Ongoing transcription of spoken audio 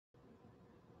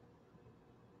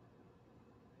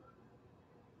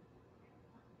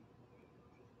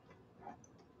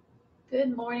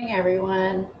Good morning,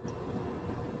 everyone.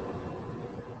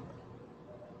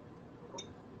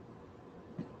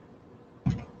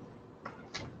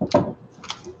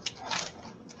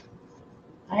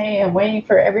 I am waiting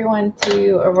for everyone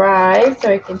to arrive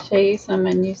so I can show you some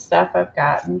of the new stuff I've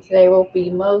gotten. Today will be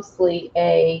mostly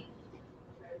a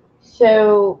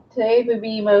show. Today would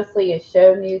be mostly a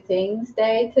show new things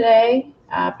day today.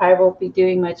 Probably won't be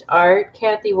doing much art.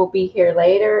 Kathy will be here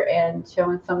later and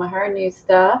showing some of her new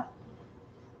stuff.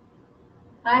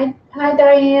 Hi,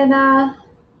 Diana.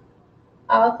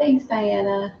 Oh, thanks,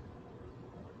 Diana.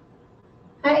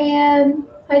 Hi, Ann.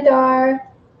 Hi,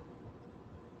 Dar.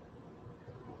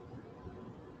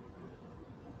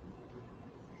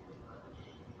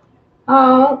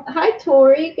 Oh, hi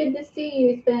Tori. Good to see you.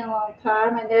 It's been a long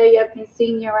time. I know you haven't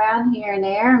seen you around here and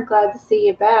there. I'm glad to see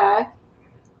you back.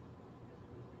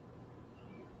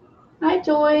 Hi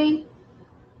Joy.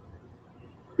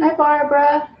 Hi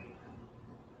Barbara.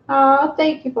 Oh,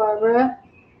 thank you, Barbara.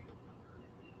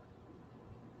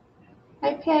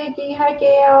 Hi Peggy. Hi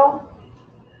Gail.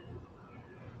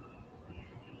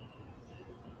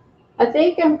 I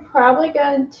think I'm probably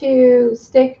going to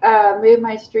move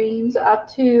my streams up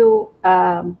to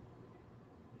 11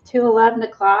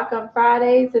 o'clock on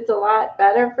Fridays. It's a lot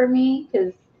better for me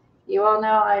because you all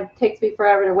know it takes me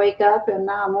forever to wake up and I'm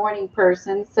not a morning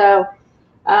person. So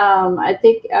I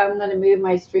think I'm going to move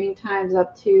my stream times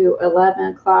up to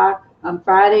 11 o'clock on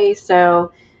Friday.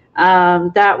 So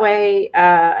that way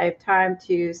I have time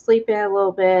to sleep in a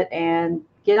little bit and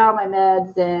get all my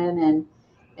meds in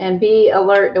and be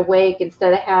alert and awake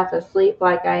instead of half asleep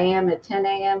like I am at 10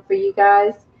 a.m. for you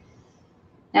guys.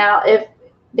 Now, if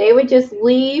they would just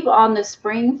leave on the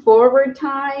spring forward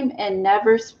time and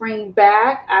never spring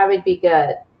back, I would be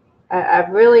good. I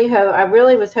really hope. I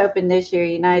really was hoping this year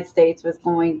United States was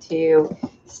going to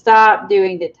stop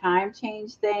doing the time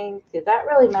change thing because that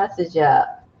really messes you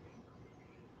up.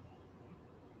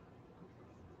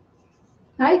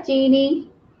 Hi,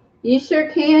 Jeannie. You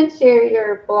sure can share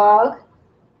your blog.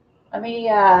 Let me.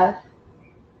 Oh,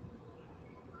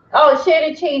 share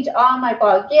to change on my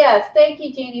blog. Yes, thank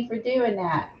you, Jeannie, for doing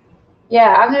that.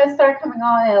 Yeah, I'm gonna start coming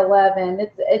on at 11.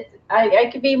 I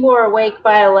could be more awake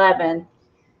by 11.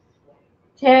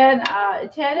 10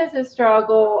 is a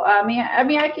struggle. I mean,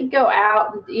 I could go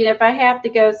out. If I have to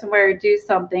go somewhere or do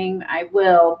something, I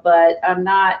will. But I'm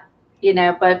not.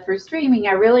 But for streaming,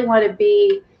 I really want to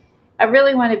be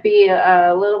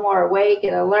a little more awake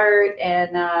and alert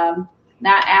and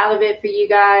not out of it for you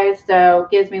guys. So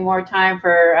it gives me more time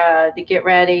for to get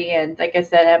ready and, like I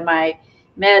said, have my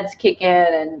meds kick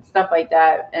in and stuff like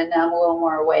that, and I'm a little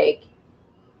more awake.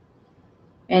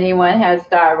 Anyone has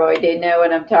thyroid, they know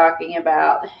what I'm talking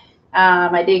about.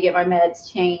 I did get my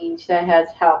meds changed. That has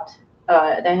helped.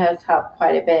 That has helped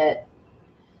quite a bit.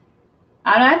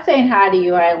 I'm not saying hi to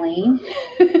you, Eileen.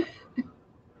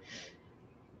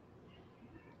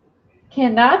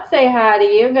 Cannot say hi to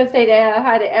you. I'm going to say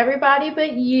hi to everybody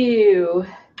but you.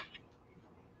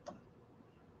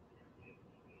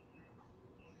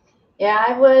 Yeah,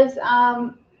 I was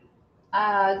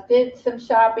did some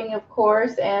shopping, of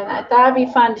course, and I thought it'd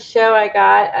be fun to show. I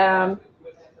got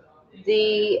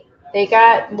the they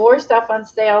got more stuff on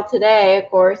sale today, of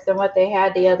course, than what they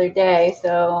had the other day.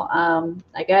 So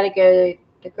I got to go to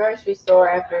the grocery store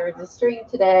after the stream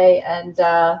today, and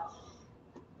I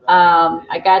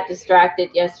got distracted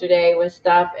yesterday with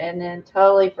stuff, and then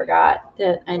totally forgot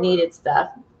that I needed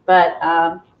stuff. But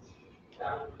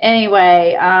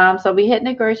anyway, so I'll be hitting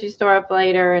the grocery store up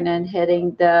later and then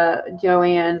hitting the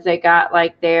Joann's. They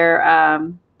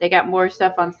got more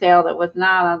stuff on sale that was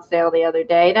not on sale the other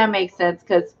day. That makes sense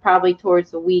because probably towards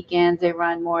the weekends they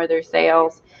run more of their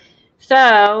sales.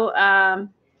 So,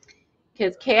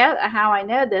 because how I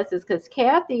know this is because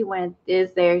Kathy was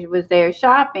there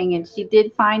shopping and she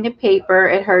did find a paper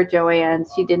at her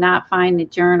Joann's. She did not find the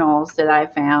journals that I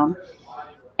found,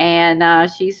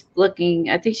 and she's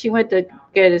looking. I think she went to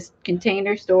go to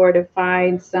Container Store to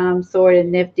find some sort of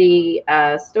nifty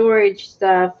storage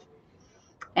stuff.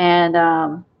 And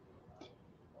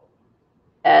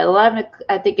at 11,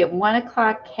 I think at 1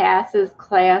 o'clock, Cass's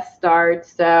class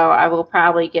starts. So I will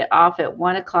probably get off at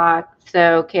 1 o'clock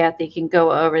so Kathy can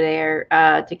go over there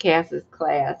to Cass's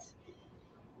class.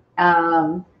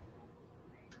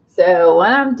 So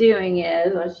what I'm doing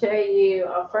is I'll show you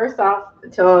first off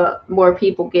until more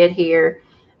people get here.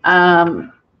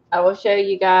 Um, I will show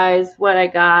you guys what I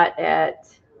got at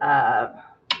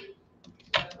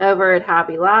over at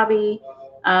Hobby Lobby.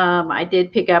 I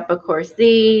did pick up, of course,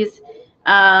 these.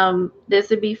 This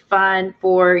would be fun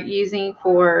for using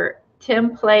for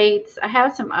templates. I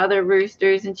have some other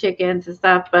roosters and chickens and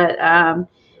stuff, but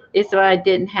is what I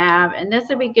didn't have. And this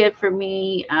would be good for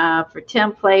me for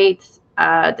templates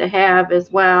to have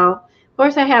as well. Of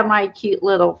course, I have my cute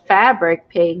little fabric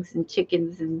pigs and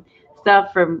chickens and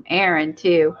stuff from Erin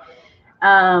too.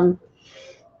 Um,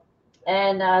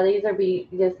 and these are be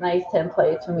just nice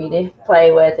templates for me to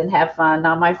play with and have fun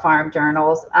on my farm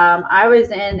journals. I was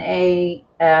in a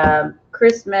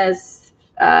Christmas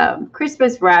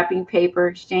wrapping paper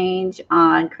exchange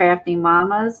on Crafting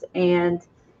Mamas, and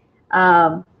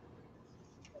um,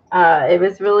 it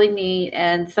was really neat.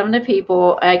 And some of the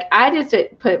people, like I just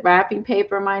put wrapping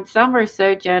paper in mine. Some are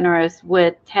so generous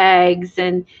with tags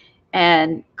and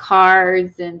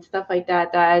cards and stuff like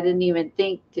that that I didn't even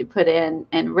think to put in,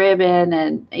 and ribbon,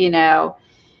 and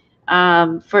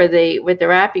for the with the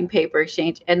wrapping paper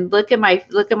exchange. And look at my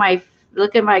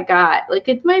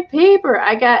paper.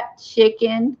 I got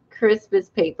chicken Christmas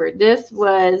paper. This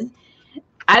was,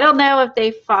 I don't know if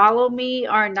they follow me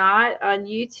or not on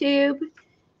YouTube.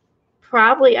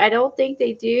 Probably, I don't think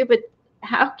they do, but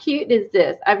how cute is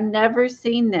this? I've never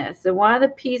seen this. And one of the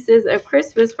pieces of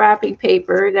Christmas wrapping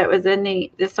paper that was in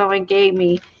that someone gave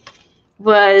me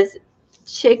was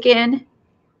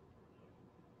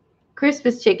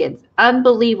Christmas chickens.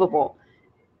 Unbelievable.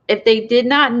 If they did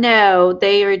not know,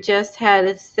 they were just had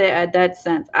that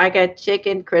sense. I got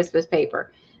chicken Christmas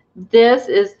paper. This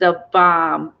is the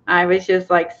bomb. I was just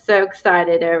like so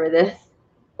excited over this.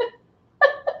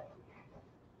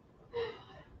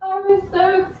 I was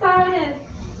so excited.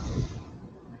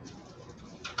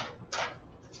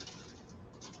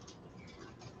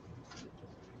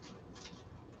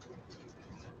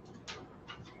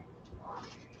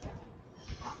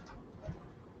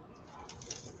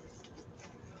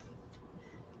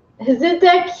 Isn't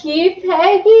that cute,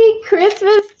 Peggy?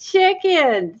 Christmas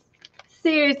chickens.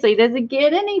 Seriously, does it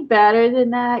get any better than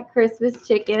that? Christmas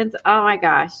chickens. Oh my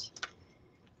gosh.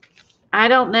 I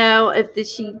don't know if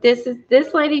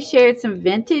this lady shared some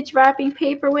vintage wrapping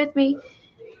paper with me.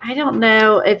 I don't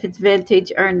know if it's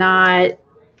vintage or not.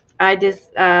 I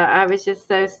was just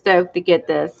so stoked to get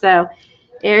this. So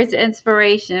here's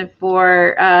inspiration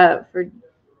for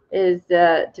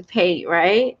to paint,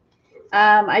 right?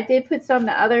 I did put some of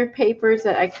the other papers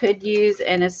that I could use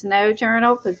in a snow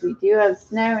journal because we do have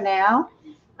snow now.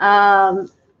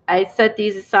 I set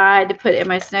these aside to put in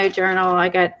my snow journal. I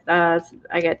got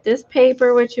this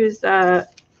paper, which was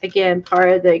again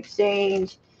part of the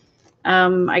exchange.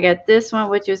 I got this one,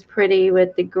 which is pretty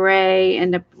with the gray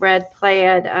and the red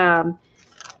plaid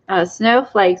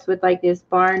snowflakes with like this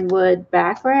barnwood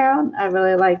background. I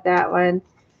really like that one.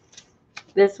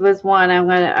 This was one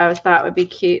I thought would be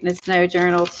cute in a snow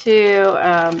journal too.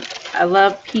 I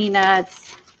love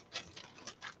peanuts.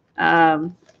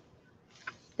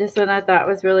 This one I thought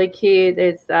was really cute.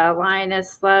 It's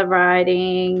lioness sled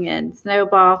riding and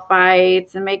snowball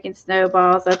fights and making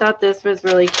snowballs. I thought this was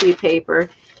really cute paper.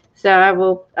 So I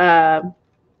will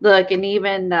look, and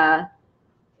even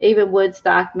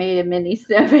Woodstock made a mini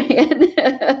snowman.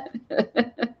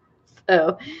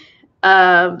 So,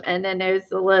 and then there's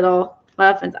the little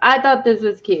muffins. I thought this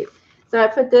was cute. So I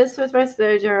put this with my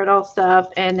snow journal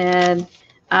stuff, and then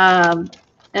and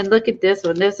look at this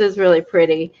one. This is really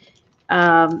pretty.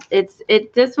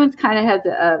 This one's kind of has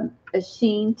a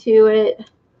sheen to it.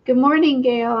 Good morning,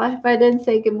 Gail. If I didn't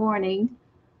say good morning.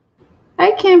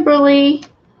 Hi, Kimberly.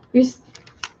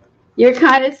 Your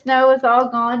kind of snow is all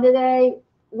gone today.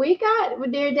 We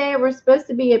got their day. We're supposed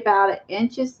to be about 1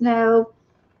 inch of snow,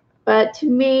 but to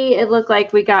me, it looked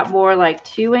like we got more like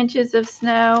 2 inches of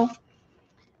snow.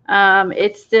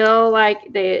 It's still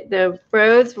like the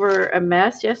roads were a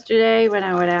mess yesterday when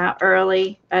I went out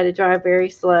early. I had to drive very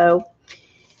slow.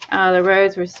 The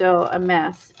roads were still a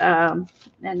mess in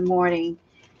the morning.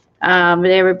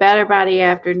 They were better by the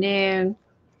afternoon.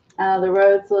 The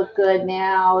roads look good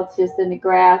now. It's just in the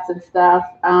grass and stuff,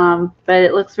 but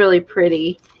it looks really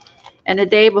pretty. And the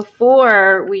day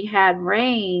before, we had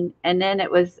rain, and then it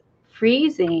was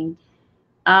freezing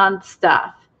on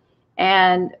stuff.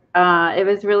 And it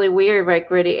was really weird,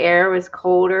 like where the air was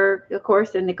colder, of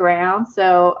course, in the ground.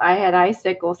 So I had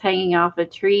icicles hanging off of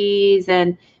trees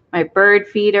and my bird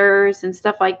feeders and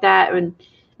stuff like that. And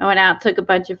I went out and took a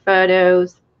bunch of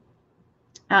photos.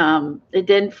 It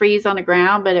didn't freeze on the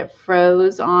ground, but it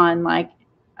froze on like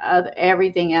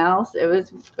everything else. It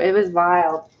was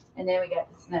wild. And then we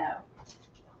got the snow.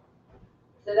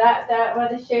 So that I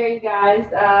wanted to share you guys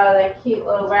that cute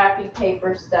little wrapping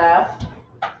paper stuff.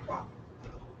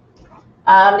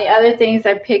 The other things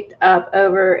I picked up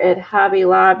over at Hobby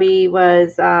Lobby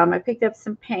was I picked up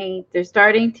some paint. They're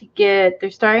starting to get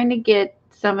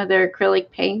some of their acrylic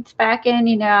paints back in.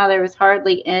 You know, there was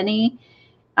hardly any.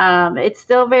 It's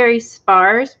still very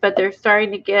sparse, but they're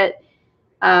starting to get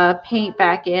paint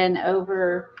back in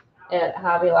over at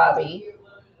Hobby Lobby.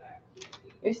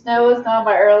 Your snow was gone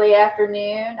by early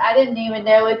afternoon. I didn't even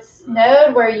know it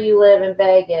snowed where you live in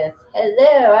Vegas.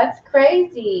 Hello, that's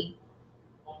crazy.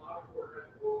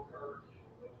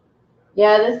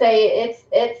 Yeah, they say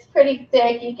it's pretty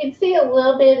thick. You can see a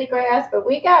little bit of the grass, but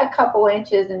we got a couple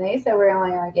inches, and they said we're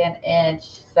only gonna get an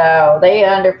inch, so they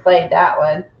underplayed that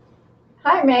one.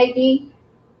 Hi, Maggie.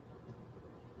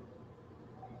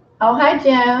 Oh, hi,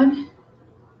 Joan.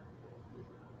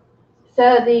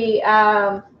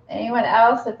 So anyone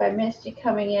else? If I missed you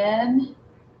coming in,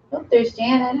 oh, there's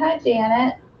Janet. Hi,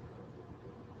 Janet.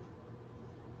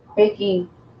 Making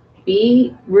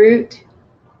beetroot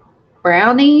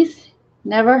brownies.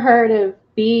 Never heard of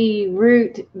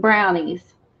beetroot brownies.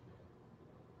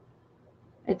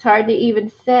 It's hard to even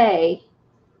say.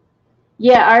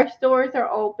 Yeah, our stores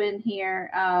are open here,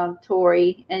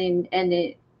 Tori,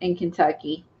 in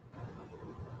Kentucky.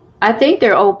 I think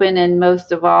they're open in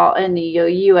most of all in the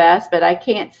U.S., but I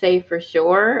can't say for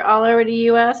sure all over the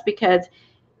U.S. because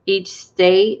each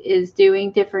state is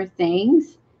doing different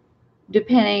things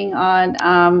depending on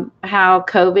how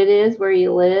COVID is where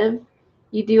you live.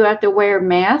 You do have to wear a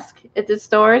mask at the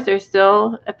stores. There's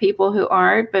still people who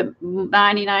aren't, but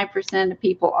 99% of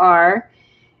people are.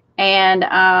 And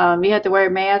you have to wear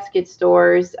a mask at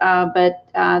stores, but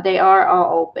they are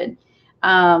all open.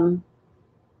 Um,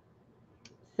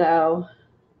 so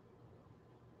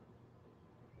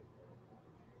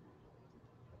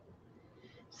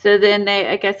So then they,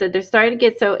 like I said, they're starting to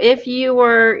get, so if you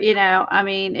were, I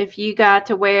mean, if you got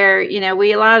to wear,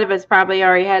 a lot of us probably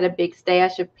already had a big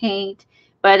stash of paint,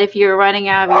 but if you're running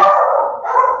out of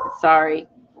your, sorry,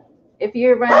 if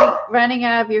you're running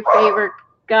out of your favorite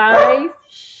guys,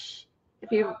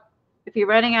 if you if you're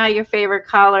running out of your favorite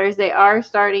colors, they are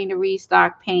starting to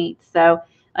restock paint. So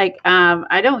like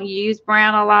I don't use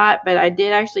brown a lot, but I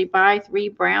did actually buy 3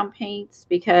 brown paints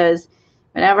because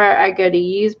whenever I go to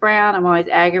use brown, I'm always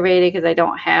aggravated because I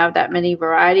don't have that many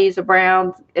varieties of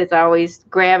browns. It's always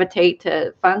gravitate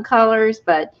to fun colors,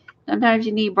 but sometimes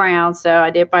you need brown. So I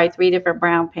did buy 3 different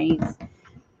brown paints.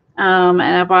 And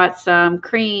I bought some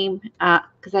cream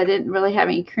because I didn't really have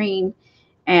any cream.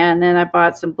 And then I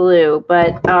bought some blue,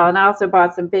 and I also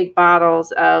bought some big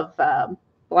bottles of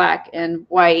black and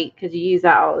white because you use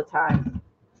that all the time.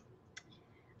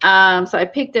 So I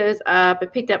picked those up. I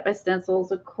picked up my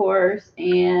stencils, of course,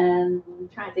 and I'm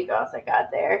trying to think what else I got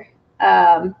there.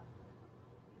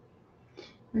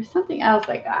 There's something else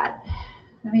I got.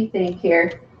 Let me think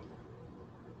here.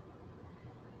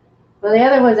 Well, the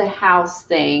other was a house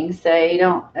thing, so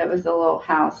it was a little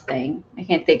house thing. I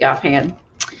can't think offhand.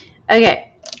 Okay.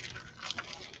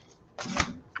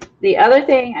 The other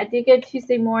thing, I did get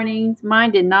Tuesday mornings. Mine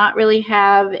did not really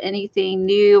have anything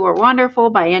new or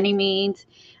wonderful by any means,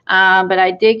 but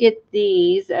I did get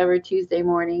these over Tuesday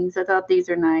mornings. I thought these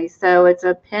are nice. So it's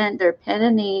they're pen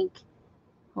and ink.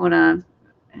 Hold on.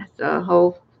 That's a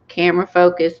whole camera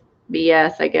focus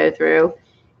BS I go through.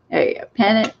 There you go.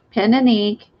 Pen and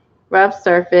ink, rough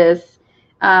surface.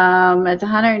 It's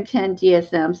 110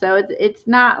 GSM, so it's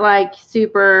not like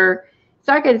super. It's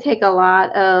not going to take a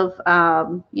lot of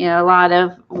a lot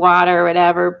of water or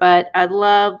whatever. But I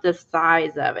love the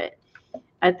size of it.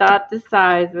 I thought the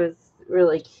size was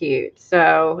really cute.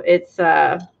 So it's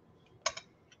about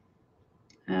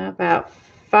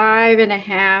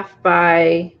 5.5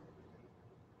 by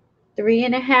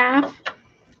 3.5.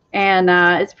 And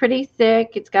it's pretty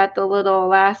thick. It's got the little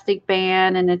elastic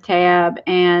band and the tab,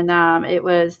 and it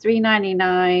was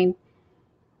 $3.99,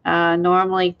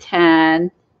 normally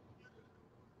 $10,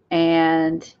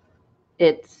 and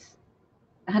it's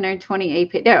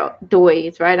 128 pages. No,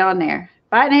 it's right on there.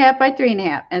 5.5 by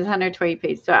 3.5, and it's 120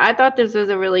 pages. So I thought this was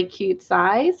a really cute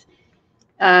size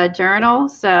journal.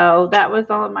 So that was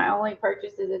all of my only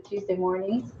purchases of Tuesday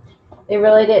mornings. They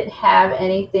really didn't have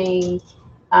anything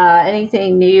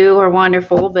new or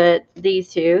wonderful, but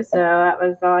these two. So that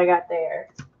was all I got there.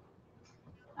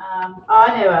 I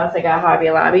knew what else I got Hobby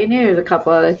Lobby. I knew there was a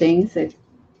couple other things. It's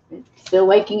still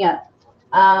waking up.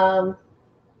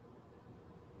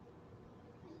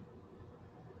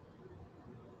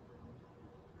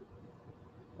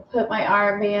 Put my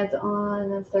armbands on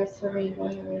and then start swimming.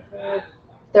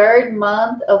 Third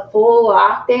month of full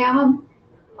lockdown.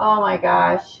 Oh my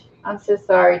gosh. I'm so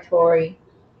sorry, Tori.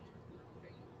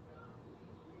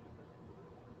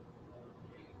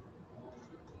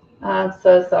 I'm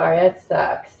so sorry. That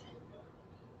sucks.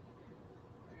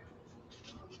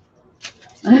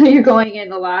 You're going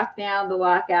into lockdown, the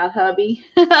lockout hubby.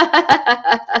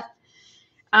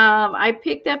 I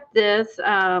picked up this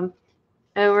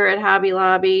over at Hobby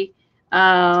Lobby.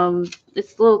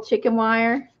 This little chicken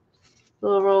wire,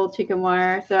 little rolled chicken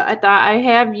wire. So I thought I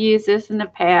have used this in the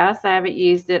past. I haven't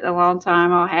used it in a long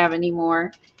time. I don't have any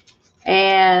more.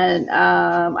 And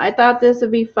I thought this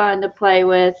would be fun to play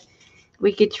with.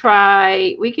 We could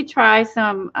try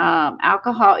some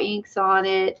alcohol inks on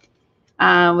it.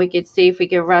 We could see if we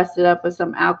could rust it up with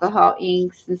some alcohol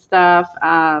inks and stuff.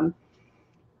 I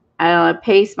don't know,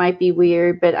 paste might be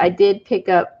weird, but I did pick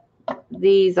up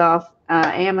these off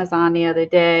Amazon the other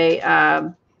day.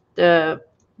 The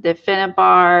the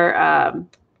Finnabar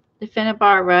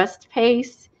rust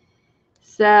paste.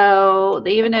 So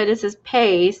even though this is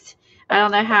paste, I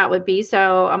don't know how it would be.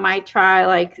 So I might try,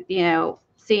 like,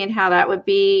 seeing how that would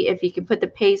be. If you can put the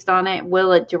paste on it,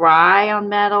 will it dry on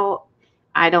metal?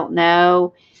 I don't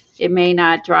know. It may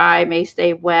not dry, it may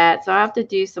stay wet. So I have to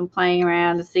do some playing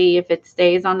around to see if it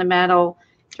stays on the metal,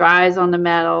 dries on the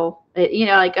metal.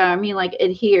 Like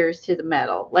adheres to the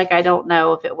metal. Like, I don't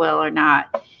know if it will or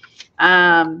not.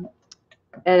 Um,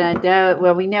 and I know,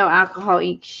 well, we know alcohol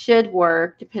ink should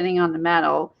work depending on the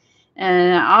metal.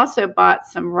 And I also bought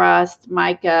some rust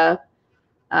mica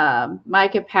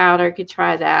powder. Could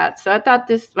try that. So I thought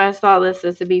when I saw this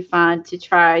would be fun to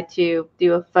try to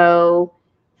do a faux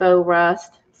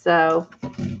rust. So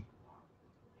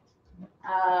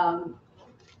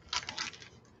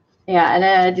yeah, and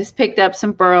then I just picked up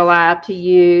some burlap to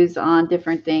use on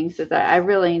different things, because I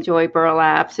really enjoy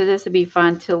burlap. So this would be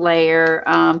fun to layer.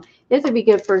 This would be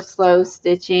good for slow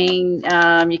stitching.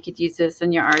 You could use this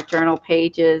in your art journal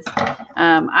pages.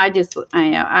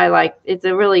 I like, it's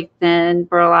a really thin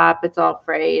burlap. It's all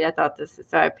frayed. I thought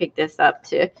so I picked this up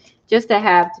just to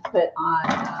have to put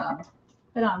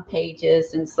on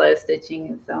pages and slow stitching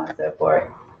and so on and so forth.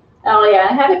 Oh yeah,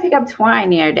 I had to pick up twine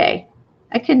the other day.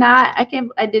 I did not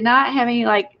have any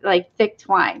like thick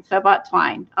twine, so I bought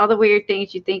twine. All the weird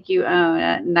things you think you own,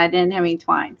 and I didn't have any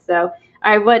twine. So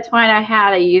what twine I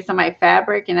had, I used on my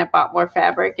fabric, and I bought more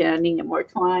fabric, and I needed more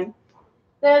twine.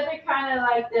 Those are kind of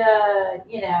like the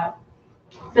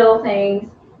fill things.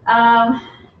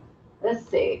 Let's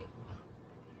see,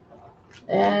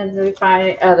 and we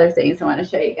find other things I want to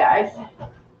show you guys.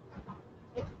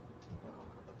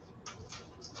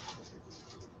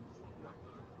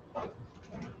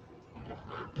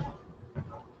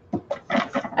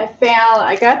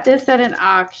 I got this at an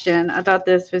auction. I thought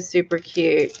this was super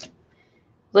cute.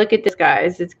 Look at this,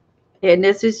 guys. And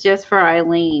this is just for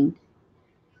Eileen.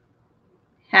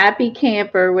 Happy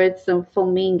camper with some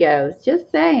flamingos. Just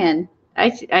saying.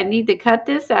 I need to cut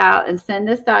this out and send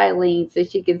this to Eileen so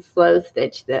she can slow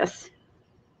stitch this.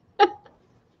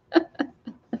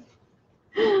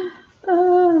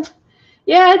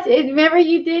 Yeah, remember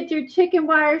you did your chicken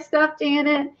wire stuff,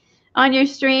 Janet, on your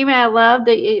stream. And I love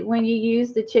that when you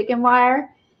use the chicken wire,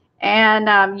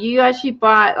 and you actually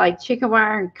bought like chicken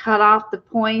wire and cut off the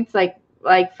points like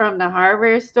from the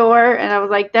hardware store. And I was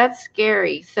like, that's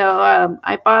scary. So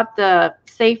I bought the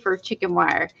safer chicken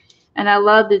wire, and I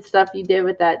love the stuff you did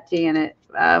with that, Janet,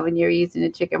 when you're using the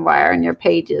chicken wire on your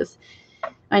pages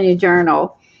on your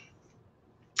journal.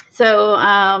 So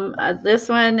this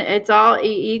one,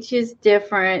 each is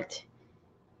different.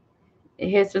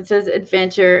 This one says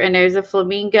adventure, and there's a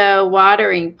flamingo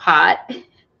watering pot.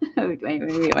 Wait, let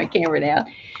me get my camera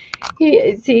down.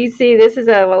 See, this is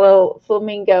a little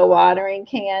flamingo watering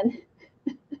can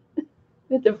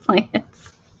with the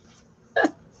plants.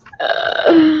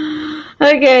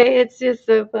 Okay, it's just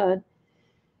so fun.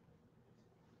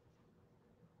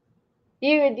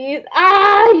 You would use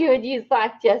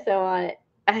black gesso on it.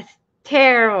 That's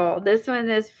terrible. This one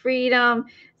is freedom.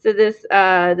 So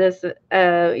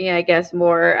I guess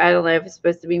more, I don't know if it's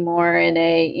supposed to be more in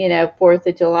a, 4th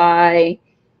of July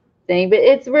thing, but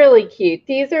it's really cute.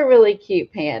 These are really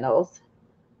cute panels.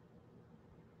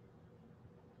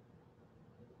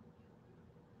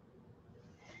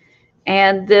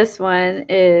 And this one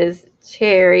is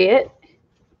Chariot.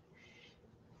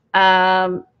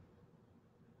 This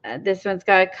one's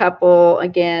got a couple,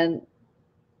 again,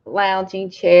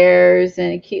 lounging chairs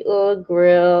and a cute little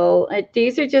grill.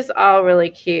 These are just all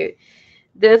really cute.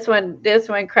 This one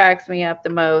cracks me up the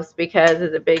most because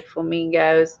of the big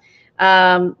flamingos.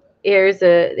 They got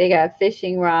a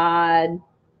fishing rod.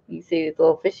 You see this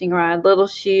little fishing rod, little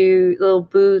shoe, little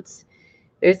boots.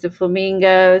 There's the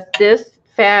flamingos. This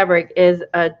fabric is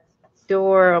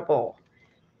adorable.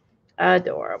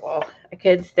 Adorable. I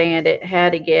couldn't stand it.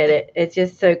 Had to get it. It's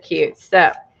just so cute.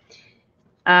 So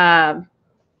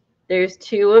there's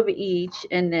 2 of each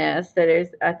in this. So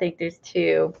I think there's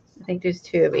 2. I think there's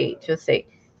 2 of each. Let's see.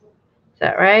 Is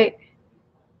that right?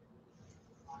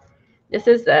 This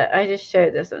is the, I just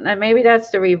showed this one. Now maybe that's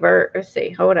the revert. Let's see.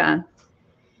 Hold on.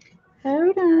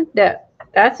 Hold on. No,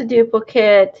 that's a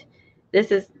duplicate.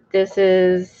 This is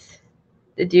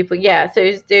the duplicate. Yeah,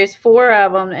 so there's 4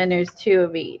 of them and there's 2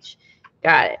 of each.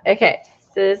 Got it. Okay.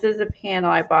 So this is a panel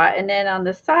I bought. And then on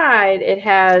the side, it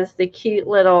has the cute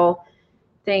little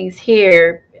things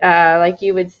here, like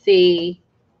you would see,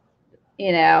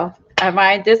 you know,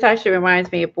 this actually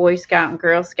reminds me of Boy Scout and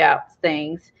Girl Scouts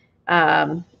things.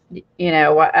 Um, you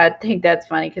know, I think that's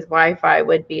funny because Wi-Fi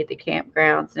would be at the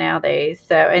campgrounds nowadays.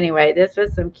 So anyway, this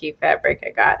was some cute fabric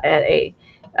I got at a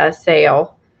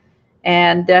sale,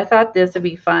 and I thought this would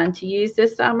be fun to use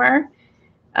this summer.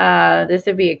 This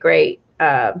would be a great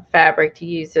fabric to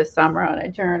use this summer on a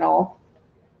journal.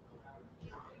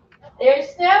 There's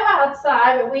snow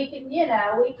outside, but we can, you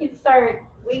know, we can start,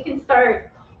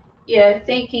 you know,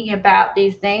 thinking about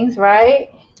these things, right?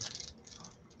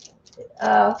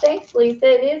 Oh, thanks, Lisa.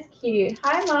 It is cute.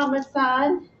 Hi, Mama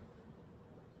Son.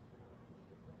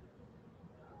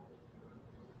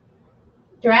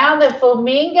 Drown the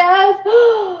flamingos?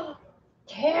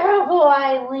 Terrible,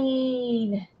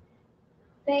 Eileen.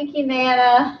 Thank you,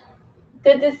 Nana.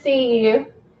 Good to see you.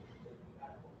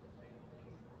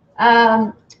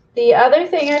 The other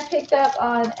thing I picked up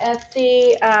on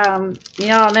Etsy,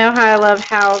 y'all know how I love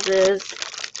houses.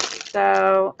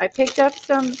 So I picked up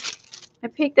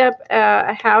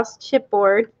a house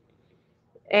chipboard,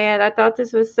 and I thought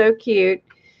this was so cute.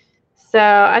 So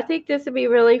I think this would be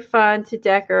really fun to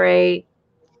decorate.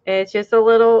 It's just a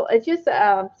little,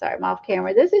 sorry, I'm off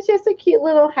camera. This is just a cute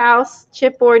little house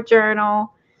chipboard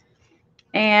journal.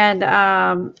 And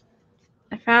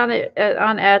I found it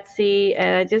on Etsy,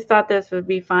 and I just thought this would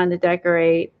be fun to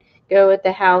decorate, go with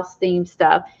the house theme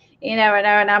stuff. You never know,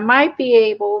 and I might be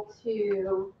able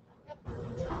to,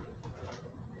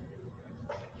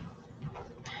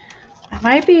 I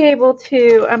might be able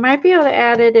to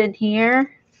add it in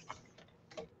here.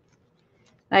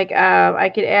 Like I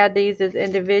could add these as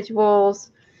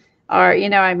individuals, or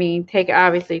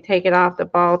obviously take it off the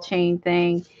ball chain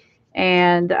thing.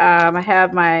 And I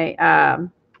have my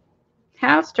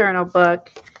house journal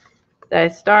book that I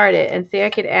started, and see, I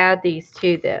could add these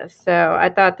to this. So I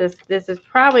thought this is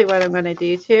probably what I'm going to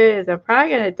do too, is I'm probably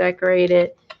going to decorate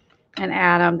it and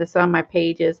add them to some of my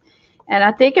pages. And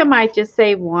I think I might just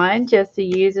save one just to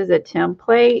use as a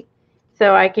template,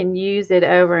 so I can use it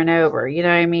over and over. You know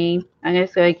what I mean? I'm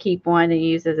just going to keep one to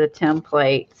use as a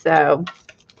template. So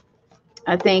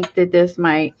I think that this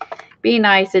might be a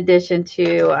nice addition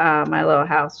to my little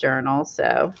house journal.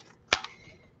 So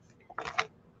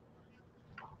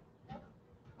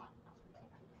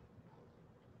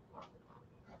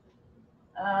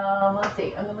let's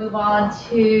see. I'm going to move on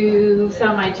to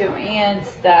some of my Joann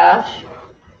stuff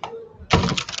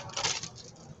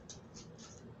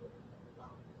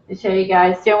to show you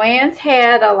guys. Joann's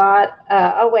had a lot.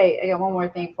 Oh, wait. I got one more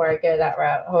thing before I go that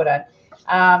route. Hold on.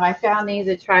 I found these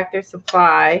at Tractor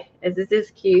Supply. Is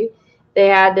this cute? They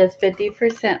had this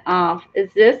 50% off.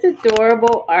 Is this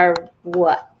adorable or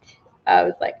what? I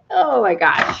was like, oh my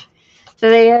gosh. So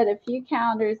they had a few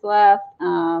calendars left.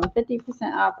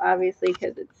 50% off, obviously,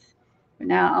 because we're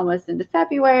now almost into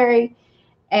February.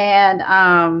 And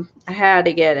I had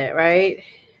to get it, right?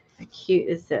 How cute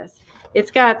is this?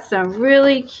 It's got some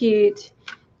really cute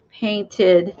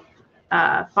painted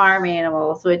farm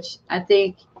animals, which I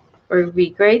think would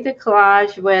be great to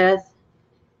collage with.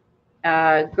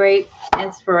 Great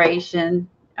inspiration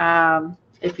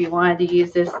if you wanted to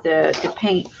use this to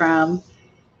paint from.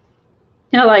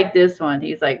 Like this one.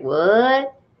 He's like,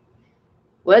 what?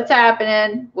 What's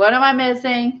happening? What am I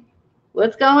missing?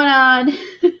 What's going on?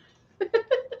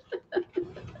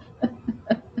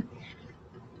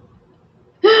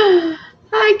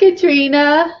 Hi,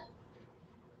 Katrina.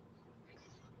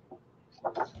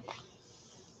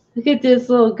 Look at this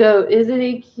little goat. Isn't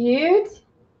he cute?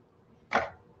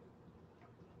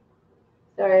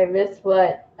 Sorry, I missed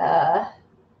what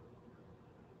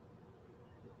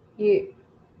you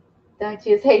don't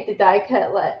you just hate the die cut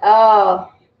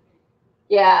oh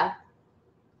yeah.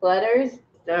 Letters?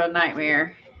 Oh,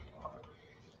 nightmare.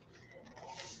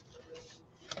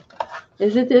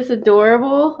 Isn't this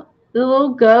adorable? The little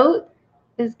goat?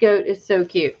 This goat is so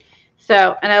cute.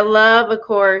 So, and I love, of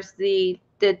course, the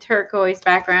turquoise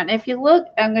background. If you look,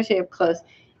 I'm going to show you up close.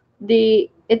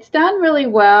 It's done really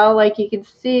well. Like you can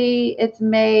see, it's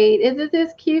made. Isn't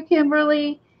this cute,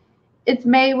 Kimberly? It's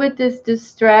made with this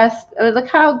distressed. Look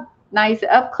how nice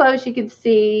up close. You can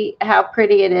see how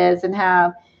pretty it is, and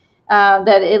how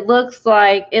that it looks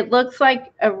like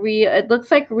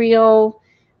real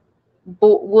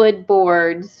wood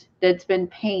boards that's been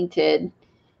painted.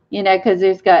 you know, because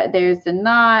there's the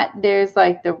knot, there's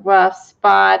like the rough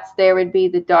spots. There would be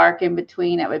the dark in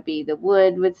between. It would be the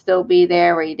wood would still be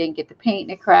there where you didn't get the paint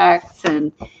in the cracks,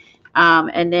 and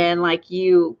then like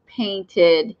you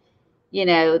painted, you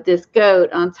know, this goat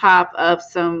on top of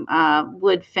some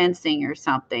wood fencing or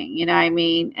something. You know what I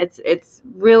mean? It's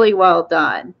really well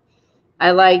done.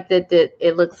 I like that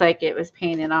it looks like it was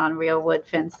painted on real wood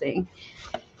fencing,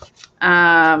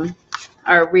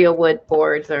 or real wood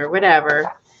boards or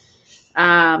whatever.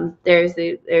 There's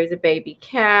a baby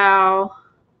cow.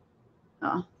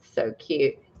 Oh, so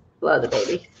cute. Love the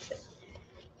baby.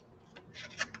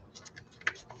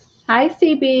 Hi,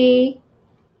 CB.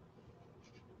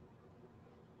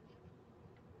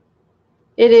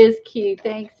 It is cute.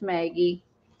 Thanks, Maggie.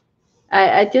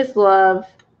 I just love.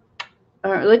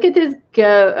 Look at this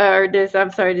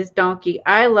I'm sorry, this donkey.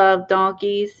 I love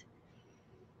donkeys.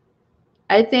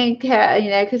 I think, you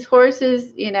know, because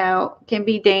horses, you know, can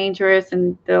be dangerous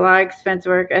and they're a lot of expensive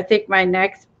work. I think my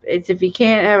next is, if you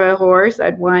can't have a horse,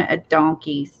 I'd want a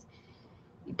donkeys.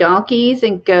 Donkeys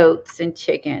and goats and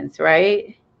chickens,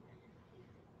 right?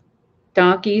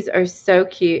 Donkeys are so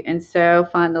cute and so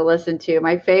fun to listen to.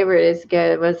 My favorite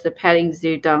was the petting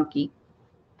zoo donkey.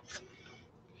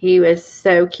 He was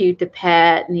so cute to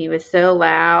pet, and he was so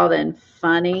loud and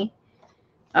funny.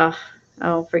 Oh,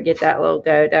 I won't forget that little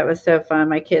goat. That was so fun.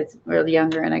 My kids were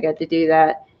younger, and I got to do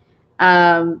that.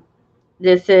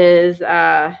 This is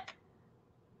a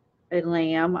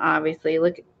lamb, obviously.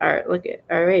 Look at,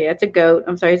 all right, that's a goat.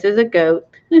 I'm sorry, this is a goat.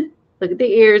 Look at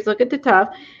the ears. Look at the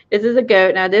tuft. This is a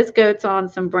goat. Now, this goat's on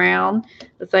some brown.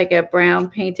 It's like a brown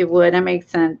painted wood. That makes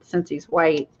sense since he's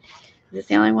white. Is this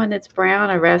the only one that's brown?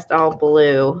 The rest all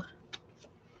blue.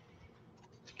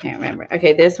 Can't remember.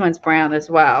 Okay, this one's brown as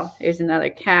well. Here's another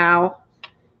cow.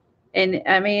 And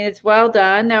I mean, it's well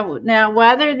done. Now,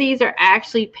 whether these are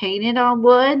actually painted on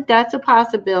wood, that's a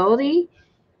possibility,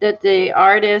 that the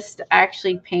artist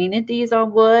actually painted these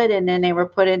on wood and then they were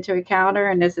put into a counter,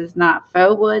 and this is not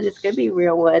faux wood. It's going to be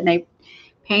real wood. And they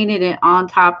painted it on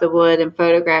top of the wood and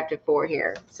photographed it for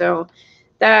here. So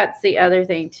that's the other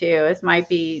thing too. This might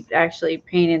be actually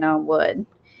painted on wood,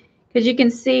 because you can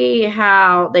see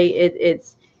how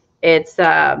it's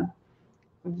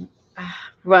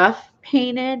rough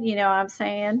painted. You know what I'm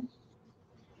saying?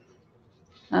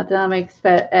 Not that I'm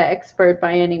expert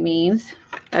by any means.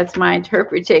 That's my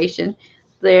interpretation.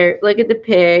 There, look at the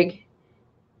pig.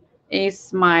 He's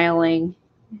smiling.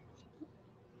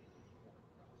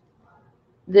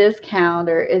 This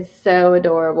calendar is so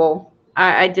adorable.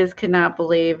 I just could not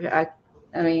believe. I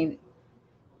mean,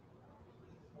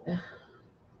 I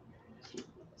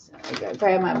gotta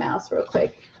grab my mouse real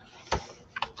quick.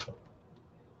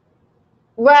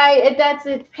 Right, that's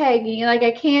it, Peggy. Like,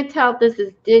 I can't tell if this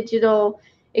is digital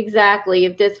exactly,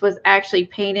 if this was actually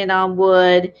painted on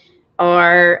wood,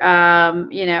 or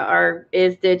you know, or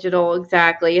is digital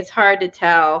exactly. It's hard to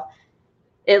tell.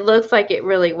 It looks like it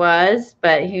really was,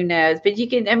 but who knows? But you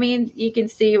can, I mean, you can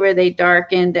see where they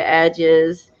darkened the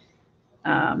edges.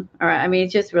 All right, I mean,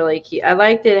 it's just really cute. I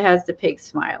like that it has the pig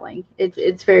smiling.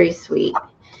 It's very sweet.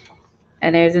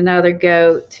 And there's another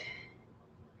goat.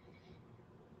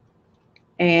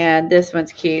 And this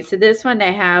one's cute. So this one,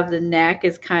 they have the neck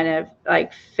is kind of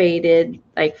like faded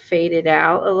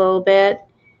out a little bit.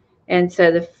 And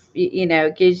so the, you know,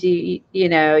 gives you, you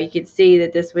know, you can see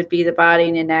that this would be the body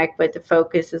and the neck, but the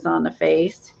focus is on the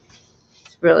face.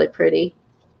 It's really pretty.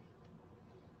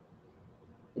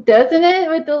 Doesn't it?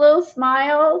 With the little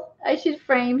smile. I should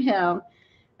frame him.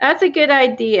 That's a good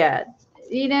idea.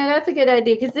 You know, that's a good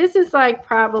idea, because this is like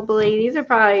these are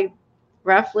probably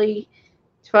roughly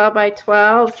 12 by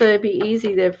 12, so it'd be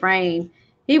easy to frame.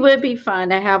 He would be fun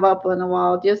to have up on the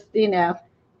wall. Just, you know,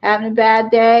 having a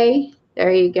bad day.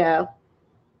 There you go.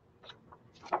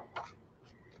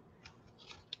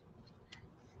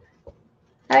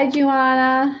 Hi,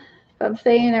 Joanna, if I'm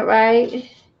saying it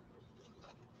right.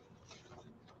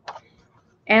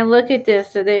 And look at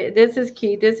this. So this is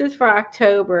cute. This is for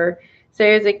October. So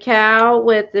there's a cow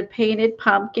with the painted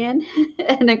pumpkin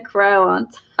and a crow on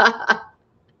top.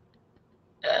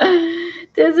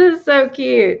 This is so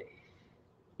cute.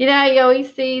 You know, you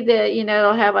always see that, you know,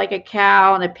 they'll have like a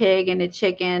cow and a pig and a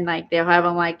chicken. Like, they'll have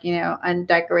them, like, you know, on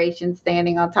decorations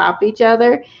standing on top of each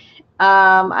other.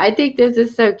 I think this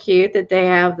is so cute that they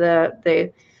have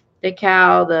the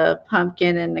cow, the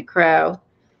pumpkin, and the crow.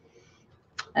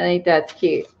 I think that's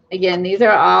cute. Again, these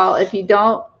are all, if you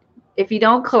don't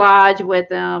collage with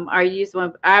them or use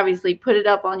one, obviously put it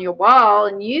up on your wall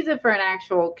and use it for an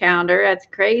actual calendar. That's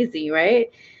crazy,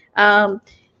 right?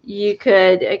 You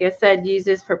could, like I said, use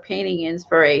this for painting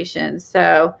inspiration.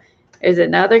 So There's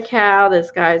another cow.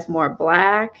 This guy's more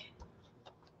black.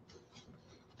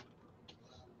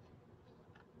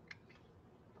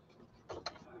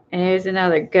 And here's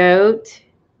another goat.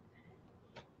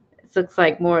 This looks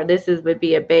like more, this would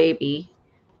be a baby.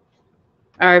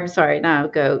 Or I'm sorry, not a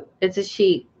goat. It's a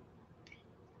sheep.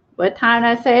 What time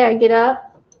did I say I get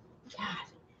up? God.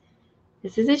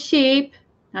 This is a sheep,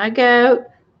 not a goat.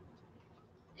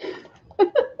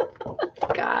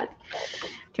 God.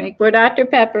 Drink more Dr.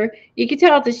 Pepper. You can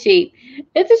tell it's a sheep.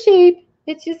 It's a sheep.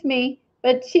 It's just me.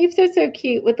 But sheeps are so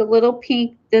cute with the little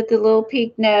pink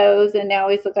nose, and they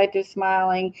always look like they're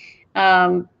smiling.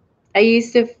 I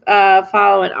used to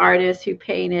follow an artist who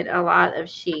painted a lot of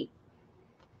sheep.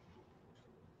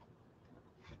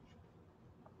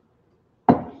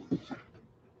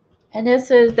 And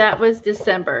that was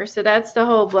December. So that's the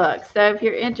whole book. So if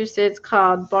you're interested, it's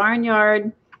called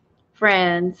Barnyard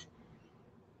Friends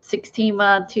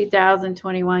 16-month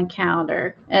 2021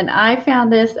 calendar. And I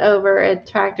found this over at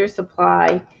Tractor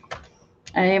Supply.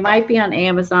 And it might be on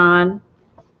Amazon.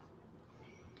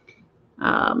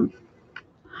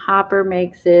 Hopper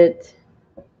makes it.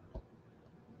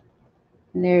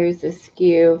 And there's a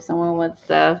SKU. If someone wants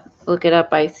to look it up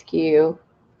by SKU.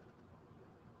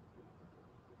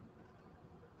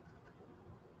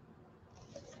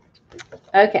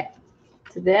 Okay.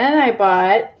 So then I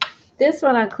bought this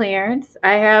one on clearance.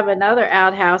 I have another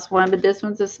outhouse one, but this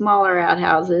one's a smaller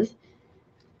outhouses.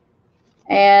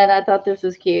 And I thought this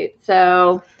was cute.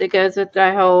 So it goes with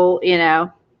my whole, you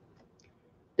know,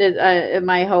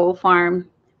 my whole farm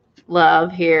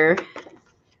love here.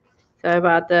 So I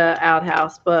bought the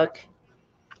outhouse book.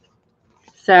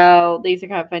 So these are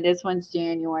kind of fun. This one's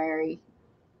January.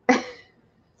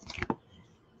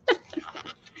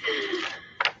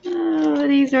 Oh,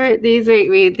 these are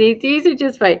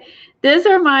just fun. This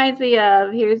reminds me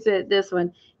of, here's this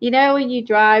one. You know, when you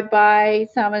drive by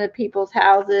some of the people's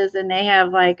houses and they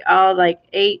have like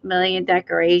 8 million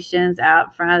decorations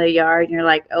out front of the yard, and you're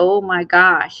like, oh my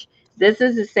gosh, this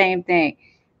is the same thing.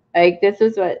 Like, this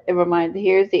is what it reminds me.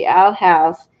 Here's the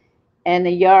outhouse, and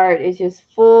the yard is just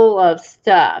full of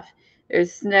stuff.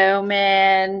 There's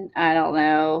snowmen. I don't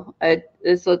know.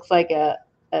 This looks like a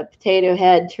potato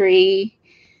head tree.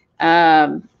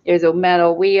 There's a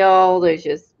metal wheel. There's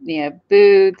just, you know,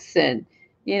 boots, and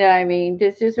you know what I mean?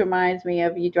 This just reminds me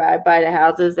of, you drive by the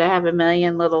houses that have a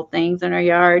million little things in their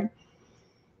yard.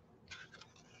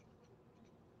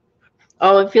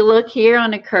 Oh, if you look here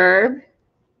on the curb,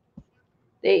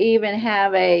 they even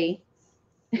have a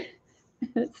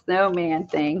snowman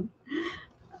thing.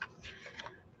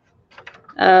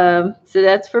 So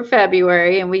that's for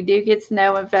February, and we do get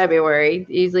snow in February.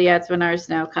 Usually that's when our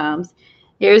snow comes.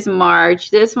 Here's March.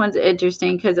 This one's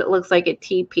interesting because it looks like a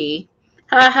teepee.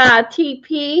 Haha,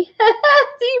 TP.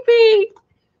 TP.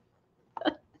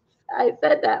 I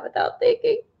said that without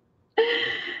thinking.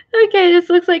 Okay, this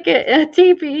looks like a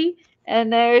teepee.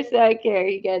 And there's, here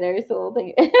you go, there's the little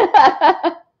thing.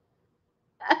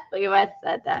 Look at what I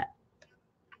said that.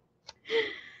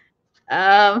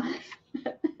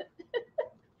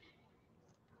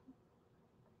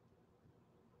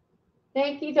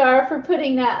 Thank you, Dara, for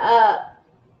putting that up.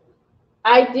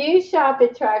 I do shop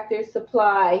at Tractor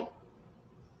Supply.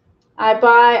 I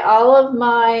buy all of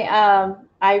my,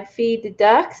 I feed the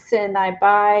ducks, and I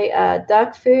buy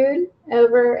duck food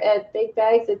over at big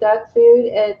bags of duck food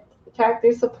at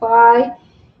Tractor Supply.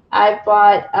 I've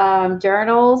bought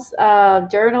journals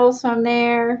from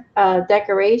there,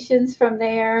 decorations from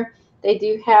there. They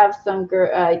do have some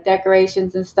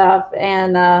decorations and stuff,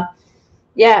 and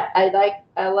yeah,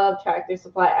 I love Tractor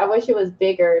Supply. I wish it was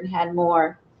bigger and had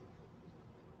more.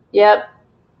 Yep.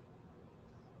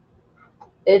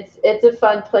 It's a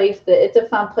fun place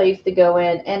to go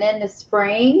in. And in the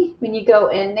spring, when you go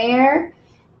in there,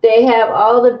 they have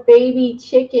all the baby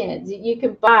chickens. You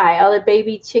can buy all the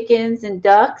baby chickens and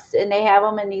ducks, and they have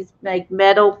them in these like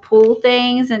metal pool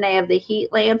things, and they have the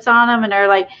heat lamps on them, and they're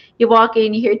like, you walk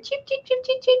in, you hear chip chip chip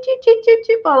chip chip chip chip chip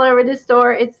chip all over the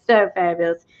store. It's so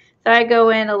fabulous. So I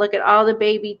go in and look at all the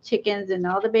baby chickens and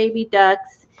all the baby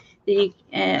ducks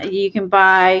that you can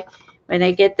buy when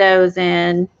they get those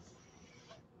in.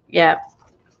 Yeah.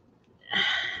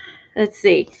 Let's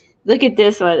see. Look at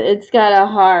this one. It's got a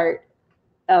heart.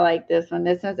 I like this one.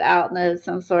 This one's out in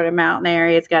some sort of mountain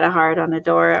area. It's got a heart on the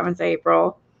door. That one's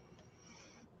April.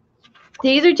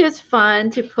 These are just fun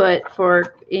to put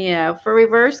for, you know, for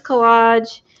reverse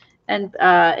collage. And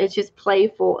it's just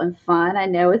playful and fun. I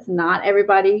know it's not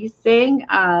everybody's thing,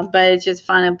 but it's just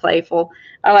fun and playful.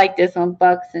 I like this one,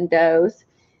 Bucks and Does.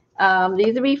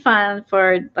 These would be fun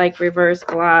for like reverse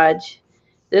collage.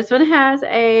 This one has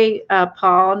a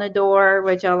paw on the door,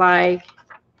 which I like.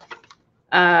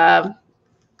 Um,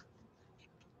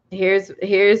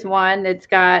 here's one that's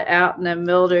got out in the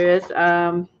wilderness.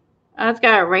 Oh, it's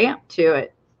got a ramp to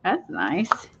it. That's nice.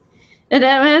 And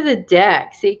that has a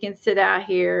deck, so you can sit out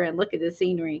here and look at the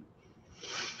scenery.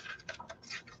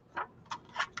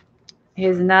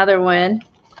 Here's another one.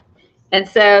 And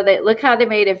so look how they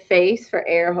made a face for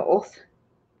air holes.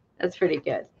 That's pretty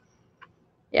good.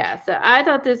 Yeah, so I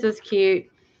thought this was cute.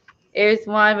 There's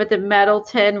one with a metal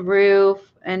tin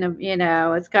roof, and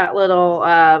it's got little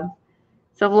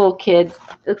some little kids.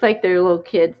 Looks like their little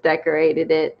kids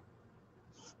decorated it.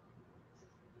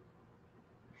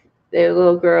 Their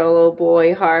little girl, little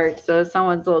boy heart. So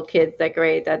someone's little kids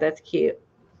decorated that. That's cute.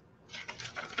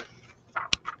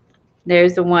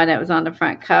 There's the one that was on the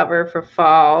front cover for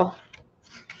fall.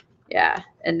 Yeah,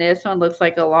 and this one looks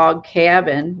like a log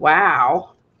cabin.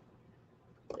 Wow.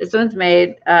 This one's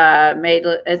made.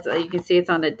 It's, you can see it's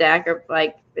on the deck, or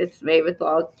like it's made with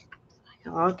log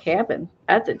cabin.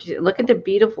 Look at the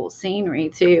beautiful scenery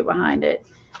too behind it.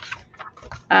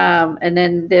 And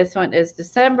then this one is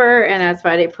December, and that's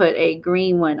why they put a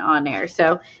green one on there.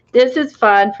 So this is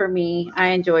fun for me. I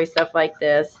enjoy stuff like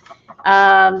this.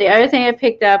 The other thing I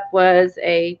picked up was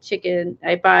a chicken.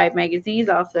 I buy magazines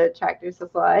also at Tractor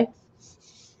Supply.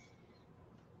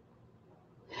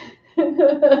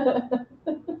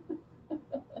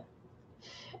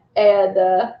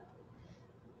 And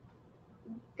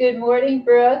good morning,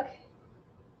 Brooke.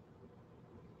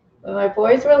 When my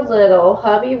boys were little,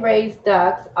 hubby raised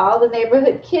ducks. All the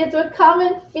neighborhood kids would come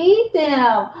and feed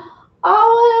them.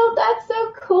 Oh, that's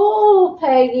so cool,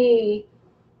 Peggy.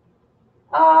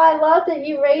 Oh, I love that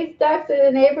you raised ducks and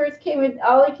the neighbors came and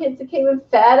all the kids that came and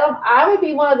fed them. I would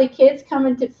be one of the kids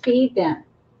coming to feed them.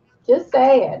 Just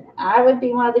saying. I would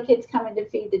be one of the kids coming to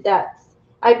feed the ducks.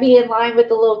 I'd be in line with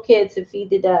the little kids to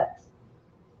feed the ducks.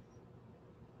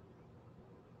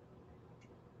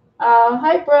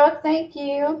 Hi, Brooke. Thank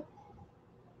you.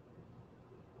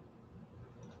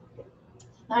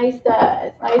 It's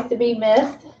nice to be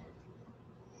missed.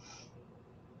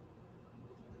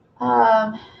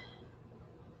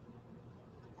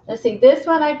 Let's see. This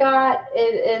one I got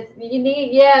is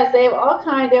unique. Yes, they have all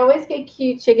kinds. They always get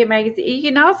cute chicken magazines. You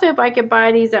can also, I could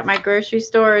buy these at my grocery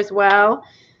store as well.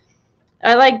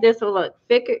 I like this one. Look,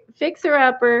 fixer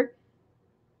upper,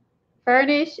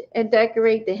 furnish and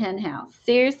decorate the hen house.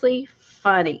 Seriously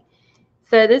funny.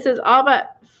 So this is all about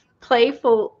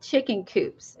playful chicken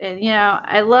coops. And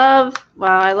I love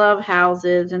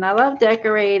houses, and I love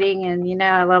decorating, and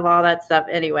I love all that stuff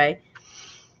anyway.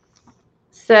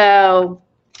 So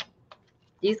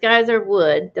these guys are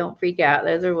wood. Don't freak out.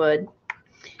 Those are wood.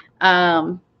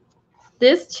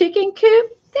 This chicken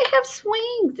coop, they have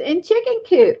swings in chicken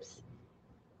coops.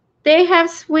 They have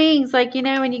swings, like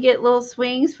when you get little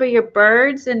swings for your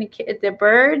birds and the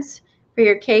birds for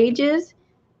your cages.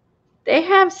 They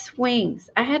have swings.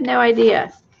 I had no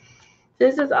idea.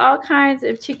 This is all kinds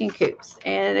of chicken coops,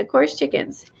 and of course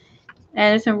chickens.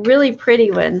 And there's some really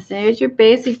pretty ones. There's your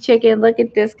basic chicken. Look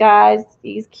at this, guys.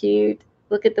 He's cute.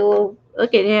 Look at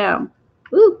him.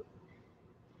 Woo.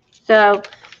 So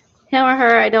him or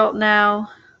her, I don't know.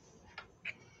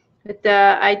 But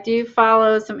I do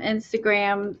follow some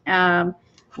Instagram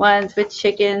ones with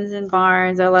chickens and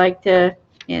barns. I like to,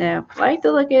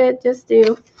 look at it. Just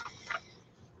do.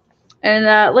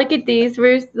 And look at these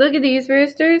roosters.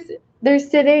 They're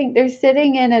sitting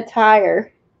in a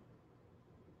tire.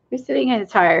 They're sitting in a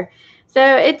tire.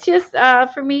 So it's just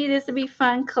for me, this would be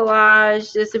fun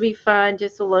collage. This would be fun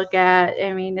just to look at.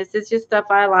 I mean, this is just stuff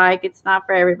I like. It's not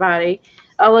for everybody.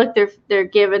 Oh, look, they're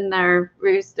giving their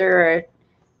rooster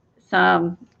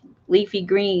some leafy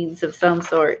greens of some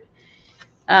sort.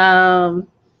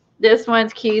 This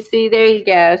one's cute. See, there you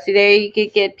go. See, there you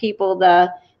could get people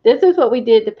This is what we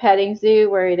did at the petting zoo,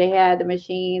 where they had the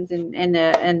machines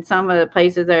and some of the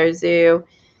places are a zoo.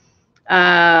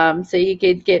 So you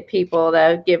could get people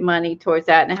to give money towards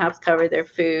that, and it helps cover their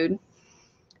food.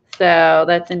 So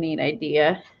that's a neat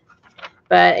idea.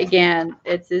 But again,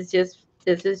 this is just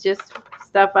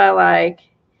stuff I like.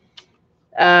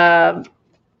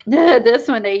 This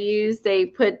one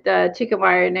they put chicken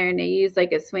wire in there, and they use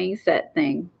like a swing set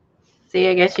thing. See,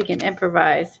 I guess you can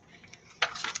improvise.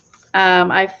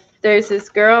 There's this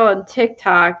girl on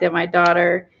TikTok that my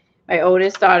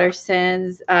oldest daughter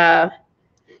sends.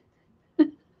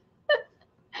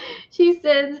 She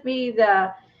sends me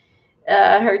her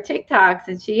TikToks,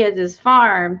 and she has this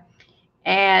farm,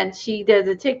 and she does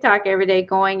a TikTok every day,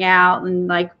 going out and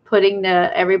like putting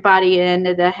everybody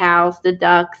into the house, the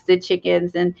ducks, the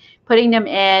chickens, and putting them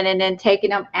in, and then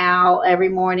taking them out every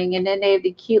morning. And then they have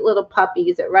the cute little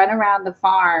puppies that run around the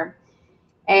farm,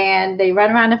 and they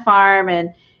run around the farm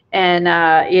and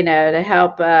you know, to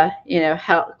help you know,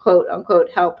 help, quote unquote,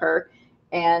 help her.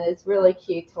 And it's really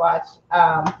cute to watch.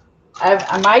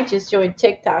 I might just join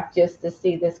TikTok just to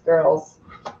see this girl's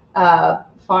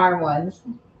farm ones.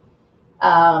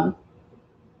 Um,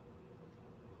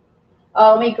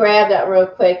 oh, let me grab that real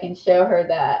quick and show her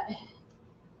that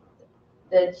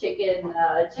the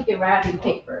chicken wrapping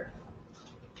paper.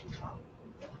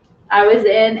 I was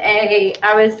in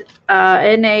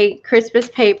a Christmas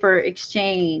paper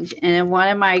exchange, and in one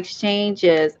of my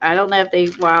exchanges, I don't know if they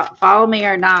follow me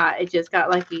or not. It just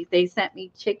got lucky. They sent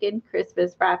me chicken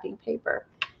Christmas wrapping paper,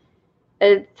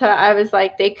 and so I was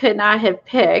like, they could not have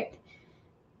picked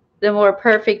the more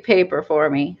perfect paper for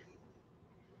me.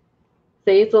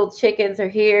 So these little chickens are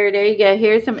here. There you go.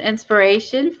 Here's some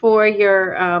inspiration for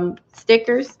your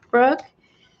stickers, Brooke.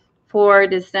 For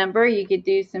December, you could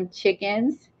do some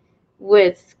chickens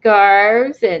with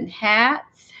scarves and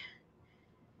hats.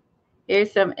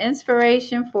 Here's some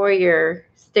inspiration for your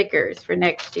stickers for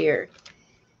next year.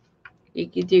 You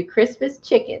could do Christmas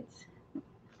chickens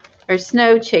or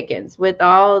snow chickens with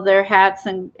all their hats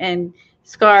and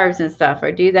scarves and stuff,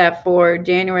 or do that for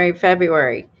January,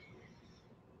 February.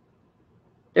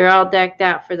 They're all decked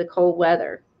out for the cold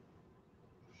weather.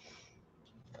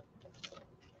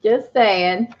 Just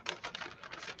saying.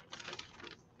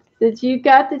 Since you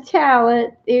got the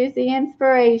talent, here's the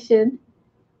inspiration.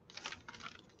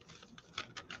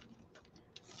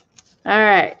 All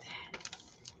right.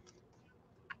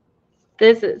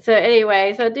 This is, so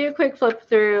anyway, so do a quick flip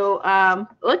through.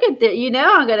 Look at that. You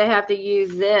know I'm going to have to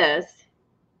use this.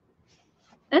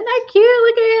 Isn't that cute?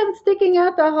 Look at him sticking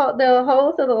out the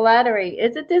holes of the lettering.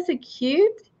 Isn't this a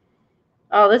cute?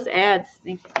 Oh, this adds.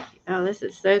 Oh, this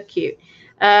is so cute.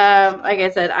 Like I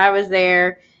said, I was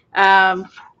there.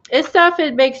 It's stuff.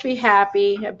 It makes me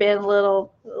happy. I've been a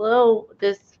little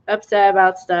just upset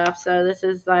about stuff. So this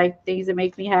is like things that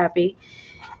make me happy.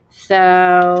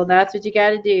 So that's what you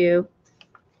got to do.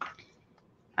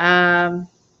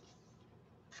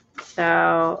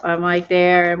 So I'm like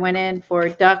there and went in for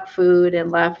duck food and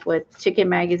left with chicken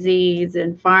magazines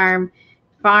and farm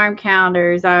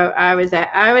counters. I was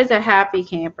a happy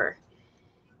camper.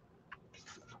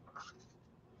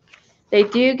 They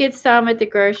do get some at the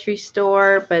grocery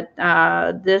store, but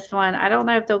this one, I don't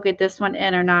know if they'll get this one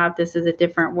in or not. If this is a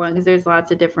different one, because there's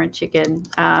lots of different chicken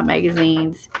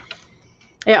magazines.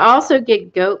 They also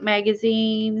get goat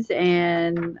magazines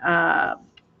and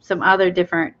some other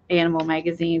different animal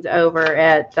magazines over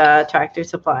at Tractor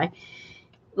Supply.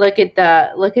 Look at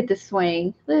the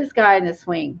swing. Look at this guy in the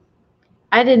swing.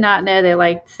 I did not know they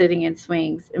liked sitting in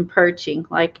swings and perching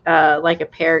like a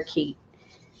parakeet.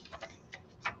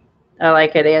 I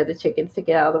like it. They have the chickens to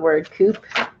get out of the word coop.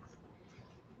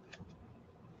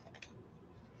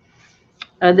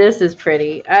 This is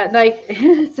pretty. Like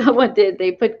someone did,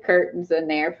 they put curtains in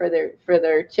there for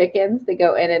their chickens to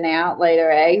go in and out, lay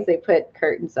their eggs. They put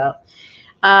curtains up.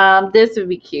 This would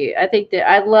be cute. I think that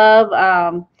I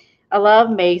love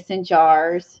mason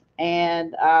jars,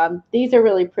 and these are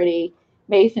really pretty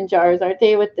mason jars, aren't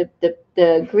they? With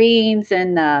the greens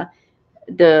and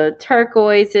the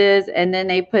turquoises, and then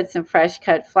they put some fresh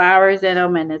cut flowers in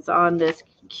them, and it's on this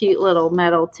cute little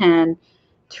metal tin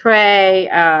tray.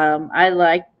 I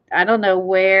don't know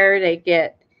where they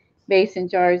get mason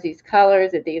jars, these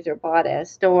colors, if these are bought at a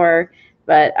store,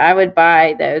 but I would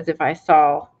buy those if I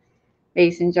saw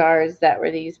mason jars that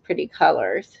were these pretty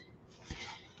colors.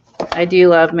 I do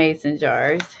love mason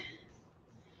jars.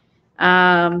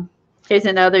 Here's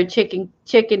another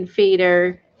chicken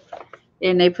feeder,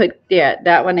 and they put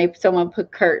that one someone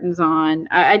put curtains on.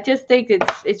 I just think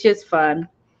it's just fun.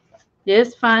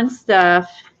 Just fun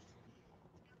stuff.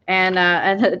 And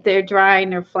they're drying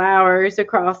their flowers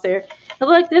across there. And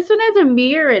look, this one has a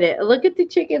mirror in it. Look at the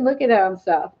chicken. Look at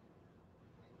himself.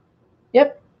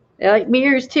 Yep. They like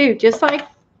mirrors too, just like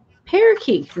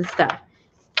parakeets and stuff.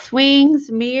 Swings,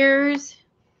 mirrors.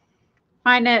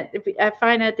 I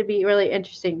find that to be really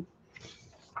interesting.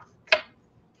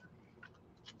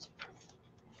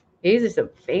 These are some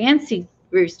fancy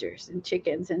roosters and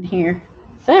chickens in here.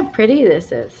 See how pretty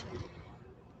this is.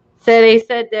 So they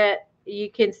said that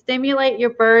you can stimulate your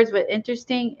birds with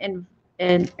interesting and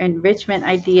enrichment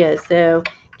ideas. So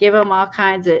give them all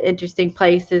kinds of interesting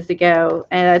places to go.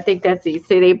 And I think that's easy.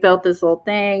 So they built this little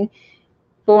thing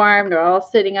for them. They're all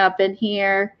sitting up in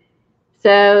here.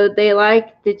 So they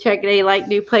like to check. They like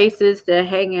new places to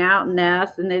hang out and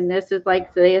nest. And then this is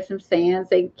like, so they have some sands.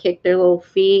 They can kick their little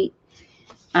feet.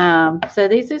 So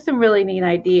these are some really neat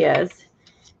ideas.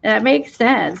 And that makes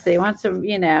sense. They want some,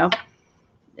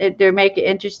 they're making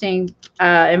interesting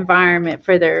environment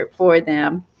for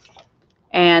them.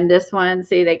 And this one,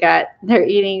 see, they're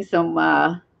eating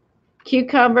some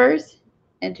cucumbers.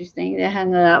 Interesting. They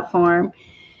hung it up for them.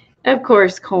 Of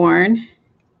course, corn.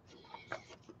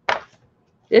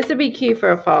 This would be cute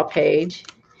for a fall page.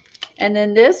 And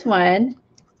then this one,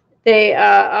 they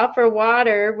offer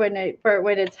water when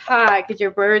it's hot because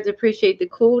your birds appreciate the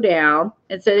cool down,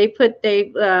 and so they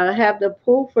have the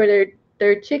pool for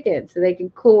their chickens so they can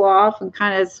cool off and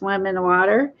kind of swim in the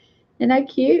water. Isn't that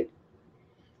cute?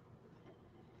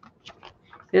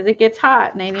 Because it gets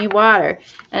hot and they need water.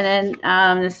 And then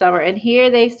in the summer, and here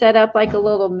they set up like a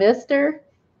little mister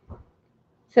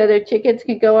so their chickens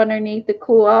can go underneath the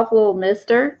cool off little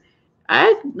mister.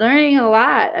 I'm learning a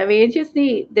lot. I mean, it's just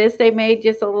neat. This they made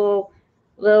just a little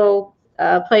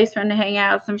place for them to hang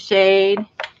out, some shade.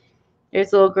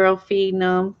 There's a little girl feeding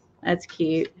them. That's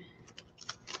cute.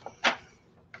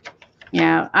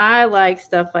 Yeah, I like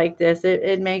stuff like this.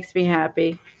 It makes me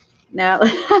happy. Now,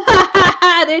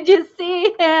 did you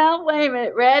see him? Wait a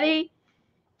minute. Ready?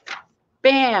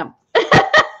 Bam.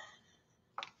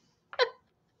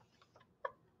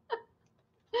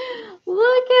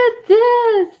 Look at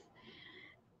this.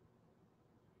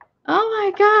 Oh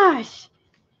my gosh.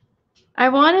 I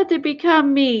wanted to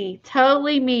become me.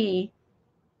 Totally me.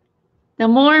 The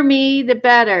more me, the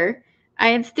better. I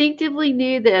instinctively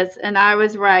knew this, and I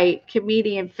was right.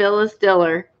 Comedian Phyllis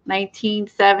Diller,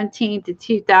 1917 to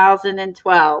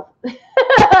 2012.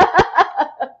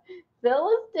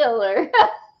 Phyllis Diller.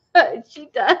 She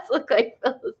does look like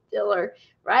Phyllis Diller,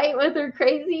 right? With her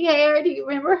crazy hair. Do you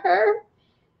remember her?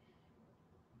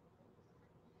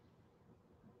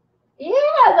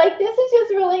 Yeah, like this is just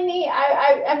really neat.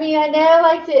 I mean, I know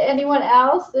like to anyone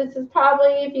else, this is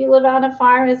probably if you live on a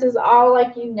farm, this is all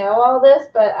like all this,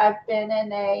 but I've been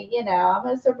in I'm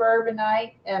a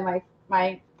suburbanite and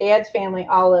my dad's family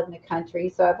all live in the country,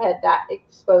 so I've had that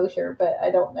exposure, but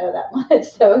I don't know that much.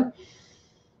 So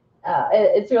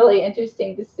it's really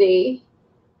interesting to see.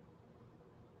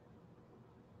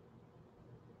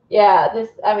 Yeah,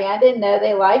 I didn't know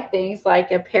they like things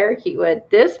like a parakeet would.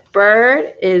 This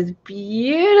bird is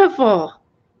beautiful.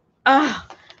 Oh,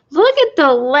 look at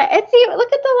look at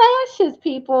the lashes,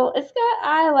 people. It's got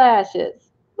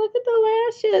eyelashes. Look at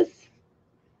the lashes.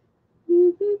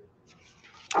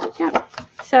 Yeah.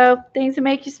 So things that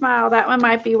make you smile. That one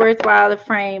might be worthwhile to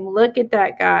frame. Look at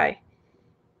that guy.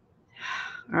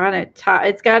 On a top,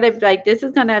 it's got to like this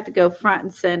is gonna have to go front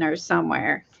and center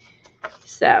somewhere.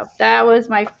 So that was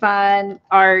my fun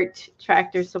art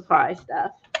Tractor Supply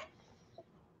stuff.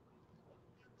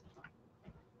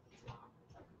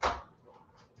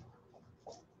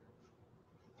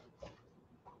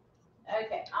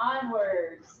 Okay,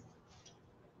 onwards.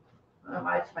 I'll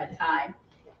watch my time.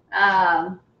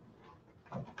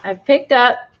 I picked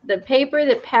up the paper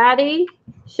that Patty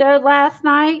showed last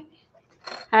night.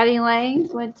 Patty Lanes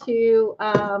she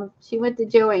went to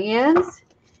Joann's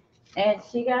and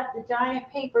she got the giant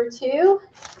paper too.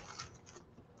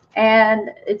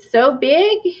 And it's so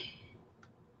big.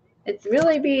 It's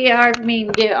really be hard for me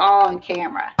to get it all on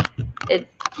camera. It's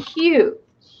huge,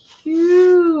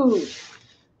 huge,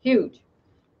 huge.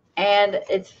 And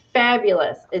it's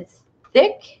fabulous. It's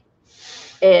thick.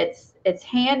 It's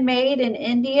handmade in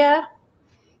India.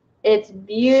 It's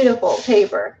beautiful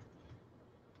paper.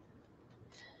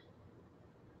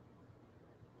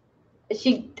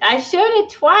 I showed it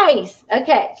twice.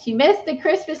 Okay, she missed the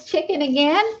Christmas chicken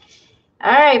again.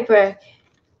 All right, Brooke,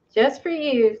 just for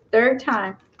you, third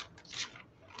time.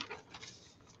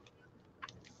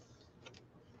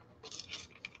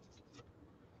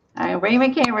 All right, bring my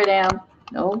camera down.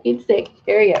 Don't get sick.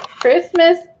 Here you go.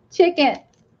 Christmas chicken.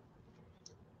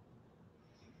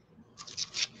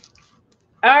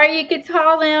 Or you could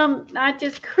call them not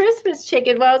just Christmas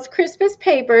chicken. Well, it's Christmas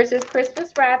papers. It's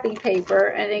Christmas wrapping paper.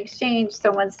 An exchange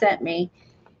someone sent me.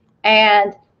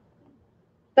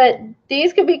 But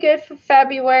these could be good for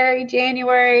February,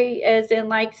 January, as in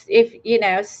like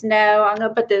if snow. I'm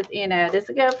gonna put this. This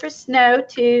will go for snow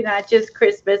too, not just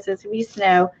Christmas. This will be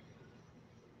snow.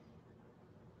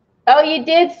 Oh, you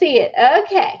did see it.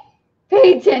 Okay,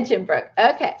 pay attention, Brooke.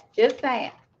 Okay, just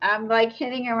saying. I'm like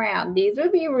hitting around. These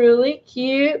would be really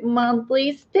cute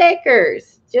monthly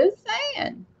stickers. Just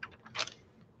saying.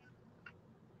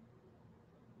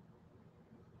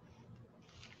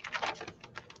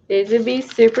 These would be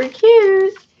super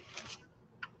cute.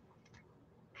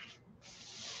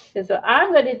 Because what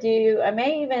I'm going to do, I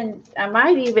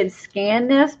might even scan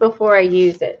this before I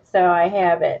use it, so I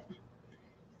have it.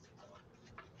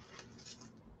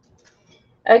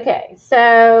 Okay,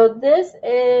 so this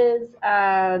is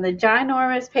the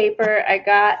ginormous paper I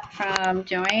got from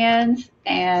Joann's,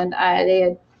 and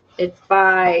it's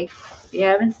by, if you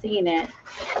haven't seen it,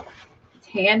 it's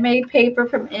handmade paper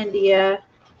from India,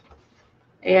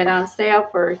 and on sale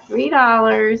for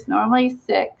 $3, normally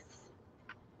 $6.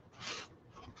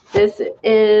 This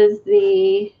is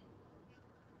the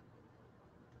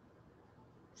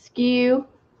SKU.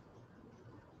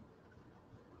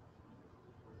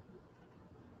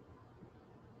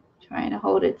 Trying to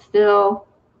hold it still.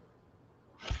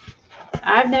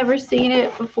 I've never seen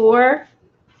it before.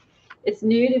 It's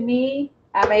new to me.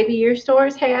 Maybe your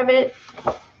stores have it.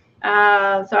 So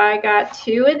I got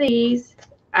 2 of these.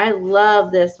 I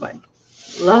love this one.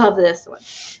 Love this one.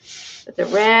 But the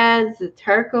reds, the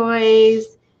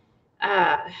turquoise,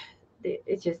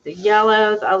 it's just the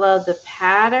yellows. I love the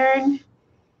pattern.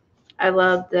 I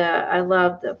love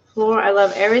the floor. I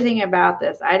love everything about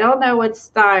this. I don't know what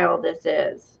style this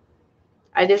is.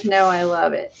 I just know I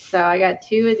love it. So I got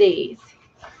 2 of these.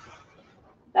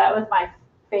 That was my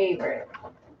favorite.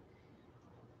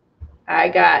 I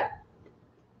got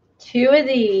 2 of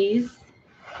these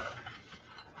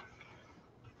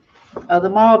of the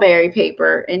mulberry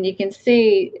paper, and you can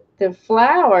see the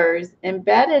flowers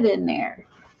embedded in there.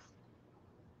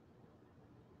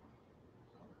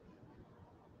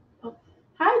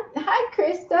 Hi,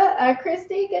 Krista.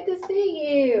 Christy, good to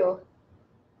see you.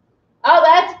 Oh,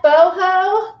 that's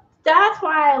boho. That's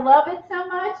why I love it so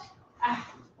much.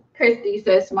 Christy's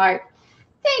so smart.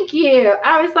 Thank you.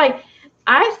 I was like,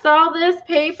 I saw this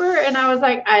paper and I was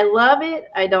like, I love it.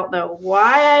 I don't know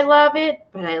why I love it,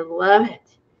 but I love it.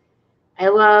 I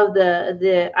love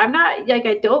I'm not like,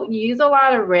 I don't use a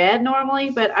lot of red normally,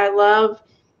 but I love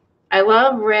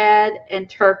red and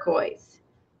turquoise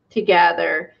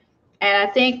together. And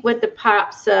I think with the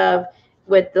pops of,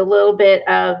 with the little bit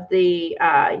of the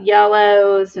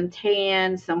yellows, some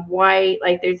tan, some white,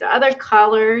 like there's other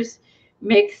colors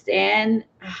mixed in.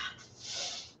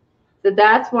 So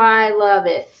that's why I love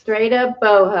it. Straight up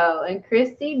boho. And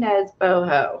Christy knows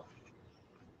boho.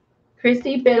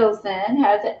 Christy Biddleson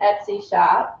has an Etsy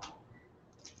shop.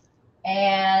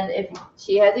 And if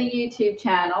she has a YouTube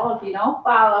channel, if you don't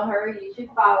follow her, you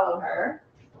should follow her.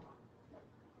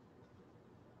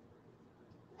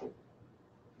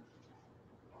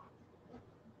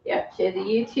 Yep, she has a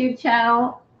YouTube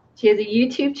channel. She has a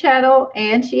YouTube channel,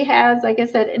 and she has, like I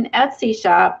said, an Etsy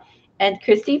shop. And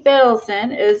Christy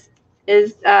Biddleson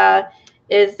is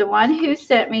the one who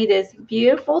sent me this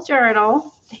beautiful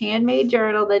journal, handmade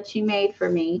journal that she made for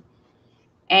me.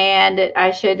 And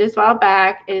I showed this a while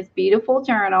back. It's a beautiful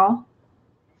journal.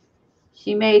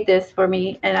 She made this for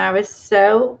me, and I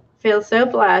feel so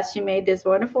blessed. She made this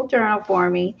wonderful journal for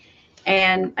me.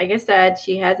 And like I said,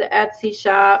 she has an Etsy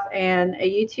shop and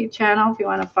a YouTube channel if you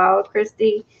want to follow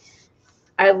Christy.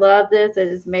 I love this. It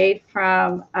is made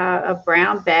from a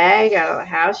brown bag. I don't know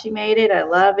how she made it. I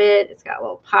love it. It's got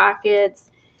little pockets.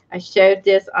 I showed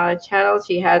this on a channel.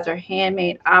 She has her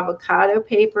handmade avocado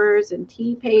papers and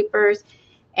tea papers.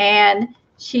 And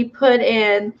she put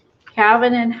in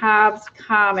Calvin and Hobbes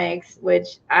comics,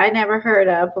 which I never heard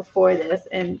of before this.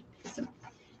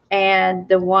 And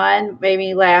the one made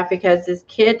me laugh because this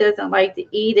kid doesn't like to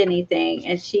eat anything.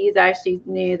 And she's actually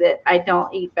knew that I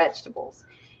don't eat vegetables.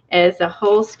 And it's a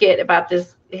whole skit about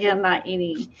him not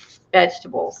eating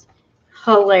vegetables.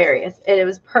 Hilarious. And it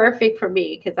was perfect for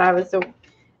me because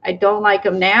I don't like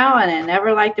them now, and I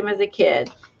never liked them as a kid.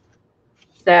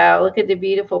 So look at the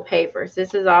beautiful papers.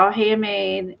 This is all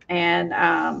handmade,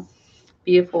 and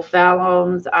beautiful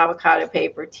vellums, avocado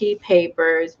paper, tea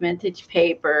papers, vintage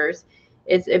papers.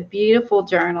 It's a beautiful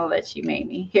journal that she made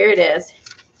me. Here it is.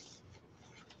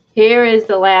 Here is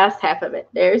the last half of it.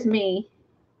 There's me.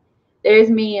 There's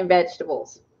me in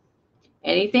vegetables.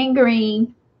 Anything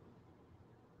green,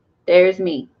 there's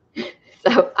me.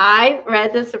 So I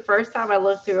read this the first time I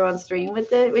looked through on stream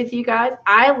with you guys.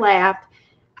 I laughed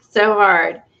so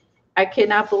hard. I could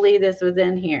not believe this was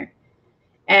in here.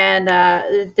 And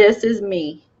this is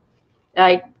me.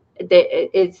 Like,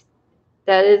 that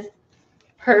is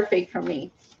perfect for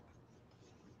me.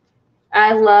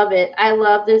 I love it. I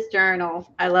love this journal.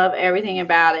 I love everything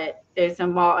about it. There's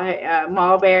some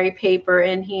mulberry paper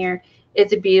in here.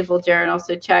 It's a beautiful journal.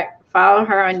 So follow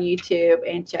her on YouTube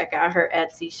and check out her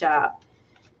Etsy shop.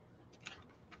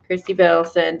 Christy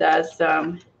Biddleson does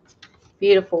some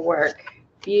beautiful work.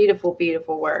 Beautiful,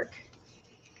 beautiful work.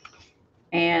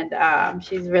 And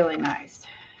she's really nice.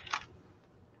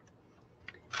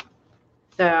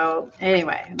 So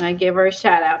anyway, I'm gonna give her a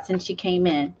shout out since she came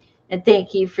in, and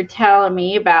thank you for telling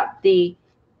me about the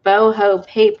boho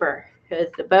paper,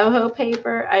 because the boho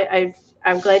paper,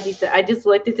 I'm glad you said. I just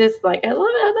looked at this like I love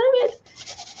it, I love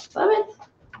it, love it.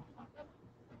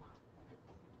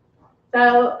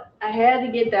 So I had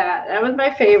to get that. That was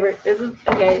my favorite. This is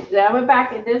okay. Then I went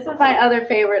back, and this is my other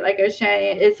favorite. Like I was showing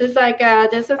you, it's just like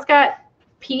this has got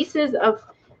pieces of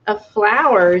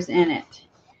flowers in it.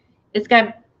 It's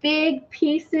got big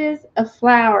pieces of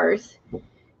flowers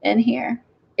in here.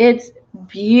 It's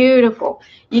beautiful.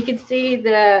 You can see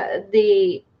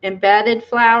the embedded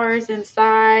flowers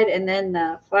inside, and then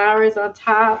the flowers on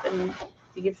top, and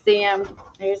you can see them.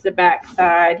 Here's the back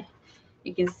side.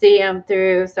 You can see them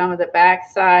through some of the back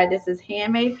side. This is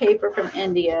handmade paper from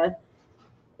India.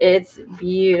 It's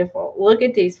beautiful. Look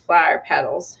at these flower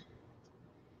petals.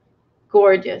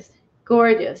 Gorgeous,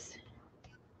 gorgeous.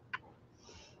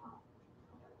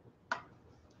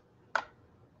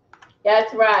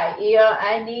 That's right. You know,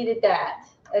 I needed that.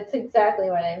 That's exactly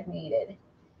what I needed.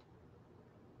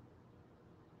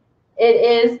 It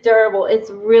is durable.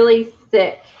 It's really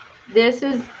thick. This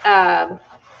is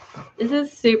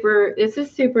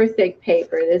super thick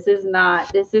paper. This is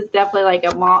not. This is definitely like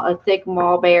a thick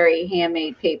mulberry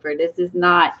handmade paper. This is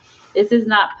not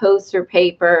poster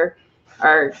paper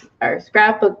or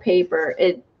scrapbook paper.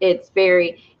 It's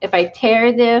very. If I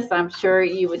tear this, I'm sure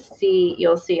you'll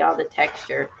see all the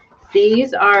texture.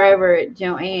 These are over at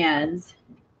Joann's,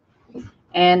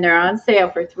 and they're on sale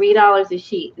for $3 a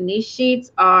sheet. And these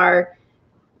sheets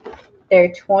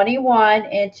they're 21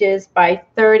 inches by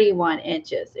 31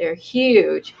 inches. They're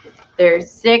huge. They're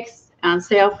 6 on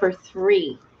sale for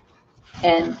 $3.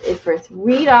 And it's for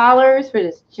 $3 for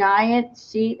this giant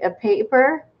sheet of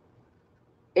paper.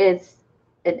 It's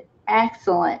an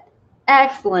excellent,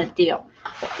 excellent deal.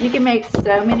 You can make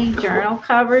so many journal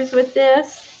covers with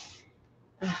this.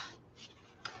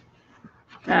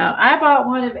 Now, I bought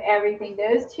one of everything.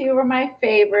 Those two were my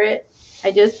favorite.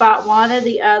 I just bought one of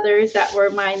the others that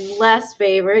were my less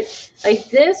favorite. Like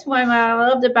this one, what I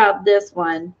loved about this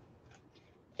one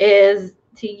is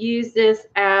to use this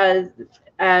as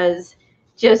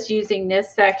just using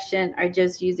this section, or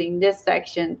just using this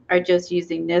section, or just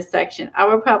using this section. I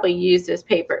would probably use this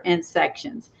paper in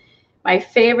sections. My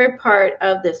favorite part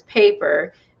of this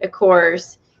paper, of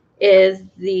course, is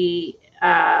the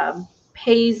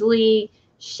paisley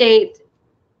shaped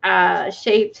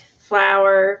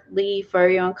flower leaf, or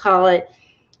you want to call it,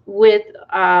 with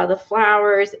the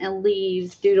flowers and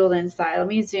leaves doodled inside. Let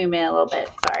me zoom in a little bit.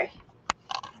 Sorry,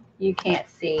 you can't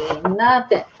see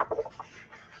nothing.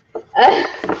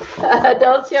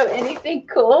 Don't show anything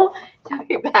cool. I'll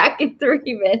be back in 3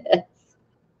 minutes.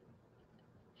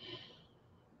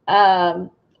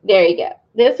 There you go.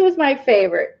 This was my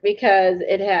favorite because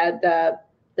it had the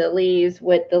leaves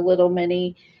with the little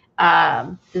mini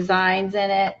designs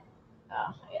in it.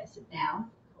 Oh, I gotta sit down.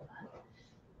 Hold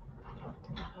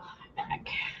on. Back.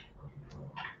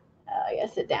 I gotta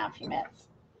sit down a few minutes.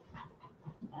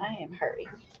 I am hurting.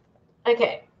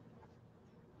 Okay.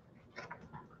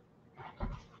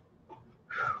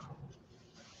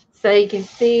 So you can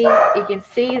see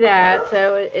that.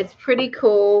 So it's pretty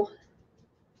cool.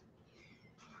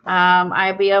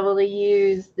 I'll be able to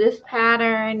use this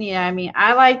pattern. Yeah, I mean,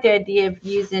 I like the idea of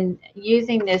using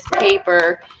this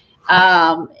paper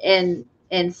in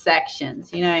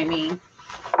sections. You know what I mean?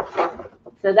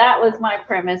 So that was my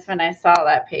premise when I saw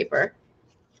that paper.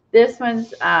 This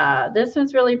one's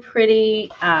really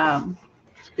pretty.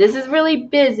 This is really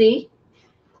busy,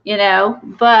 you know,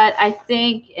 but I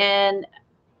think in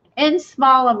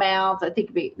small amounts, I think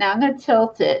it'd be. Now I'm going to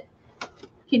tilt it.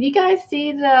 Can you guys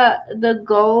see the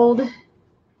gold?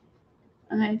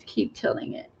 I'm going to keep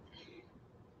tilting it.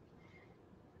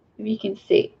 If you can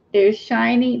see, there's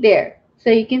shiny there. So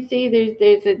you can see there's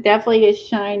definitely a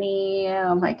shiny.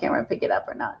 My camera pick it up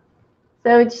or not.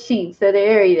 So it's sheen. So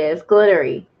there it is,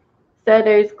 glittery. So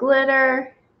there's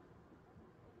glitter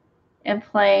and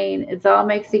plain. It's all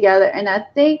mixed together, and I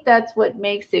think that's what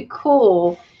makes it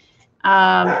cool.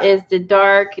 Is the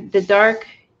dark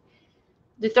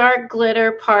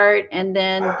glitter part, and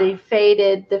then the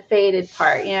faded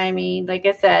part. You know what I mean? Like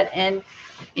I said, and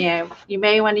you know, you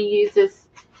may want to use this.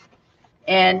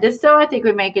 And this, so I think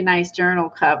would make a nice journal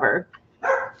cover.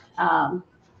 I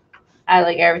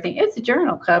like everything. It's a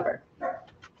journal cover.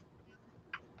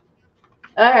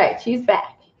 All right, she's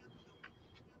back.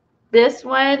 This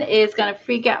one is going to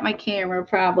freak out my camera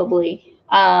probably.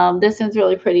 This one's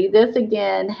really pretty. This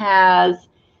again has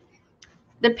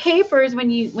the papers. When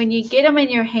you get them in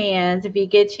your hands, if you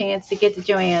get a chance to get to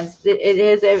Joann's, it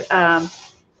is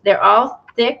they're all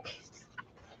thick.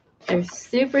 They're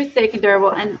super thick and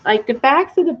durable, and like the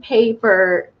backs of the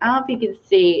paper, I don't know if you can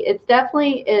see, it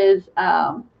definitely is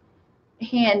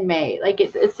handmade. Like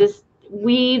it's this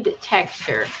weaved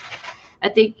texture. I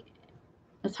think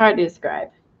it's hard to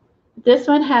describe. This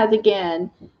one has again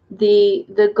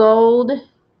the gold,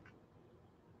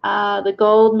 the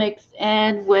gold mixed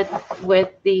in with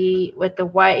the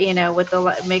white, you know, with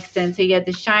the mixed in. So you get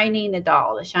the shiny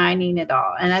Nadal,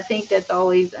 and I think that's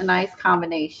always a nice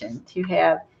combination to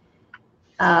have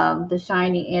the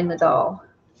shiny and Nadal.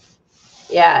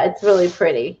 Yeah, it's really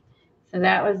pretty. So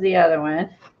that was the other one.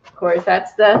 Of course,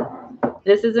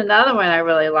 this is another one I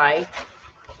really like.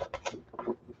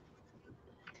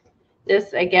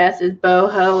 This, I guess, is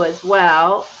boho as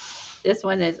well. This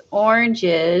one is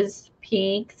oranges,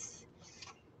 pinks,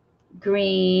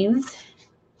 greens,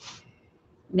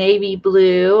 navy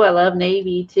blue. I love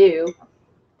navy too.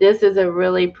 This is a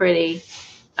really pretty,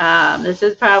 this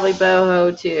is probably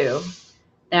boho too.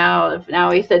 Now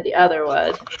we said the other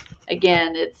was.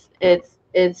 Again,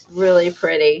 it's really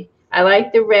pretty. I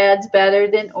like the reds better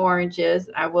than oranges,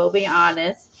 I will be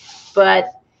honest. But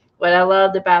what I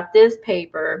loved about this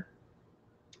paper,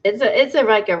 it's a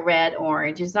like a red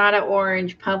orange. It's not an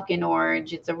orange pumpkin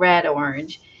orange. It's a red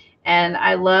orange, and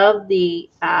I love the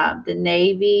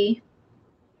navy.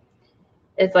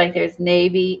 It's like there's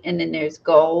navy and then there's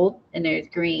gold and there's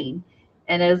green,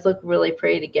 and those look really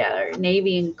pretty together.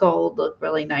 Navy and gold look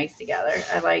really nice together.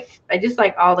 I just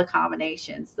like all the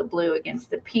combinations. The blue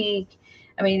against the pink.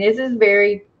 I mean, this is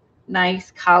very nice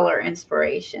color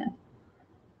inspiration.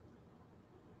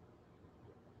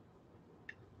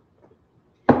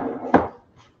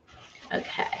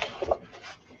 Okay.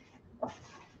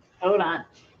 Hold on.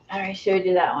 I already showed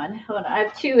you that one. Hold on. I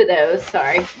have two of those.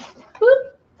 Sorry.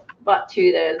 Whoop. Bought two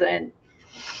of those. And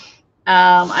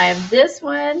I have this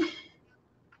one.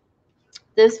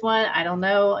 This one, I don't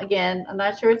know. Again, I'm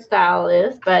not sure what style it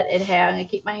is, but I'm going to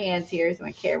keep my hands here so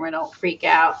my camera don't freak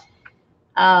out.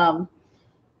 I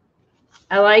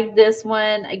like this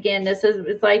one. Again,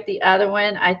 it's like the other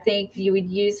one. I think you would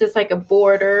use this like a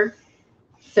border.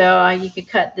 So you could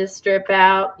cut this strip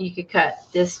out. You could cut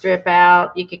this strip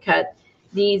out. You could cut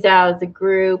these out as a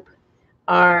group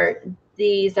or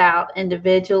these out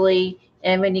individually.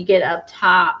 And when you get up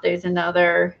top, there's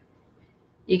another.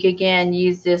 You could, again,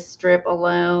 use this strip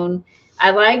alone.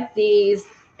 I like these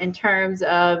in terms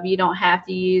of you don't have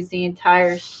to use the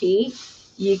entire sheet.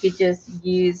 You could just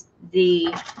use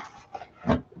these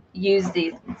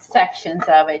sections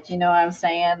of it. You know what I'm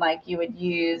saying? Like you would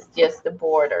use just the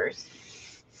borders.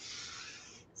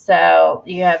 So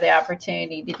you have the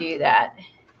opportunity to do that.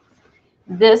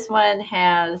 This one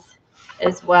has,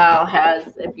 as well,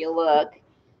 if you look,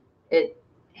 it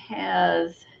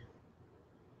has,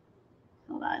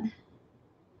 hold on.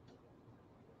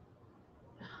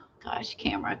 Oh, gosh,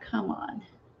 camera, come on.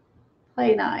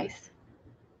 Play nice.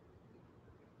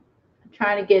 I'm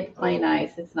trying to get play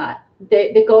nice. It's not.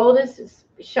 The gold is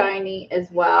shiny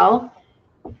as well.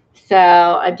 So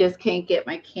I just can't get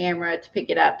my camera to pick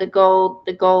it up. The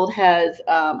gold has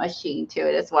a sheen to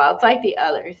it as well. It's like the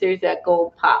others. There's that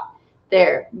gold pop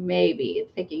there. Maybe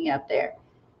it's picking up there.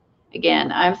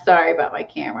 Again, I'm sorry about my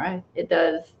camera. It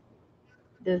does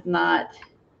not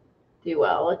do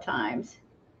well at times.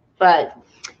 But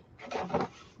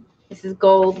this is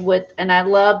gold and I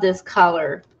love this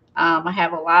color. I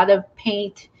have a lot of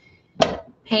paint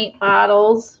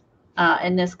bottles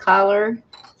in this color.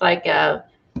 It's like a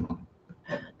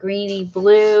greeny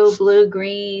blue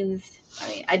greens. I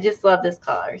mean, I just love this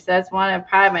color. So that's one of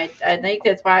probably I think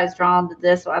that's why I was drawn to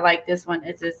this one. I like this one.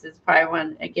 This is probably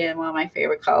one of my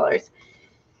favorite colors.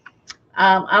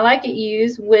 I like it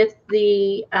used with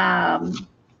the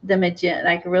magenta,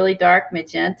 like a really dark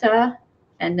magenta,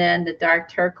 and then the dark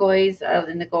turquoise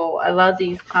and the gold. I love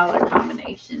these color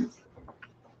combinations.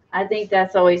 I think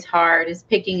that's always hard, is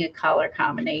picking a color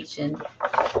combination.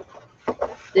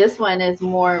 This one is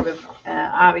more of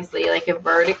obviously like a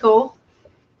vertical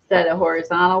instead of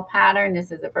horizontal pattern.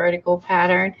 This is a vertical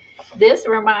pattern. This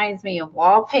reminds me of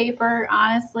wallpaper,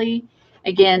 honestly.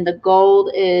 Again, the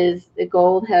gold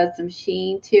has some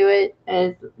sheen to it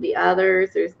as the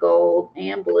others. There's gold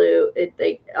and blue.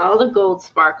 All the gold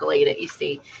sparkly that you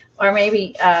see, or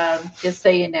maybe just so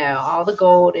you know, all the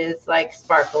gold is like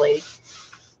sparkly.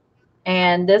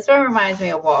 And this one reminds me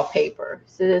of wallpaper.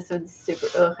 So this one's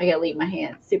super, I gotta leave my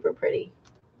hand, super pretty.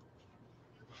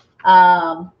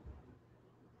 Yeah,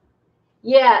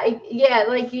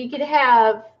 like you could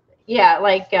have,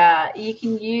 you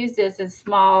can use this as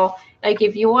small, like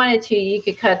if you wanted to, you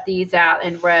could cut these out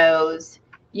in rows.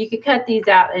 You could cut these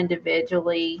out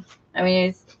individually. I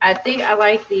mean, I think I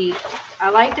like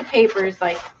the papers,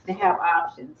 like they have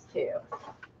options too.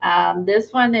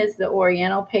 This one is the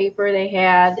Oriental paper they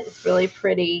had. It's really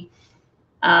pretty.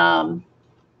 Um,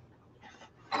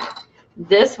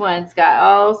 this one's got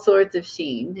all sorts of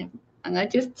sheen. I'm going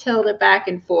to just tilt it back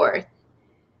and forth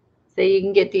so you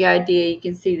can get the idea. You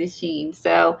can see the sheen.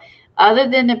 So other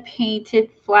than the painted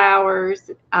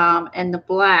flowers and the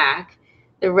black,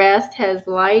 the rest has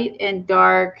light and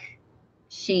dark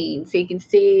sheen. So you can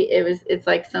see it's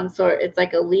like it's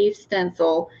like a leaf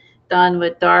stencil done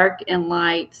with dark and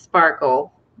light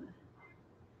sparkle.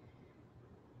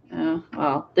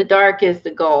 Well, the dark is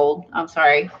the gold. I'm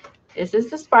sorry. This is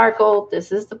the sparkle.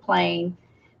 This is the plain.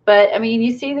 But I mean,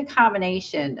 you see the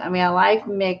combination. I mean, I like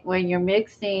when you're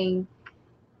mixing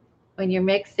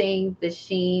the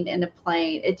sheen and the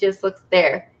plain. It just looks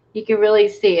there. You can really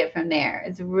see it from there.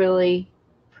 It's really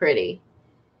pretty.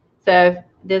 So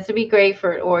this would be great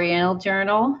for an Oriental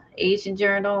journal, Asian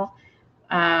journal.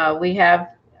 I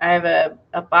have a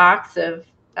box of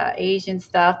Asian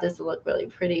stuff. This will look really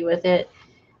pretty with it.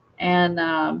 And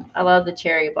I love the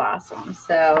cherry blossoms,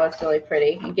 so it's really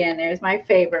pretty. Again, there's my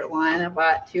favorite one. I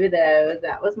bought 2 of those.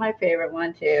 That was my favorite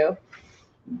one too.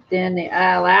 Then the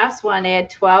last one, they had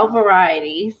 12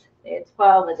 varieties. They had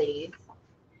 12 of these.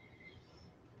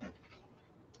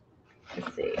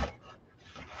 Let's see.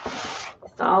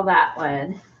 Saw that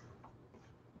one.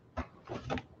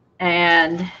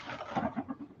 And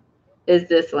is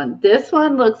this one. This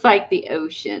one looks like the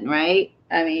ocean, right?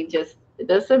 I mean, just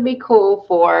this would be cool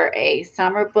for a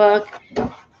summer book.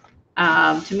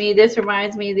 To me, this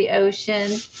reminds me of the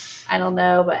ocean. I don't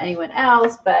know about anyone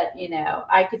else, but you know,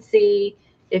 I could see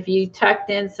if you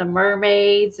tucked in some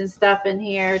mermaids and stuff in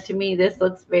here. To me, this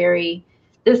looks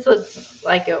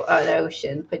like an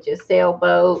ocean. Put your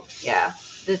sailboat. Yeah,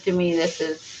 to me, this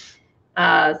is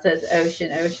says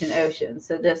ocean, ocean, ocean.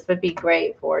 So this would be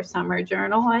great for a summer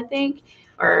journal, I think,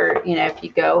 or you know, if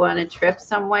you go on a trip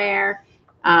somewhere.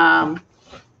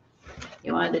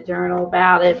 You wanted to journal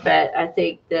about it, but I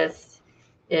think this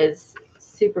is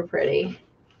super pretty.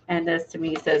 And this to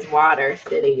me says Water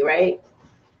City, right?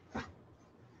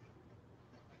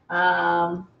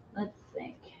 Let's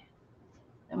think.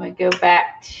 I'm going to go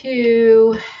back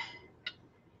to,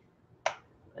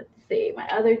 let's see, my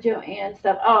other Joann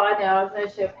stuff. Oh, I know. I was going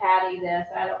to show Patty this.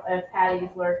 I don't know if Patty's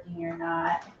lurking or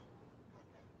not.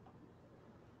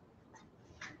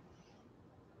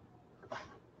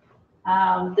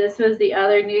 This was the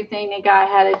other new thing the guy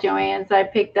had at Joann's I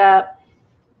picked up.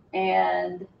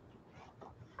 And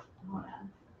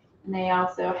they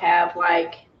also have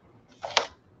like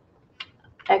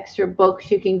extra books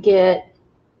you can get.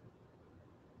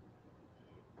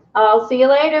 I'll see you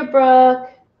later, Brooke.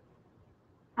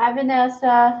 Hi,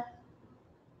 Vanessa.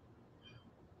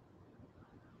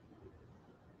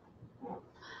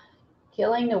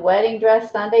 Killing the wedding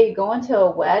dress Sunday. You going to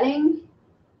a wedding?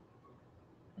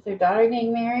 Is your daughter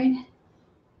getting married?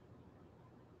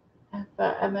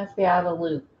 I must be out of the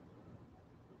loop.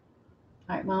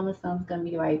 All right, Mama Son's going to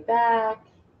be right back.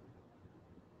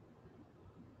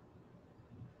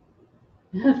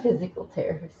 Physical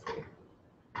therapist here.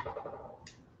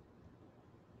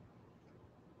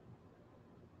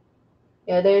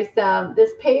 Yeah, there's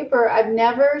this paper I've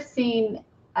never seen.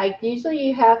 Like usually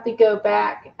you have to go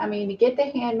back. I mean, to get the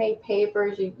handmade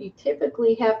papers, you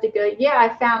typically have to go. Yeah,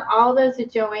 I found all those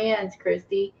at Joann's,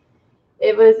 Christy.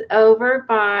 It was over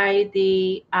by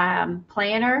the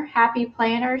planner, Happy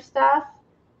Planner stuff.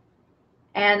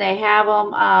 And they have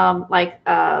them like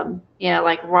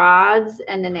rods,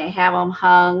 and then they have them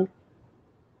hung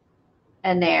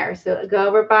in there. So go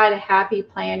over by the Happy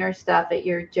Planner stuff at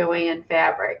your Joann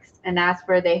Fabrics, and that's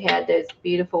where they had those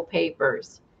beautiful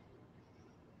papers.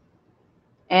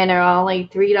 And they're only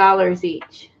 $3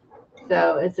 each,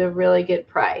 so it's a really good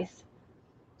price.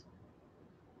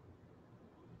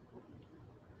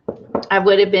 I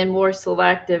would have been more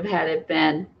selective had it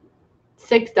been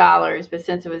 $6, but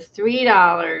since it was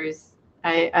 $3,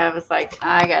 I was like,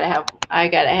 I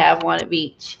gotta have one of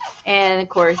each, and of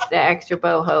course the extra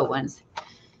boho ones.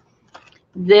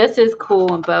 This is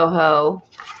cool in boho.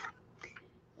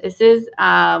 This is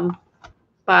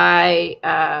by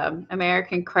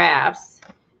American Crafts,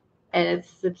 and it's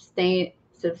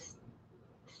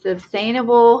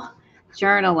sustainable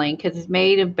journaling because it's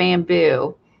made of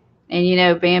bamboo, and you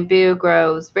know bamboo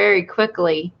grows very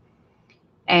quickly.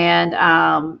 And,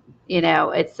 you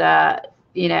know, it's,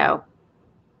 you know,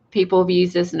 people have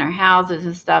used this in their houses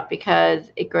and stuff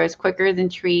because it grows quicker than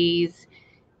trees.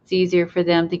 It's easier for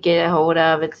them to get a hold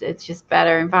of. It's just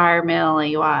better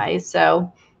environmentally wise.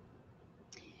 So,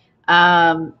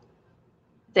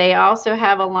 They also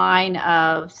have a line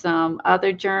of some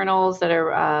other journals that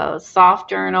are soft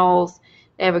journals.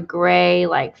 They have a gray,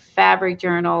 like fabric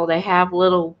journal. They have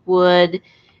little wood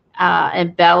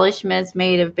embellishments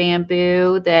made of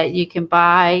bamboo that you can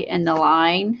buy in the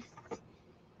line.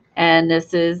 And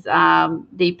this is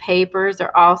the papers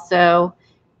are also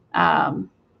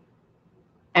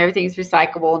everything's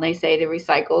recyclable, and they say to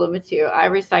recycle the material. I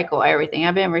recycle everything.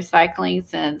 I've been recycling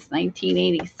since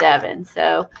 1987,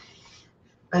 so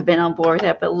I've been on board with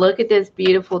that. But look at this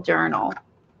beautiful journal.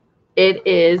 It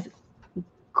is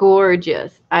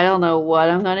gorgeous. I don't know what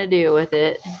I'm going to do with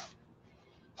it.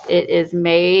 It is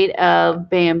made of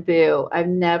bamboo. I've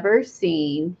never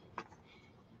seen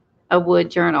a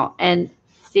wood journal. And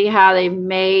see how they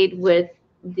made with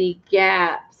the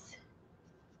gaps.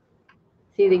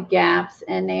 See the gaps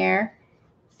in there?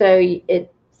 So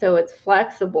it's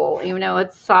flexible, even though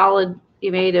it's solid,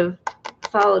 made of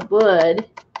solid wood,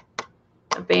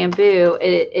 of bamboo.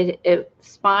 It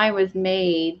spine was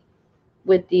made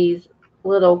with these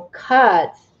little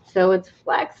cuts, so it's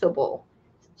flexible.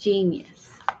 It's genius.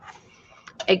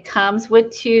 It comes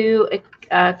with two. It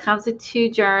comes with two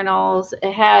journals.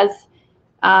 It has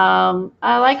I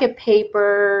like a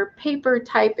paper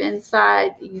type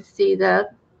inside. You see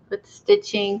with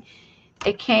stitching.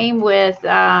 It came with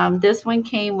this one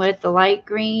came with the light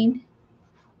green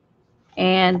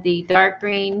and the dark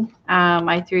green.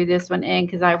 I threw this one in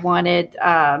because I wanted.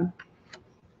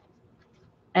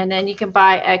 And then you can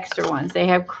buy extra ones. They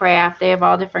have craft. They have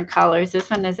all different colors. This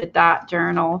one is a dot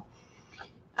journal.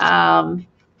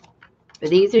 But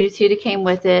these are the two that came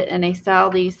with it, and they sell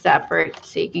these separate,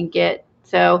 so you can get.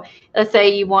 So let's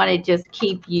say you want to just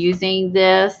keep using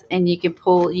this, and you can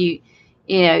pull you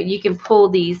can pull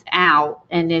these out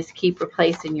and just keep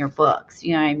replacing your books.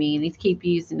 You know what I mean? You keep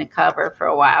using the cover for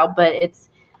a while, but it's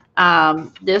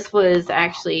this was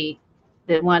actually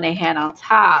the one they had on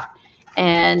top.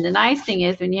 And the nice thing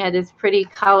is when you have this pretty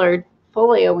colored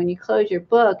folio, when you close your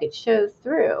book, it shows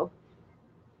through.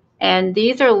 And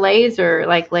these are laser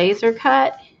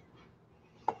cut.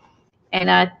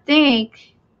 And I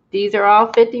think these are all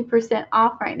 50%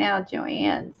 off right now,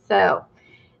 Joanne. So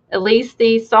at least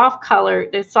the soft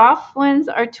ones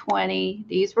are 20.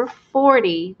 These were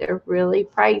 40. They're really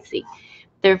pricey.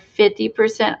 They're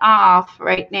 50% off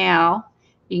right now.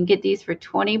 You can get these for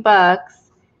 20 bucks.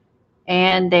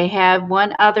 And they have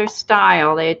one other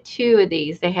style. They had two of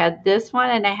these. They had this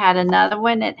one, and they had another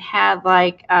one that had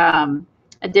like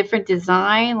a different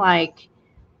design, like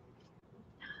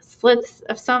slits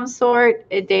of some sort.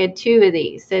 They had two of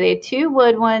these. So they had two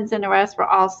wood ones, and the rest were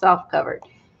all self-covered.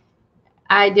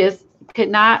 I just could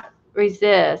not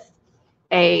resist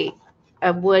a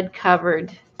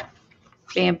wood-covered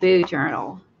bamboo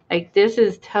journal. Like, this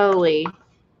is totally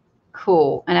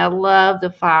cool, and I love the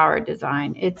flower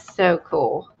design. It's so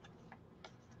cool.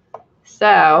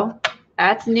 So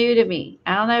that's new to me.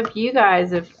 I don't know if you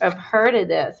guys have heard of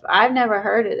this. I've never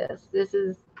heard of this. This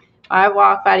is, I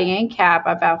walked by the end cap,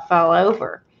 I about fell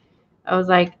over. I was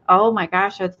like, oh my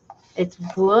gosh, it's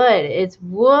wood. It's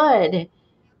wood.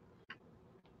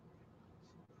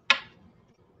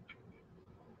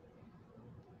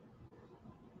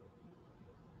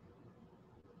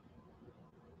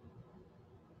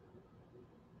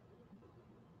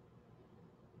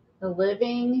 The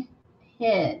Living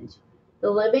Hinge. The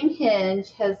Living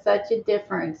Hinge has such a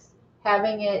difference.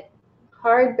 Having it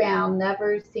hardbound,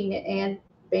 never seen it, and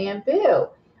bamboo.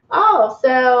 Oh,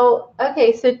 so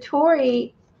okay, so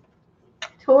Tori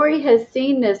has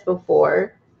seen this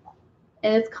before,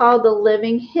 and it's called The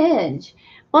Living Hinge.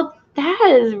 Well,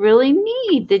 that is really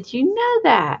neat. Did you know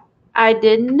that? I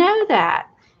didn't know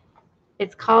that.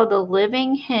 It's called The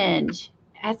Living Hinge.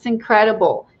 That's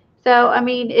incredible. So, I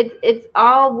mean, it's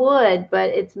all wood, but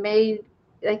it's made,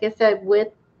 like I said, with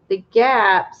the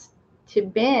gaps to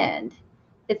bend.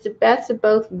 It's the best of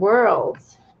both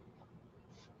worlds.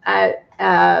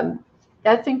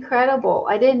 That's incredible.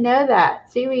 I didn't know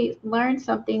that. See, we learned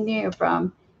something new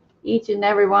from each and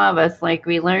every one of us. Like,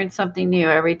 we learn something new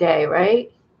every day,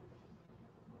 right?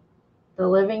 The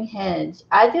Living Hinge.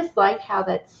 I just like how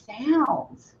that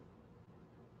sounds.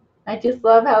 I just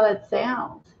love how that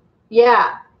sounds.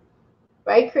 Yeah.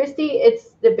 Right, Christy?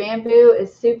 It's the bamboo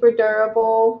is super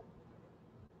durable.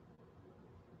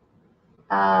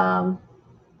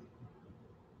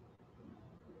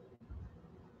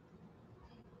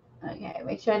 Okay,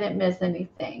 make sure I didn't miss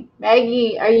anything.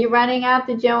 Maggie, are you running out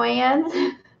to Joann's?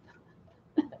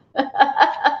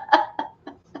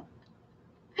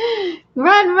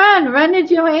 run to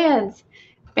Joann's.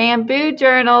 Bamboo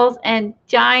journals and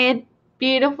giant,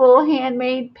 beautiful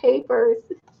handmade papers.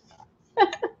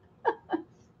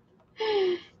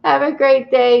 Have a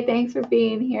great day. Thanks for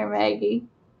being here, Maggie.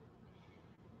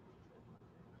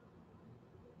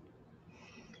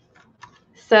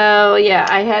 So yeah,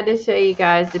 I had to show you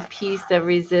guys the piece of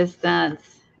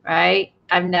resistance, right?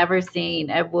 I've never seen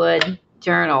a wood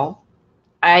journal.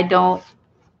 I don't,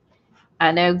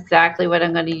 I know exactly what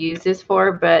I'm going to use this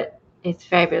for, but it's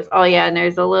fabulous. Oh yeah, and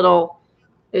there's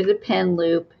a pen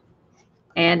loop,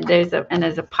 and there's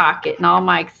a pocket, and all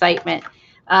my excitement.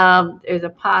 There's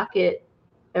a pocket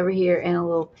over here and a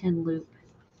little pen loop.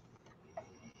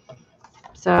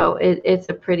 So it's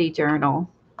a pretty journal.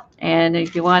 And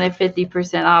if you wanted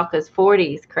 50% off, because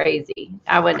 40 is crazy,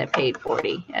 I wouldn't have paid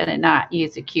 40 and did not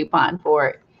use a coupon for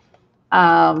it.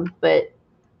 But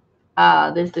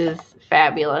this is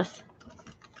fabulous.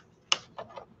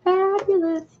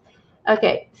 Fabulous.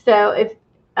 Okay, so if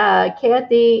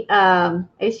Kathy,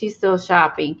 is she still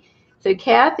shopping? So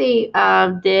Kathy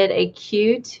did a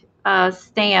cute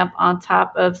stamp on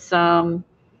top of some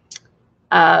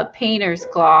painter's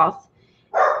cloth,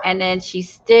 and then she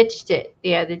stitched it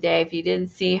the other day. If you didn't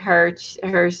see her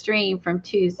stream from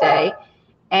Tuesday,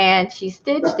 and she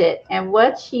stitched it, and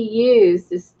what she used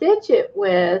to stitch it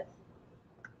with,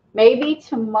 maybe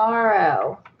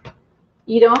tomorrow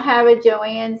you don't have a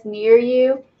Joann's near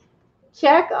you,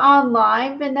 check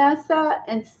online, Vanessa,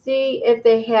 and see if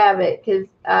they have it, because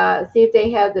see if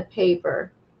they have the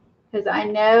paper, because I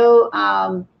know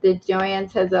the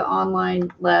Joann's has an online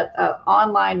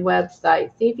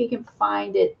website. See if you can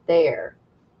find it there.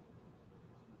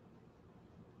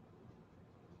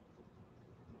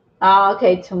 Oh,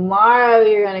 okay, tomorrow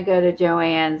you're going to go to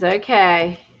Joann's.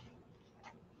 Okay.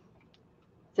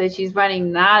 So she's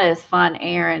running not as fun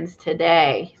errands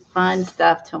today. Fun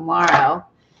stuff tomorrow.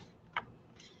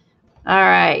 All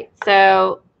right.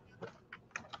 So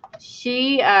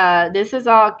she this is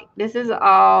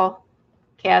all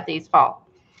Kathy's fault.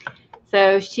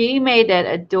 So she made that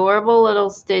adorable little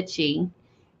stitching,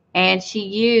 and she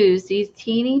used these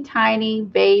teeny tiny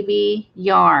baby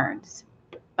yarns.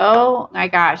 Oh my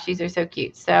gosh, these are so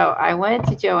cute. So I went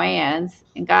to Joann's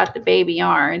and got the baby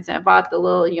yarns, and I bought the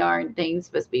little yarn things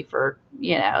supposed to be for,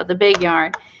 the big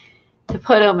yarn to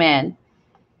put them in.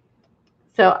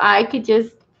 So I could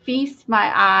just feast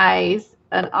my eyes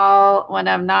on all when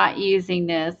I'm not using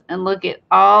this and look at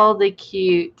all the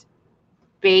cute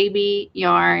baby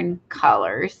yarn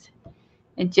colors,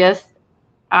 and just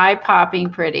eye-popping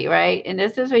pretty, right? And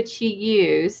this is what she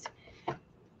used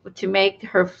to make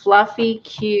her fluffy,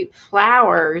 cute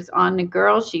flowers on the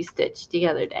girl she stitched the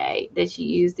other day that she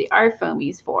used the art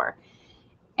foamies for.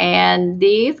 And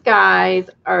these guys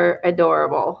are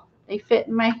adorable. They fit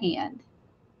in my hand.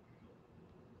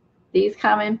 These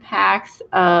come in packs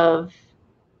of,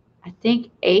 I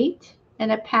think, 8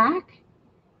 in a pack.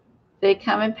 They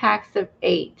come in packs of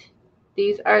 8.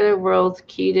 These are the world's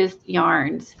cutest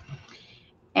yarns.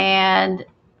 And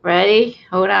ready?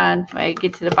 Hold on. I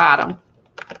get to the bottom.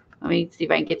 Let me see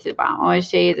if I can get to the bottom. I want to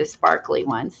show you the sparkly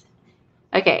ones.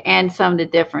 Okay, and some of the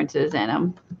differences in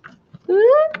them.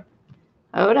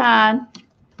 Hold on.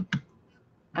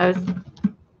 All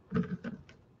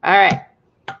right.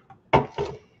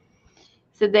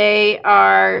 So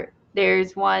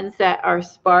there's ones that are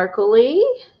sparkly.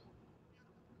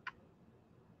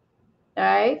 All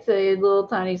right, so little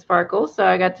tiny sparkles. So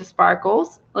I got the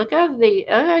sparkles. Look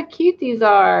how cute these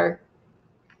are.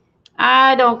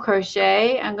 I don't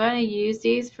crochet. I'm going to use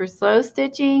these for slow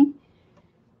stitching.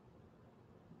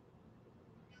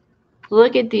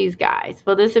 Look at these guys.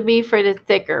 Well, this would be for the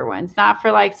thicker ones, not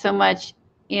for like so much,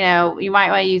 you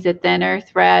might want to use a thinner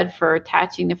thread for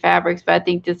attaching the fabrics, but I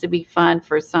think this would be fun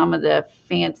for some of the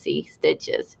fancy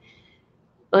stitches.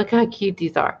 Look how cute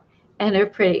these are. And they're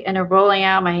pretty, and they're rolling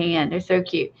out of my hand. They're so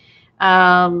cute.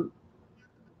 I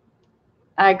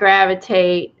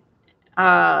gravitate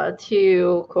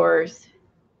to, of course,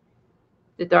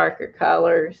 the darker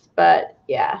colors, but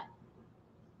yeah.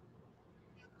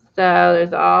 So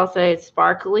there's also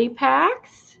sparkly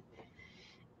packs,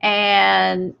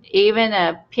 and even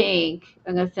a pink.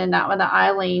 I'm going to send that one to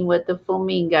Eileen with the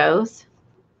flamingos.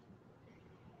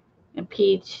 And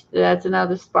peach, that's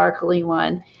another sparkly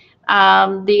one.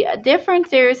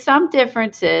 There's some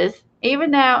differences,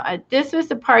 even though this was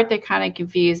the part that kind of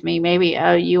confused me. Maybe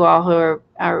you all who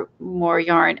are more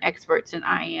yarn experts than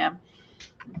I am.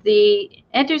 The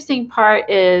interesting part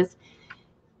is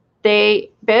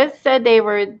they both said they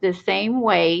were the same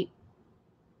weight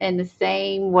and the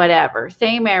same whatever,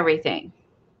 same everything.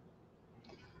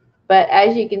 But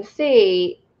as you can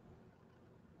see,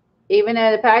 even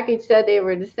though the package said they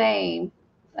were the same,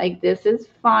 like this is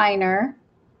finer.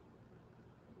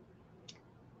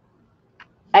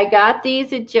 I got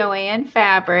these at Joann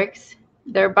Fabrics.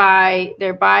 They're by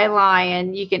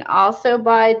Lion. You can also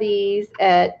buy these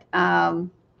at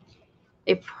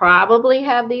they probably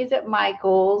have these at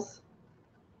Michael's,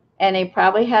 and they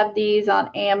probably have these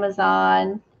on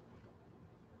Amazon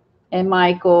and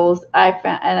Michael's. I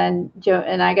found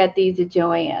and I got these at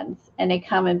Joann's, and they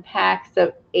come in packs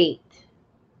of 8.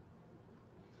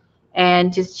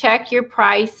 And just check your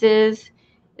prices.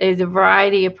 There's a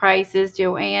variety of prices.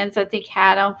 Joann's, I think,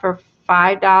 had them for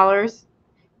 $5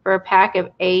 for a pack of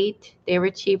 8. They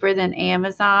were cheaper than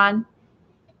Amazon.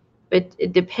 But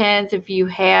it depends if you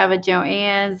have a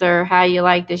Joann's or how you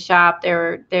like to shop.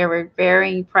 There were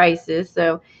varying prices.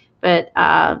 So, but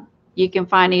you can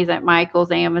find these at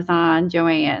Michael's, Amazon,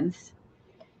 Joann's.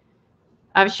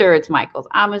 I'm sure it's Michael's.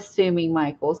 I'm assuming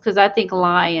Michael's because I think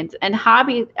Lions and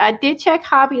Hobby. I did check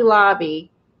Hobby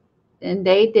Lobby, and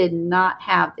they did not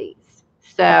have these.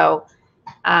 So,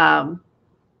 Hobby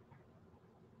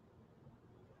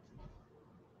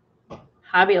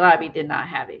Lobby did not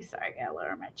have these. Sorry, I gotta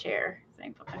lower my chair so I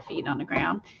can put my feet on the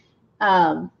ground.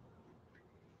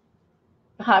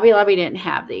 Hobby Lobby didn't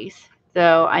have these,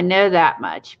 so I know that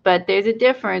much. But there's a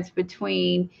difference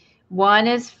between one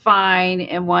is fine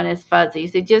and one is fuzzy.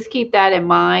 So just keep that in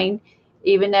mind.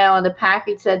 Even though on the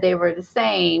package said they were the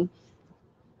same,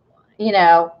 you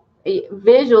know,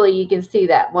 visually you can see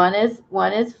that one is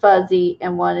fuzzy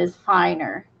and one is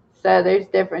finer. So there's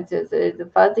differences. There's the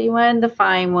fuzzy one, the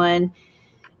fine one,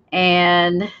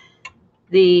 and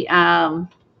the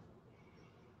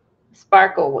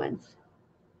sparkle ones.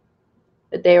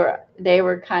 But they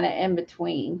were kind of in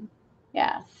between.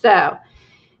 Yeah. So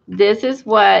this is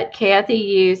what Kathy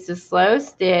used to slow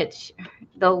stitch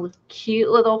the cute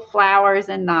little flowers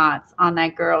and knots on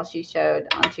that girl she showed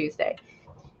on Tuesday.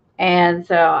 And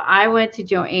so I went to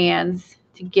Joann's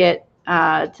to get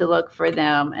to look for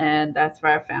them, and that's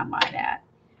where I found mine at.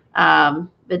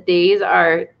 But these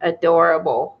are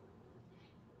adorable.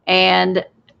 And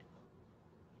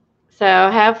so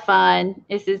have fun.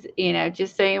 This is,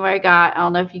 just saying what I got. I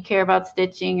don't know if you care about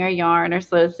stitching or yarn or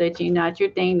slow stitching. Not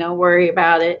your thing. Don't worry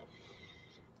about it.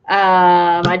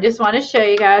 I just want to show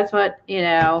you guys what,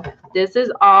 this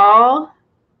is all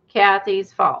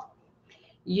Kathy's fault.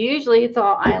 Usually it's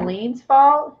all Eileen's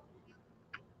fault.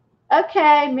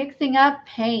 Okay, mixing up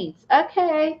paints.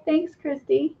 Okay, thanks,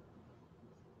 Christy.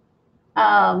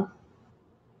 Thank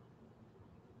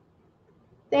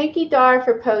you, Dar,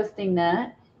 for posting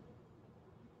that.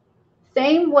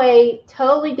 Same weight,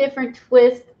 totally different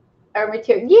twist or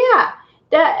material. Yeah,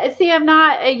 see, I'm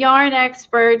not a yarn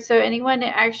expert, so anyone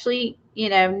that actually,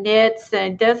 knits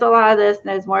and does a lot of this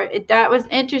knows more. That was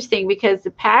interesting because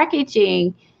the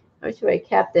packaging, I wish I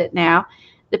kept it now.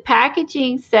 The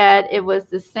packaging said it was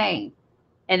the same,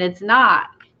 and it's not.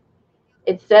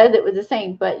 It says it was the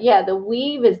same, but yeah, the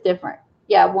weave is different.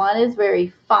 Yeah, one is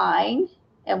very fine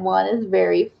and one is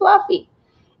very fluffy.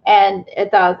 And I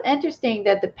thought it was interesting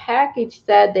that the package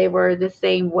said they were the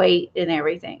same weight and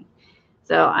everything.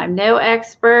 So I'm no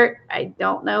expert. I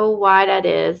don't know why that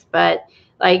is, but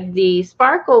like the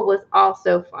sparkle was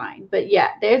also fine. But yeah,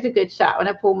 there's a good shot. When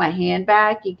I pull my hand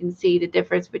back, you can see the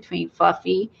difference between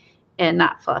fluffy and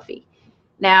not fluffy.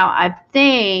 Now, I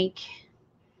think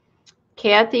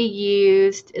Kathy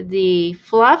used the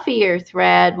fluffier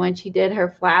thread when she did her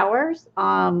flowers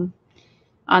on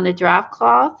the drop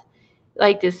cloth.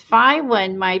 Like this fine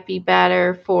one might be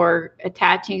better for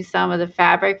attaching some of the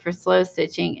fabric for slow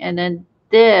stitching, and then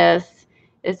this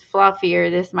is fluffier.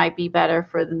 This might be better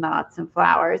for the knots and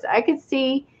flowers. I could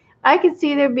see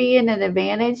there being an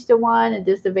advantage to one and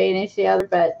disadvantage to the other,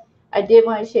 but I did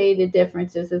want to show you the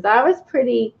differences. As I was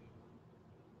pretty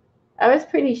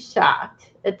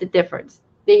shocked at the difference.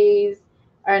 These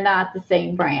are not the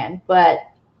same brand, but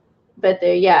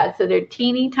they're, so they're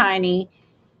teeny tiny.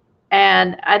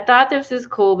 And I thought this was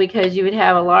cool because you would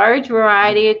have a large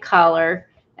variety of color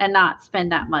and not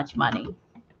spend that much money,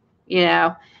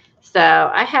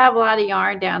 So I have a lot of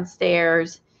yarn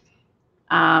downstairs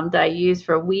that I use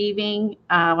for weaving.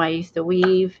 I used to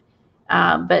weave,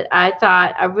 but I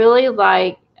thought I really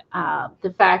like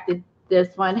the fact that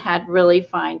this one had really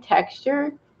fine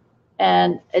texture,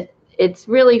 and it's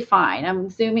really fine. I'm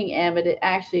zooming in, but it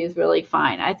actually is really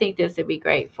fine. I think this would be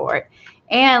great for it.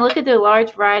 And look at the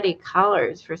large variety of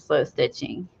colors for slow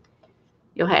stitching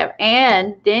you'll have.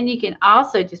 And then you can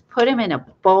also just put them in a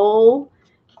bowl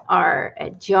or a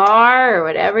jar or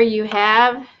whatever you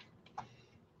have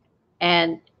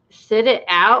and sit it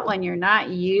out when you're not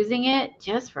using it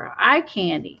just for eye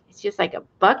candy. It's just like a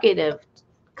bucket of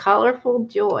colorful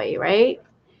joy, right?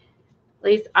 At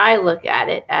least I look at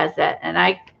it as that. And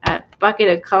a bucket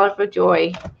of colorful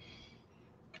joy.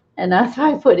 And that's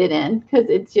why I put it in because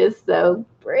it's just so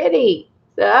pretty.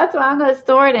 So that's why I'm going to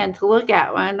store it in to look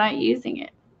at when I'm not using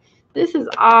it. This is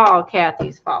all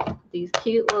Kathy's fault. These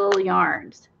cute little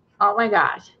yarns. Oh my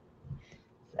gosh.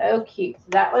 So cute. So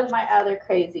that was my other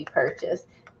crazy purchase.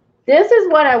 This is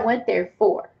what I went there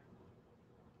for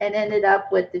and ended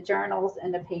up with the journals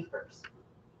and the papers.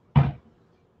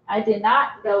 I did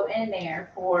not go in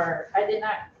there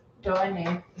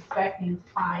expecting to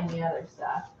find the other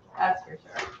stuff. That's for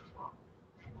sure.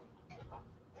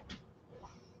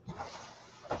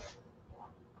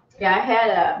 Yeah, I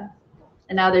had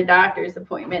another doctor's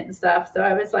appointment and stuff. So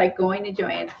I was like going to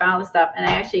Joann's, found the stuff, and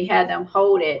I actually had them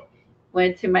hold it.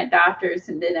 Went to my doctor's,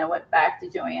 and then I went back to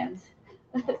Joann's.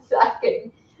 I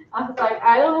was like,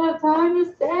 I don't have time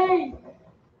to stay.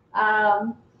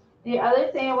 The other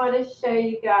thing I wanted to show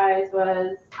you guys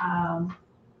was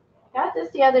got this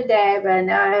the other day, but I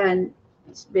know I haven't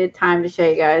been time to show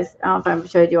you guys. I don't know if I've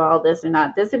showed you all this or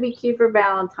not. This would be cute for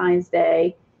Valentine's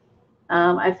Day.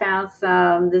 I found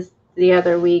some this the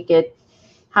other week at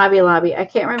Hobby Lobby. I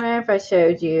can't remember if I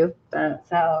showed you, but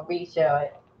so I'll re-show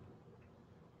it.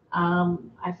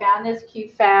 I found this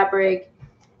cute fabric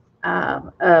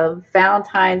of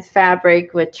Valentine's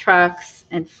fabric with trucks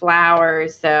and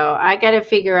flowers. So I got to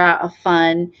figure out a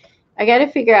fun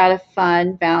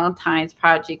Valentine's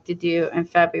project to do in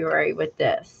February with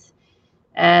this.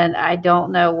 And I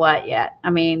don't know what yet. I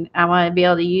mean, I want to be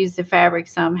able to use the fabric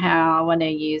somehow. I want to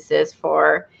use this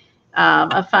for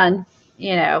a fun,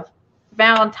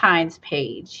 Valentine's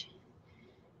page.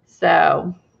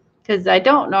 So, because I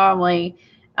don't normally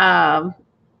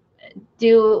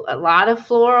do a lot of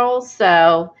florals,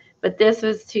 but this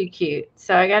was too cute.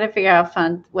 So I got to figure out a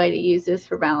fun way to use this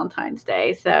for Valentine's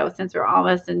Day. So since we're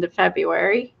almost into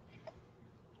February.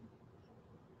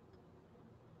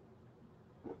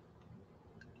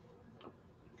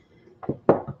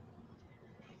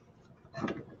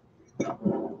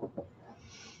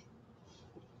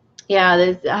 Yeah,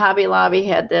 this Hobby Lobby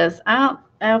had this. I don't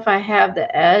know if I have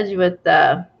the edge with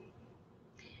the.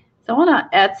 Someone on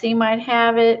Etsy might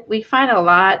have it. We find a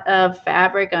lot of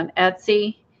fabric on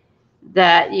Etsy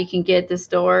that you can get to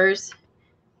stores.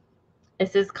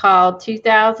 This is called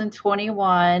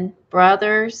 2021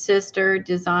 Brother Sister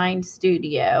Design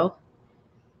Studio.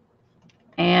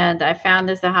 And I found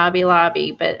this at Hobby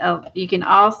Lobby, but you can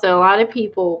also, a lot of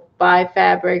people buy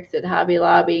fabrics at Hobby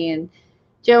Lobby and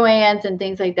Joann's and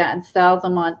things like that and sells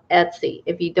them on Etsy.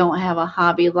 If you don't have a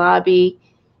Hobby Lobby,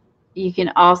 you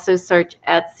can also search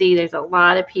Etsy. There's a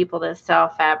lot of people that sell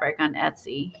fabric on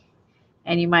Etsy,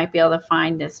 and you might be able to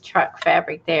find this truck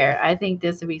fabric there. I think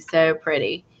this would be so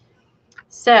pretty.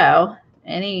 So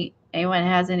anyone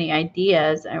has any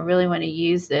ideas, I really want to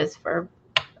use this for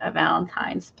a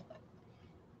Valentine's.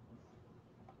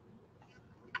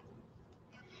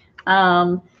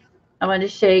 I want to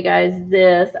show you guys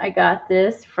this. I got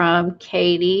this from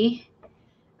Katie.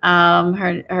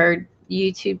 Her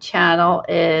YouTube channel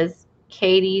is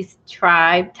Katie's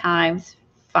Tribe times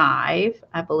 5,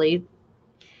 I believe.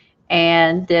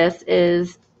 And this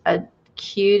is a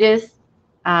cutest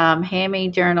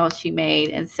handmade journal she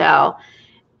made and sell.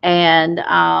 And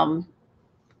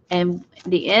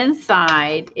the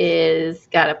inside is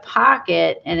got a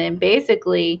pocket, and then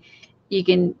basically you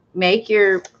can make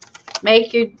your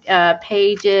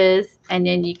pages, and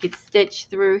then you could stitch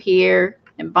through here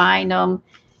and bind them.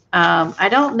 I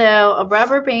don't know. A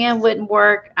rubber band wouldn't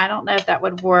work. I don't know if that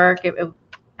would work. I don't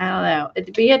know.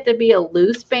 It'd have to be a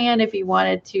loose band if you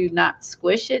wanted to not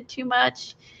squish it too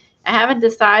much. I haven't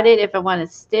decided if I want to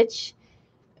stitch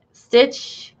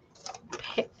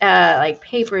like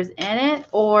papers in it,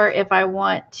 or if I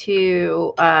want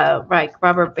to like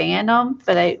rubber band them,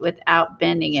 but without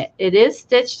bending it. It is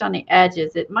stitched on the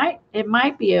edges. It might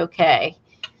be okay.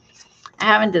 I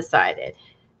haven't decided,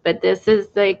 but this is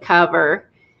the cover,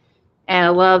 and I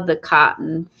love the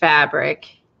cotton fabric,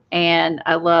 and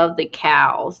I love the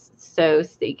cows. So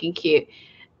stinking cute.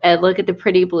 And look at the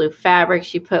pretty blue fabric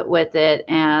she put with it,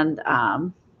 and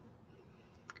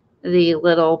the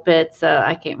little bits,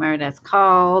 I can't remember what that's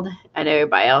called. I know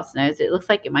everybody else knows it. It looks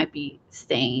like it might be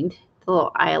stained, the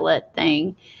little eyelet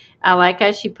thing. I like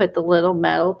how she put the little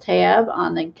metal tab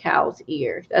on the cow's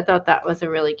ear. I thought that was a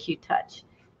really cute touch.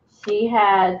 She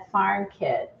had farm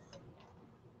kits,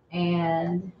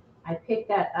 and I picked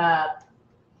that up,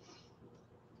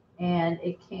 and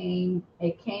it came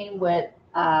with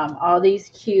all these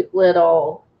cute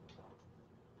little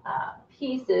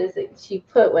pieces that she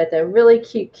put with a really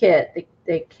cute kit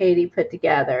that Katie put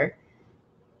together,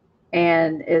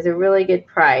 and is a really good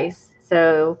price.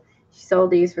 So she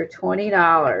sold these for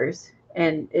 $20,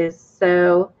 and is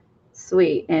so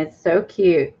sweet, and it's so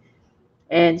cute.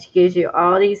 And she gives you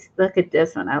all these. Look at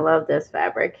this one. I love this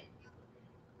fabric.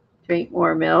 Drink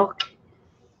more milk.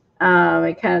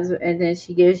 It comes, and then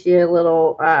she gives you a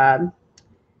little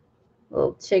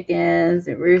chickens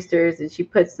and roosters, and she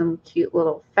puts some cute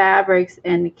little fabrics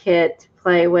in the kit to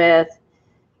play with.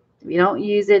 If you don't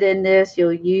use it in this,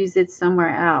 you'll use it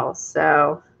somewhere else.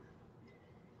 And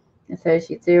so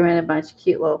she threw in a bunch of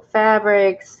cute little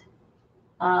fabrics.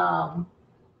 I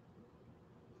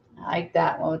like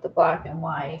that one with the black and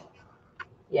white.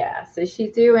 Yeah, so she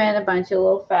threw in a bunch of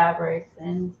little fabrics,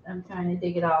 and I'm trying to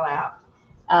dig it all out.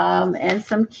 And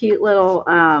some cute little,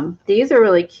 these are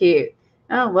really cute.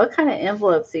 Oh, what kind of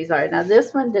envelopes these are? Now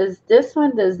this one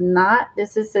does not,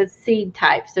 this is a seed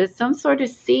type. So it's some sort of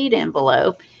seed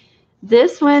envelope.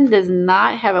 This one does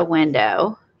not have a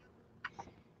window.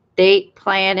 Date,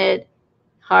 planted,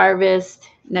 harvest,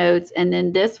 notes, and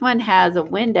then this one has a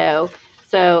window.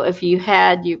 So if you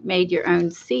made your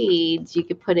own seeds, you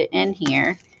could put it in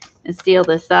here and seal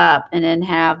this up, and then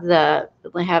have that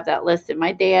listed.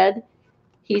 My dad,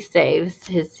 he saves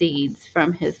his seeds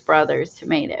from his brother's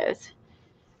tomatoes,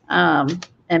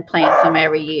 and plants them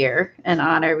every year in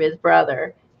honor of his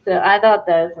brother. So I thought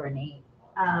those were neat.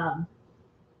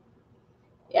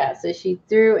 Yeah, so she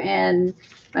threw in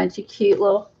a bunch of cute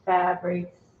little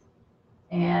fabrics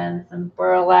and some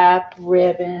burlap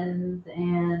ribbons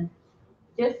and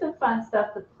just some fun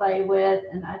stuff to play with.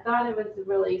 And I thought it was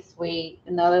really sweet.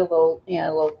 Another little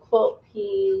quilt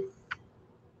piece.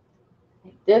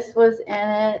 This was in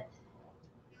it.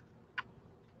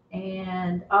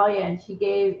 And oh yeah, and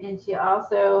she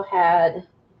also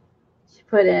she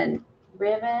put in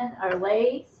ribbon or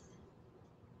lace,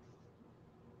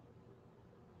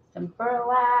 some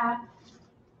burlap.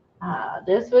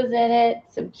 This was in it,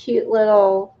 some cute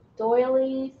little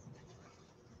doilies.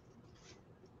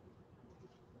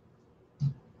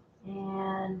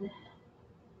 And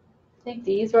I think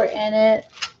these were in it.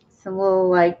 Some little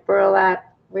like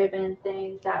burlap ribbon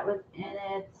things that was in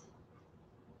it.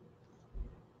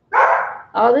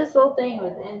 All this little thing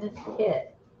was in this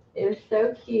kit. It was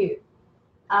so cute.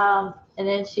 And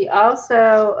then she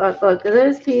also, look,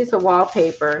 this piece of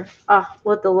wallpaper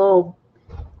with the little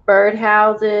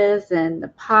birdhouses and the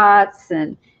pots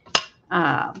and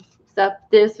stuff.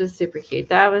 This was super cute.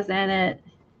 That was in it.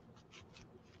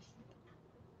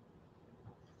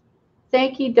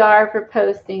 Thank you, Dar, for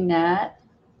posting that.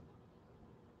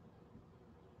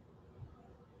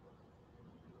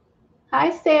 Hi,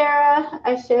 Sarah.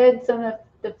 I showed some of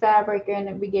the fabric in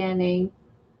the beginning.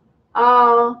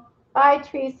 Oh, bye,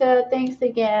 Teresa. Thanks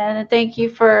again, and thank you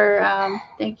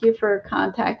for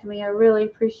contacting me. I really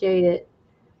appreciate it.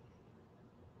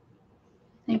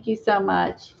 Thank you so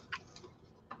much.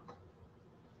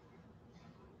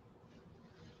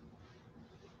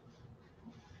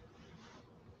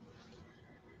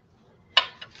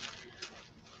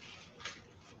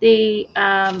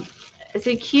 It's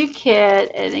a cute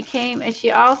kit, and and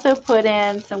she also put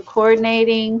in some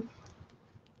coordinating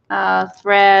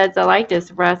threads. I like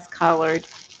this rust colored,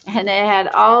 and it had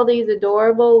all these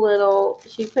adorable little.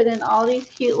 She put in all these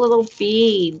cute little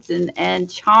beads and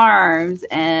charms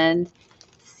and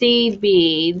seed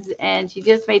beads, and she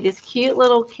just made this cute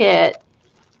little kit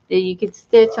that you could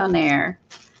stitch on there.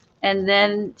 And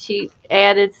then she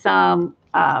added some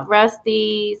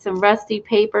rusty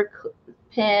paper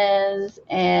pins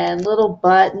and little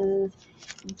buttons.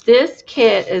 This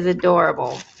kit is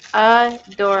adorable.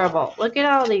 Adorable. Look at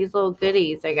all these little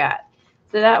goodies I got.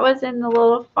 So that was in the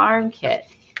little farm kit.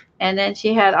 And then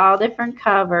she had all different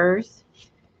covers.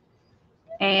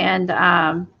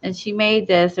 And she made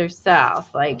this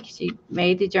herself. Like, she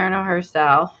made the journal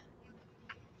herself.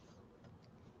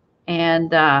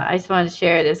 And I just wanted to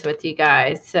share this with you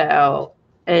guys. So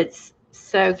it's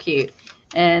so cute.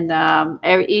 And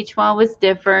each one was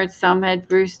different. Some had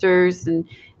roosters, and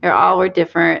they all were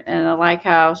different. And I like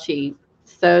how she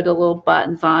sewed the little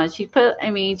buttons on. She's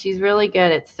really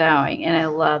good at sewing, and I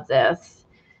love this.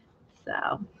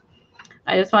 So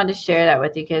I just wanted to share that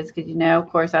with you kids because, of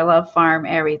course, I love farm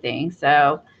everything.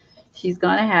 So she's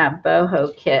going to have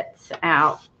boho kits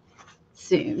out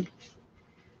soon.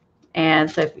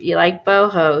 And so if you like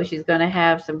boho, she's going to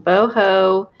have some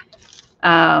boho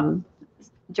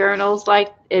journals,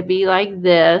 like it'd be like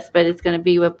this, but it's going to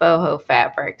be with boho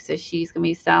fabric. So she's going to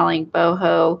be selling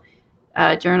boho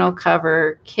journal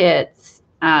cover kits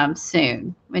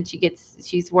soon when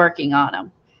she's working on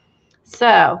them.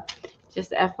 So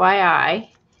just FYI,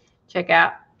 check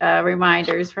out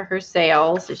reminders for her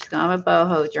sales. So she's going to have a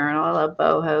boho journal. I love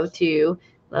boho too.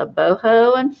 Love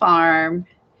boho and farm.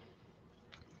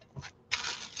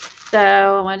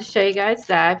 So I want to show you guys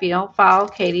that. If you don't follow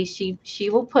Katie, she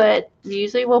will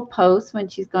usually will post when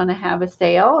she's going to have a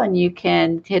sale, and you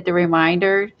can hit the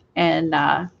reminder and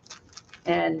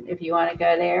if you want to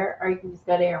go there, or you can just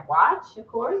go there and watch, of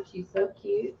course. She's so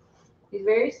cute. She's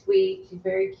very sweet. She's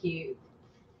very cute.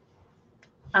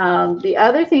 The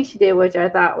other thing she did, which I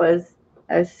thought was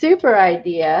a super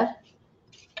idea,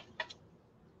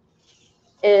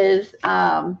 is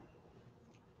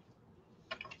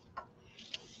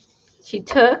she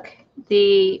took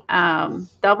the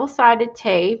double-sided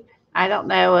tape. I don't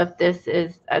know if this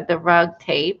is the rug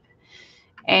tape.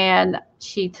 And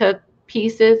she took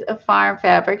pieces of farm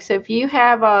fabric. So if you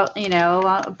have I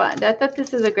thought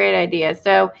this is a great idea.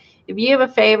 So if you have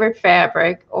a favorite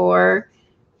fabric or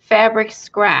fabric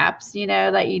scraps,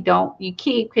 that you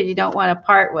keep because you don't want to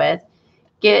part with,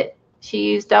 she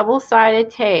used double-sided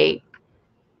tape.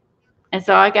 And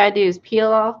so all I got to do is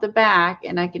peel off the back,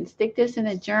 and I can stick this in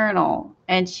a journal.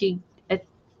 And she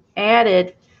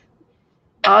added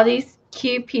all these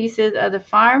cute pieces of the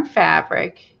farm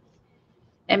fabric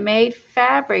and made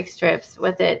fabric strips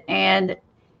with it. And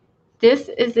this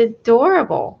is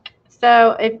adorable.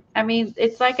 So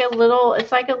it's like a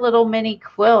little mini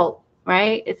quilt,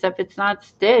 right? Except it's not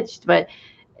stitched, but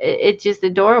it's just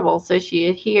adorable. So she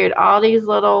adhered all these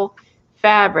little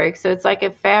fabrics. So it's like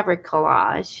a fabric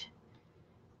collage.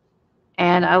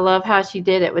 And I love how she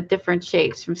did it with different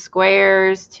shapes, from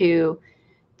squares to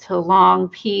long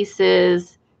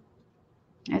pieces.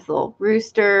 There's a little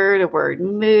rooster, the word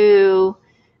moo,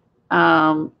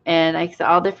 and like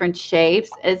all different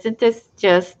shapes. Isn't this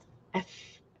just?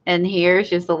 And here's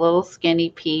just a little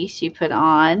skinny piece she put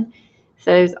on.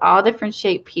 So there's all different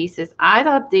shaped pieces. I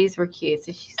thought these were cute,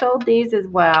 so she sold these as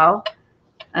well.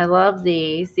 I love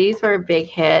these. These were a big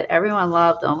hit. Everyone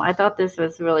loved them. I thought this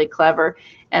was really clever.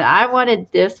 And I wanted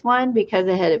this one because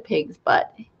it had a pig's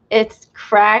butt. It's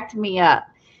cracked me up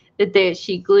that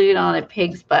she glued on a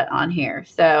pig's butt on here.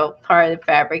 So part of the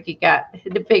fabric, you got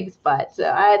the pig's butt. So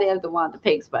I had to have the one with the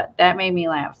pig's butt. That made me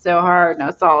laugh so hard when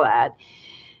I saw that.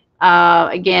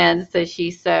 Again, so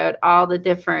she sewed all the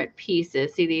different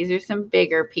pieces. See, these are some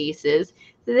bigger pieces.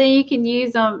 So then you can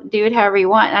use them, do it however you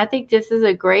want. And I think this is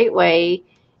a great way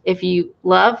if you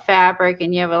love fabric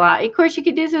and you have a lot. Of course, you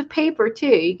could do this with paper too.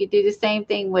 You could do the same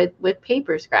thing with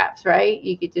paper scraps, right?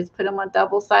 You could just put them on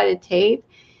double-sided tape,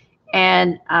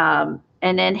 and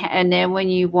then when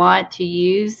you want to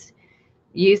use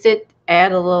it,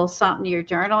 add a little something to your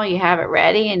journal. You have it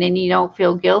ready, and then you don't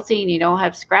feel guilty, and you don't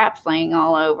have scraps laying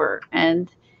all over.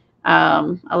 And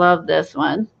I love this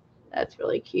one. That's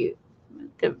really cute.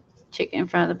 The chicken in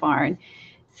front of the barn.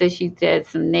 So she did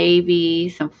some navy,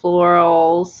 some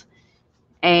florals,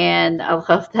 and I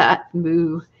love that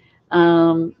moo.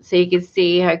 So you can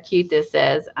see how cute this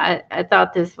is. I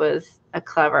thought this was a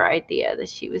clever idea that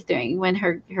she was doing. When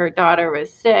her daughter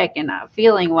was sick and not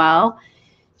feeling well,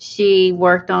 she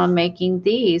worked on making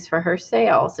these for her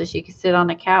sale so she could sit on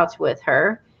the couch with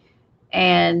her.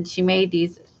 And she made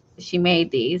these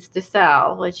to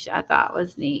sell, which I thought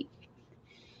was neat.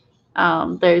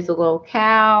 There's a little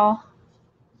cow.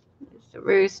 There's a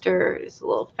rooster. There's a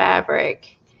little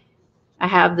fabric. I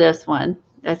have this one.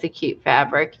 That's a cute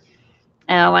fabric.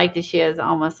 And I like that she has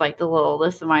almost like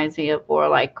this reminds me of more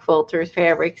like quilters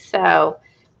fabric. So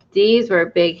these were a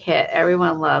big hit.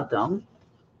 Everyone loved them.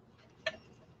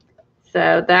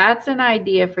 So that's an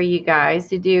idea for you guys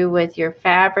to do with your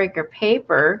fabric or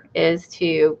paper, is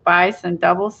to buy some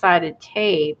double-sided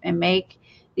tape and make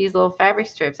these little fabric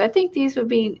strips. I think these would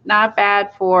be not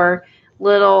bad for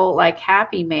little like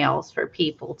happy mails for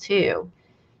people too.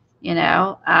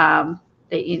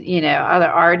 Other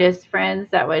artist friends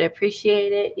that would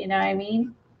appreciate it. You know what I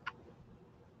mean?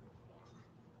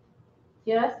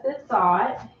 Just a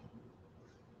thought.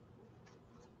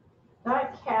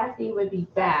 Thought Kathy would be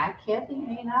back. Kathy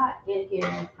may not get here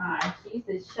in time.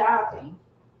 She's shopping.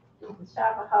 She's a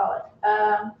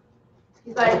shopaholic.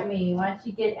 She's like me. Once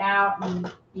you get out,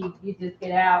 and you just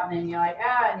get out, and then you're like,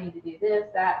 I need to do this,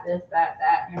 that,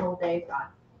 and your whole day's gone.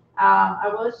 I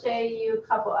will show you a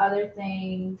couple other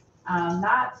things,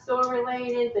 not store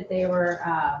related, but they were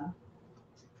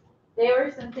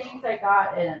some things I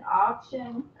got at an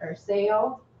auction or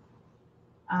sale.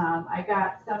 I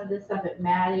got some of this stuff at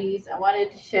Maddie's. I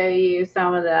wanted to show you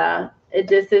some of this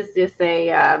is just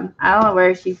I don't know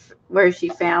where she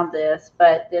found this,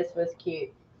 but this was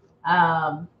cute.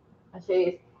 I'll show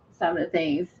you some of the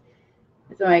things.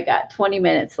 So I got 20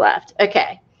 minutes left.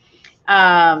 Okay.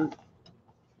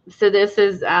 So this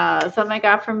is something I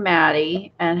got from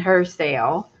Maddie and her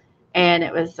sale. And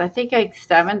it was, I think, like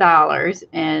 $7.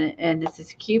 And it's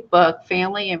this cute book,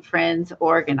 Family and Friends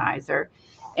Organizer.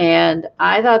 And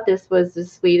I thought this was the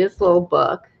sweetest little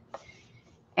book.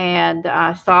 And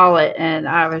I saw it, and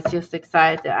I was just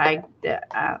excited that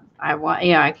I want,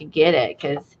 I could get it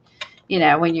because,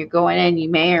 when you're going in, you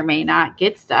may or may not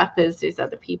get stuff because there's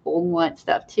other people who want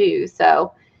stuff too.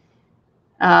 So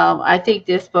I think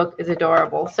this book is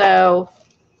adorable. So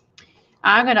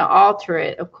I'm going to alter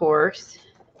it, of course.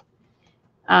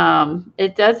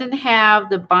 It doesn't have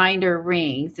the binder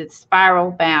rings. It's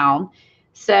spiral bound.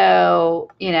 So,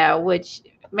 which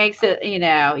makes it,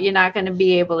 you're not going to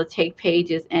be able to take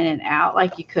pages in and out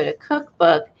like you could a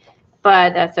cookbook,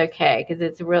 but that's okay because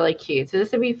it's really cute. So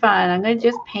this will be fun. I'm going to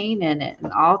just paint in it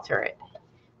and alter it.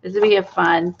 This will be a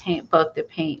fun book to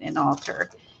paint and alter.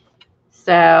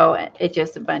 So it's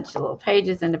just a bunch of little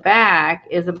pages. In the back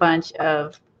is a bunch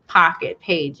of pocket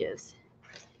pages.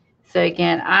 So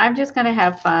again, I'm just going to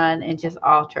have fun and just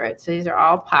alter it. So these are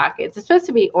all pockets. It's supposed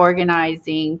to be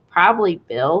organizing probably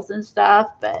bills and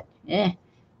stuff, but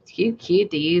it's cute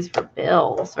to use for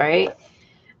bills, right?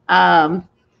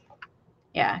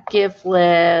 Yeah, gift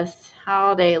list,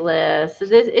 holiday list. So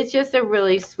it's just a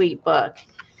really sweet book.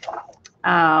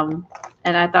 And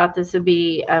I thought this would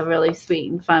be a really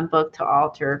sweet and fun book to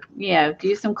alter.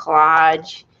 Do some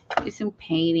collage, do some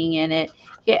painting in it.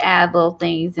 You add little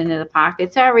things into the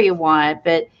pockets, however you want.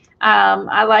 But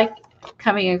I like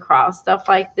coming across stuff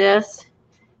like this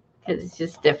because it's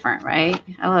just different, right?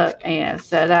 I love,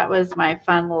 so that was my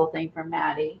fun little thing from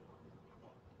Maddie.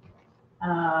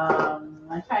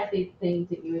 I tried these things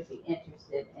that you would be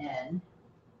interested in.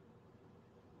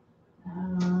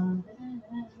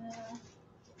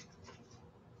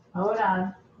 Hold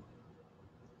on.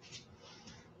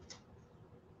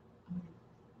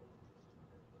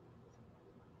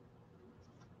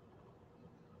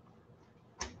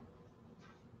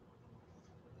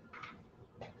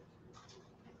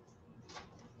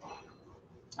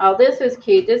 Oh, this was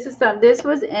cute. This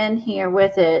was in here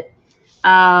with it.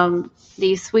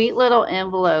 These sweet little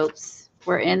envelopes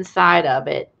were inside of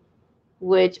it,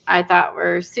 which I thought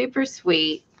were super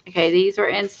sweet. Okay, these were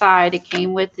inside. It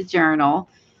came with the journal.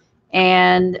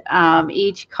 And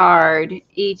each card,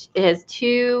 it has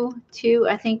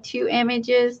I think two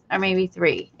images, or maybe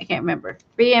three. I can't remember.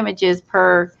 3 images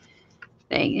per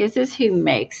thing. This is who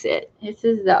makes it. This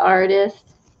is the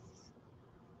artist.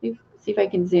 See if I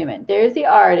can zoom in. There's the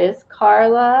artist,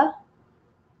 Carla.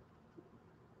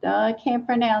 I can't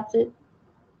pronounce it.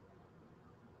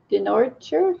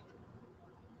 Denorcher.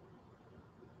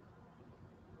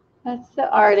 That's the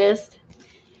artist.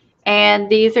 And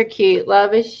these are cute.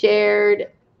 Love is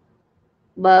shared.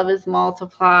 Love is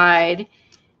multiplied.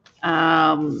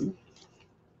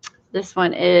 This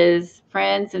one is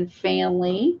friends and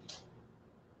family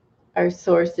are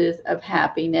sources of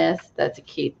happiness. That's a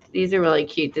cute. These are really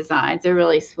cute designs. They're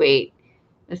really sweet.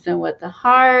 This one with the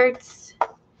hearts.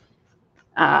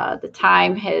 The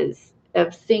time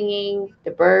of singing.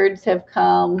 The birds have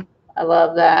come. I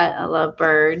love that. I love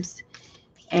birds.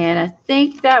 And I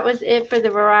think that was it for the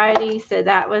variety. So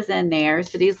that was in there.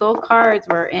 So these little cards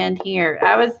were in here.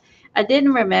 I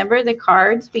didn't remember the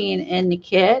cards being in the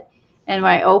kit. And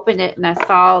when I opened it and I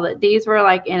saw that these were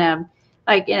like in a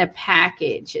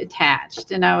package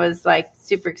attached. And I was like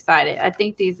super excited. I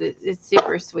think it's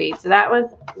super sweet. So that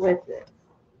was with it.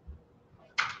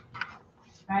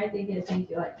 I think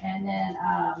you like. And then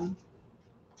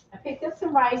I picked up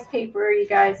some rice paper you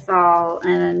guys saw,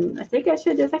 and I think I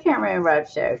can't remember what I've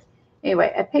showed.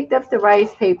 Anyway, I picked up the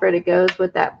rice paper that goes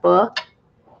with that book.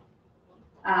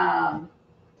 So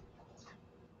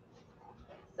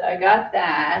I got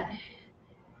that.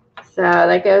 So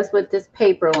that goes with this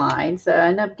paper line. So I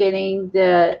ended up getting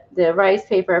the rice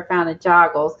paper I found at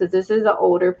Joggles because this is an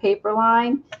older paper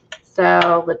line.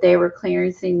 So, but they were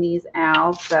clearancing these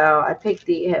out. So I picked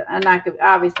I'm not going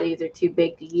obviously these are too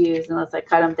big to use unless I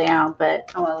cut them down, but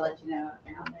I want to let you know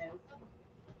I found those.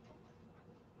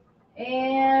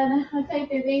 And I think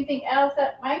there's anything else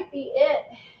that might be it.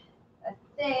 I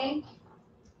think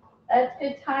that's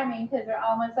good timing because we're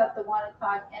almost up to 1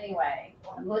 o'clock anyway.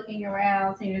 I'm looking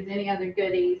around, seeing if there's any other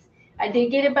goodies. I did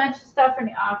get a bunch of stuff from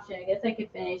the auction. I guess I could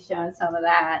finish showing some of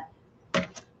that.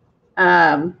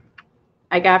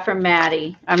 I got from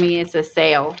Maddie. I mean, it's a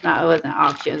sale. No, it wasn't an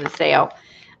auction. It was a sale.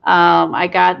 I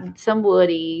got some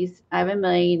Woodies. I have a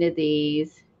million of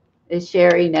these. As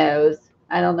Sherry knows,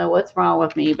 I don't know what's wrong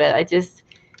with me, but I just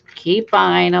keep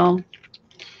buying them.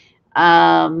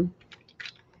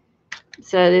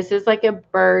 So this is like a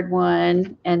bird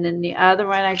one. And then the other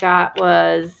one I got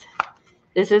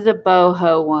this is a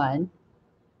boho one.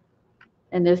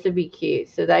 And this would be cute.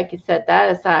 So I could set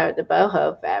that aside with the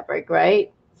boho fabric,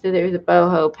 right? So there's a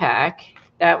boho pack.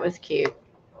 That was cute.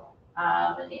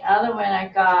 And the other one I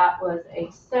got was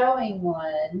a sewing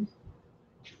one.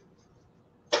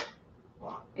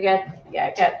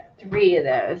 I got 3 of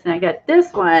those. And I got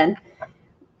this one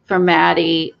from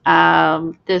Maddie.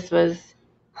 This was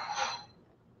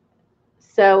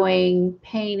sewing,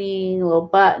 painting, little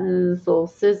buttons, little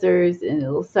scissors, and a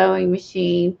little sewing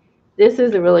machine. This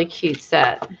is a really cute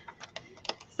set.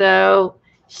 So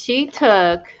she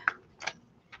took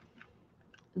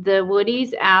the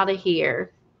woodies out of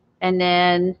here and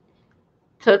then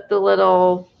took the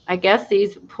little, I guess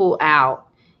these pull out,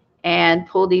 and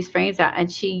pull these frames out.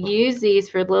 And she used these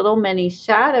for little mini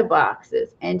shadow boxes.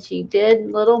 And she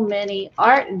did little mini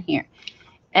art in here.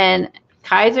 And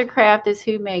Kaiser Craft is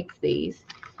who makes these.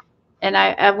 And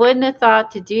I wouldn't have thought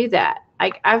to do that.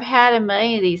 I've had a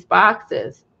million of these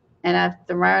boxes, and I've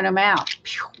thrown them out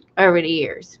over the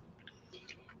years.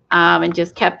 And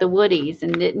just kept the woodies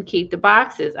and didn't keep the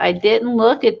boxes. I didn't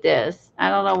look at this. I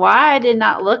don't know why I did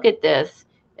not look at this.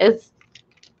 It's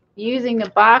using the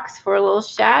box for a little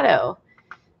shadow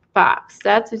box.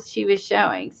 That's what she was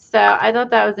showing. So I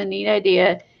thought that was a neat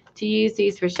idea to use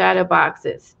these for shadow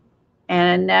boxes. And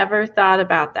I never thought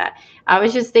about that. I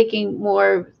was just thinking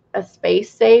more a space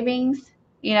savings,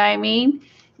 you know what I mean?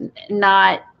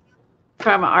 Not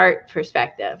from an art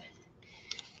perspective.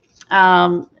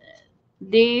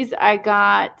 These I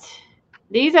got,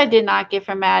 these I did not get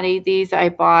from Maddie. These I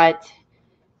bought,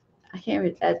 I can't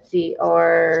remember Etsy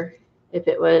or if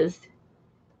it was,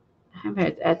 I don't know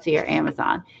if it's Etsy or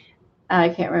Amazon. I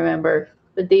can't remember,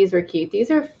 but these were cute. These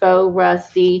are faux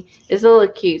rusty. It's a little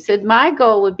cute. So my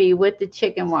goal would be with the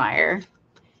chicken wire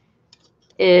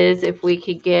is if we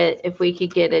could get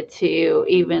it to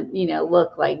even, you know,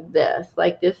 look like this.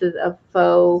 Like this is a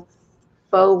faux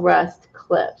rust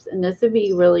clips, and this would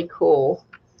be really cool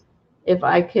if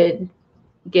I could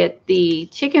get the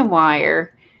chicken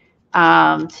wire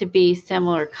to be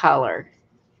similar color.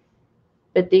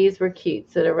 But these were cute.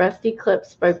 So the Rusty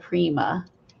Clips by Prima.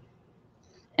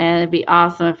 And it'd be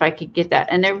awesome if I could get that.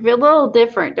 And they're a little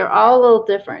different. They're all a little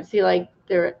different. See, like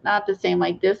they're not the same.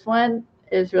 Like this one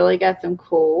is really got some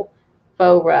cool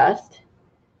faux rust.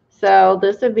 So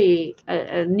this would be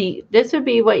a neat. This would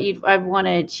be what I'd want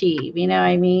to achieve. You know what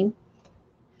I mean?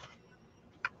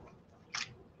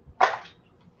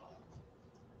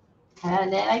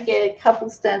 And then I get a couple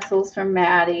stencils from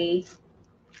Maddie.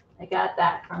 I got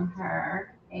that from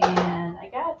her, and I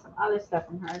got some other stuff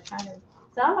from her.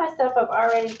 Some of my stuff I've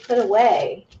already put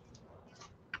away.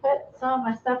 Put some of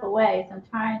my stuff away, so I'm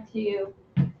trying to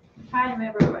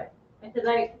remember what.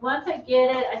 Because once I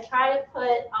get it, I try to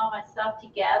put all my stuff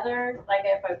together. Like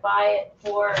if I buy it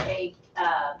for a,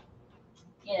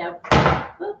 you know,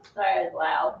 oops, sorry, I was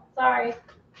loud. Sorry.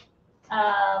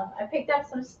 I picked up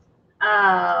some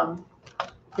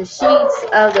the sheets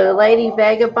of the Lady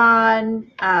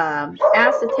Vagabond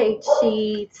acetate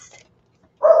sheets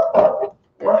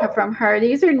from her.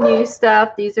 These are new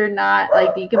stuff. These are not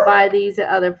like you can buy these at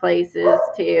other places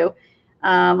too.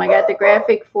 I got the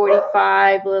Graphic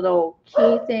 45 little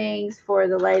key things for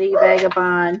the Lady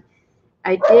Vagabond.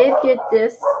 I did get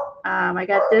this. I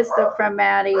got this stuff from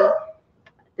Maddie.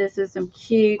 This is some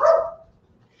cute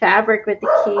fabric with the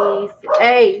keys.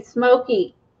 Hey,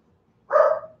 Smokey.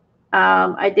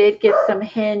 I did get some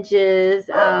hinges.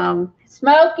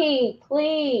 Smokey,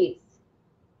 please.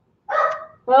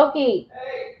 Smokey.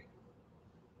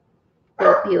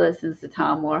 Oh, he listens to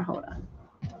Tom Moore. Hold on.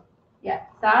 Yeah,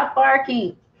 stop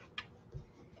barking.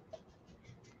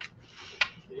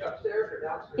 Upstairs or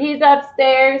downstairs? He's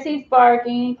upstairs. He's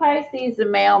barking. He probably sees the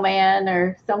mailman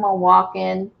or someone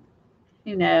walking.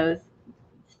 Who knows?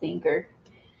 Stinker.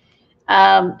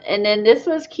 And then this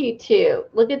was cute too.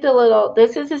 Look at the little,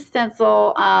 this is a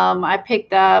stencil I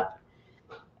picked up,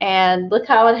 and look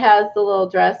how it has the little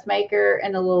dressmaker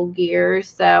and the little gears.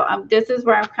 So this is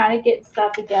where I'm kind of getting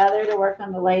stuff together to work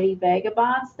on the Lady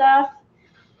Vagabond stuff.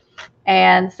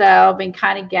 And so I've been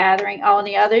kind of gathering. Oh, and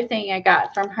the other thing I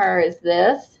got from her is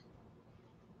this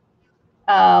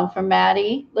from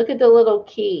Maddie. Look at the little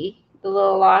key, the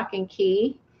little lock and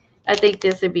key. I think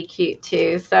this would be cute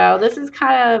too. So this is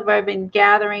kind of where I've been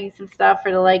gathering some stuff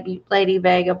for the Lady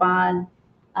Vagabond.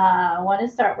 I want to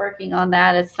start working on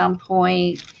that at some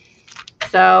point.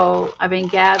 So I've been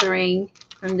gathering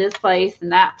from this place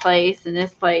and that place and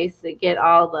this place to get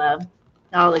all the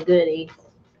goodies.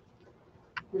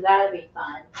 So that'll be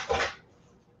fun.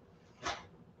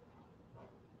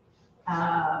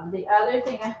 The other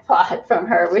thing I bought from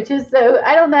her, which is so,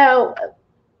 I don't know,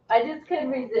 I just couldn't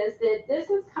resist it. This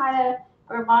is kind of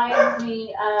reminds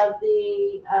me of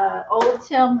the old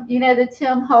Tim, you know, the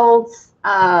Tim Holtz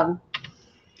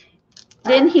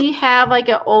Didn't he have like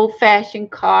an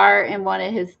old-fashioned car in one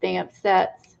of his stamp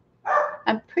sets?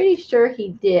 I'm pretty sure he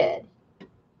did.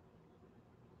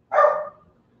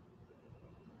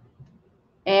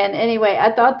 And anyway,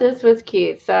 I thought this was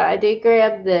cute, so I did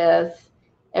grab this.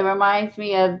 It reminds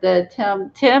me of the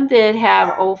Tim. Tim did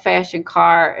have old-fashioned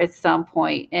car at some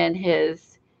point in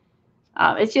his.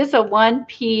 It's just a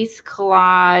one-piece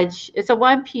collage. It's a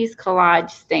one-piece collage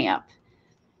stamp,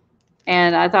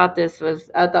 and I thought this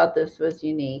was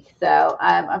unique. So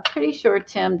I'm pretty sure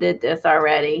Tim did this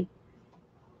already.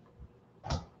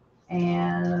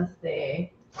 And let's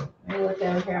see. Let me look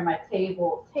over here on my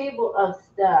table of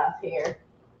stuff here.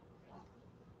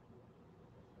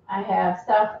 I have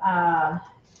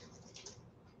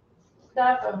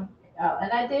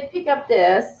and I did pick up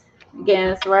this. Again,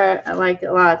 it's where I like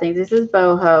a lot of things. This is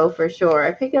boho for sure.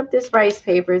 I picked up this rice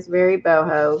paper. It's very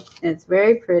boho. And it's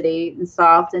very pretty and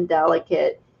soft and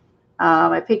delicate.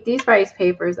 I picked these rice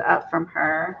papers up from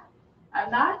her.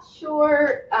 I'm not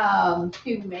sure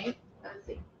who makes. Let's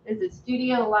see. Is it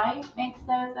Studio Light makes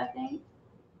those? I think.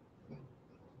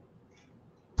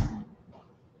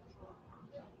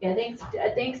 Yeah, I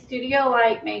think Studio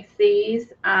Light makes these.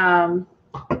 And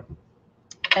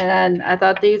I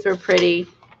thought these were pretty.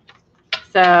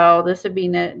 So this would be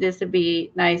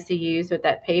nice to use with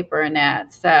that paper and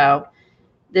that. So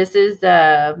this is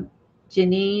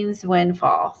Janine's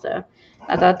Windfall. So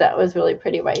I thought that was really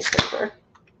pretty rice paper.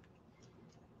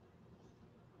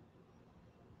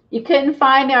 You couldn't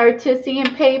find the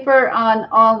Artisan paper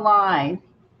online.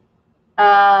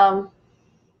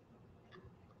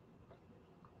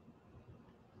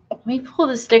 Let me pull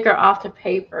the sticker off the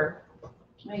paper.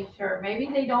 Make sure. Maybe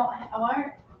they don't.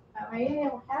 Maybe they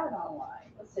don't have it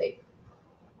online. Let's see.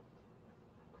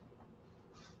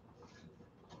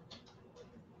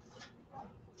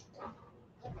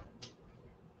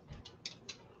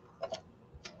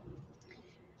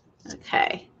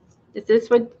 Okay. Is this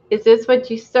what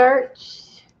you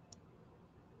searched?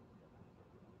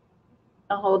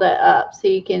 I'll hold that up so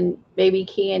you can maybe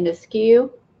key in the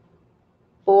SKU.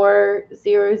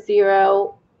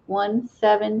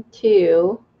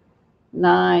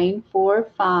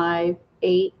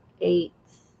 400172945886.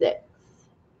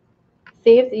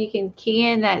 See if you can key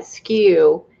in that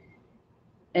SKU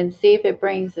and see if it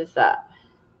brings this up.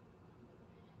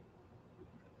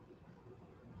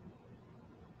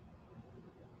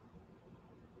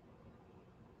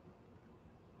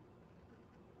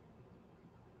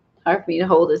 Hard for me to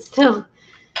hold it still.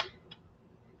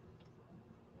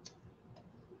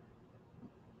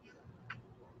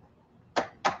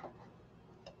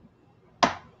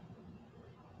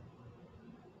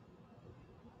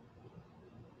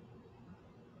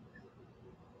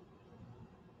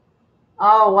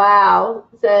 Oh wow!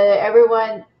 So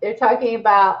everyone, they're talking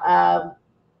about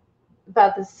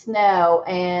the snow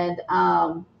and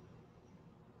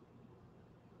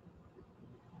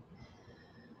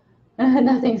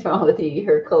nothing's wrong with you,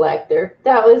 you're a collector.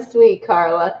 That was sweet,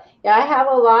 Carla. Yeah, I have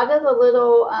a lot of the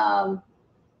little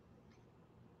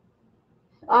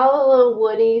all the little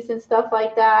woodies and stuff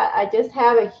like that. I just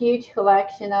have a huge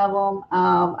collection of them.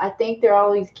 I think they're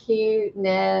always cute. And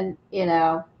then,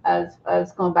 I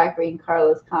was going back reading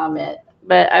Carla's comment.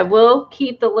 But I will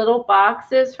keep the little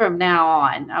boxes from now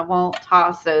on. I won't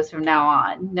toss those from now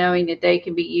on, knowing that they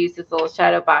can be used as little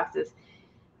shadow boxes.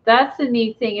 That's the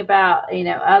neat thing about,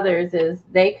 others is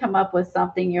they come up with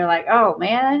something you're like, oh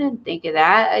man, I didn't think of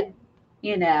that. Let's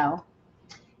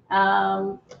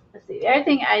see. The other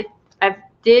thing I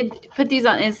did put these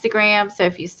on Instagram, so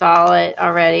if you saw it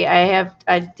already,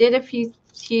 I did a few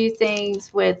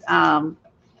things with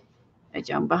I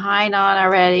jumped behind on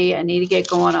already. I need to get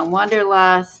going on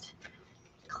Wanderlust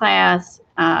class.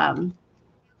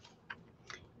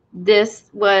 This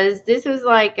was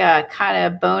like a kind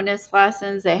of bonus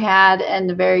lessons they had in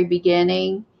the very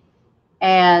beginning,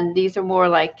 and these are more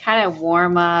like kind of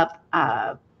warm up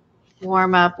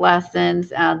lessons.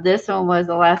 This one was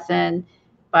a lesson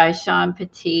by Sean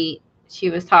Petit. She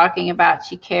was talking about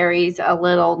she carries a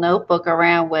little notebook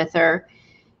around with her,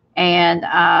 and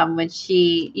when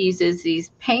she uses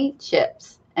these paint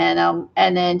chips, and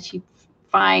then she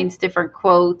finds different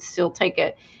quotes, she'll take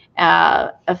a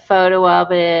photo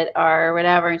of it or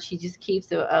whatever, and she just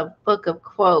keeps a book of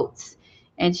quotes.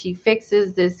 And she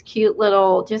fixes this cute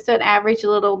little, just an average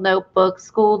little notebook,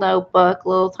 school notebook,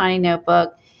 little tiny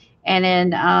notebook. And then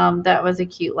that was a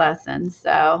cute lesson.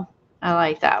 So I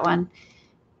like that one.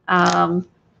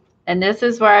 And this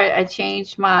is where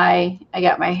I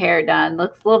got my hair done.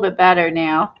 Looks a little bit better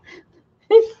now.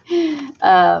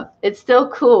 It's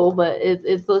still cool, but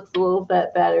it looks a little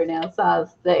bit better now. It's not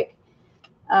as thick.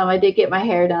 I did get my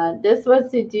hair done. This was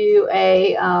to do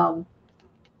a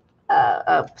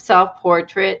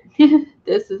self-portrait.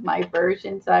 This is my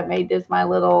version. So I made this my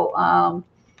little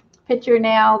picture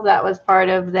now. That was part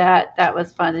of that. That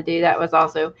was fun to do. That was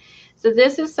also, so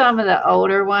this is some of the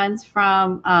older ones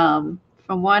from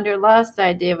Wanderlust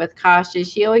I did with Kasha.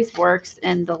 She always works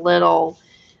in the little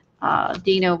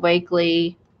Dina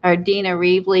Wakley or Dina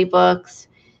Reevely books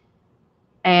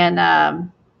and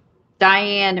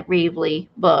Diane Reevely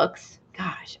books.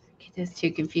 Gosh, I get this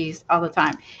too confused all the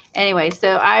time. Anyway,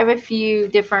 so I have a few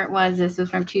different ones. This is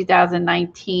from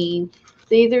 2019.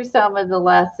 These are some of the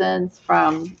lessons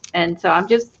from, and so I'm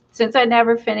just, since I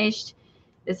never finished,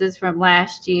 this is from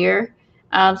last year.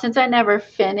 Since I never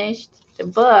finished the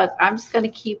book, I'm just going to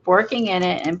keep working in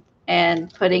it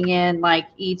and putting in like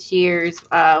each year's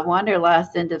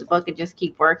Wanderlust into the book and just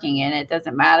keep working in it. It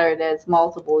doesn't matter that it's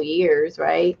multiple years,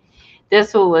 right?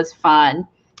 This one was fun.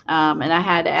 And I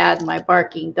had to add my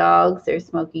barking dogs, their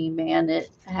smoking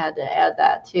bandit. I had to add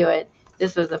that to it.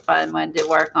 This was a fun one to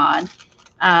work on.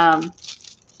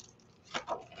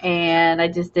 And I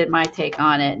just did my take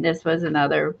on it. And this was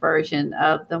another version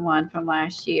of the one from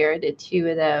last year. I did two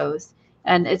of those.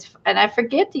 And I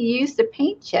forget to use the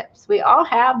paint chips. We all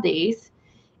have these.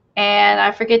 And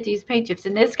I forget to use paint chips.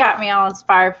 And this got me all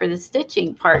inspired for the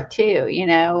stitching part too. You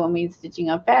know, I mean,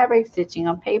 stitching on fabric, stitching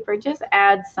on paper, just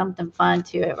add something fun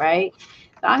to it, right?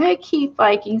 So I'm going to keep,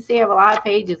 like, you can see I have a lot of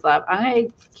pages left. I'm going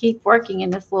to keep working in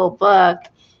this little book.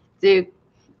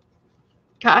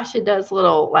 Kasha does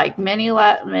little like mini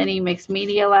mixed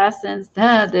media lessons.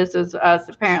 This was us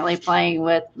apparently playing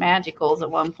with magicals at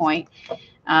one point.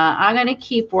 I'm going to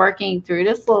keep working through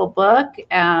this little book.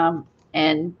 And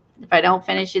if I don't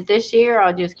finish it this year,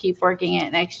 I'll just keep working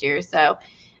it next year. So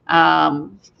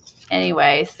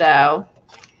anyway, so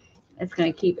it's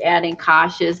going to keep adding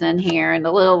Kashas in here and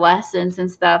the little lessons and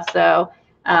stuff. So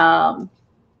I'm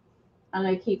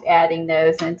going to keep adding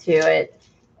those into it.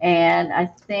 And I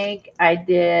think I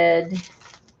did, wait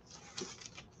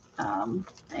a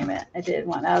minute, I did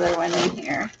one other one in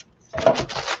here.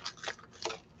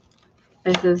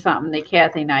 This is something that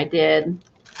Kathy and I did.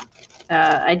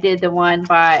 I did one of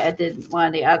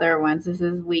the other ones. This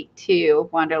is week 2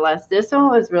 of Wanderlust. This one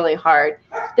was really hard.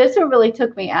 This one really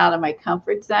took me out of my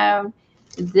comfort zone.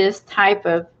 This type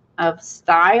of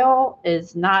style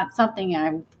is not something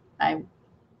I'm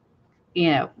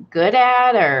good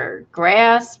at or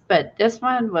grasp, but this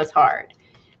one was hard.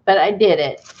 But I did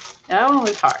it. That one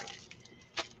was hard.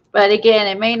 But again,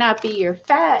 it may not be your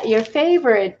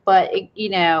favorite, but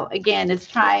again, it's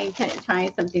trying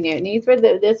something new. And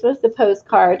this was the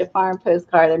postcard, the farm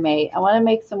postcard I made. I want to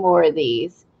make some more of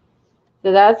these.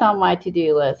 So that's on my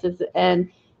to-do list.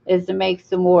 Is to make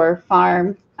some more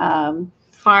farm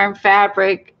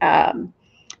fabric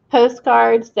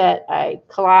postcards that I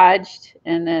collaged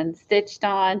and then stitched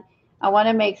on. I want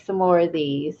to make some more of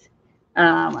these.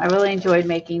 I really enjoyed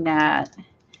making that.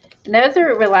 And those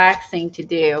are relaxing to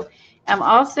do. I'm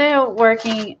also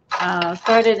working,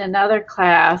 started another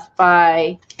class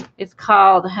it's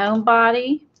called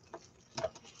Homebody.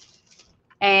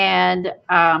 And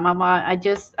I'm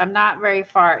not very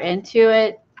far into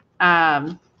it.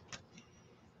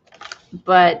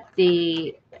 But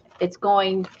it's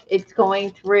going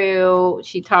through,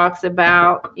 she talks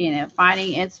about,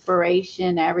 finding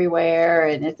inspiration everywhere,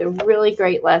 and it's a really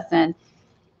great lesson.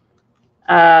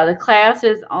 The class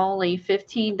is only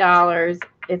 $15.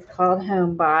 It's called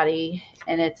Homebody,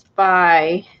 and it's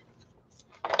by,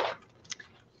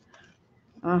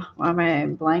 why am I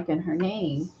blanking her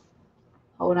name?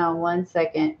 Hold on one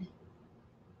second.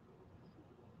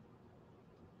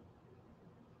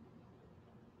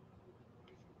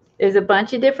 There's a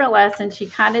bunch of different lessons. She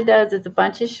kind of does, it's a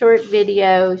bunch of short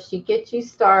videos. She gets you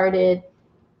started.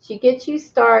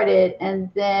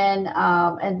 And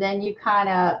then you kind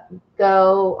of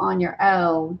go on your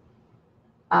own.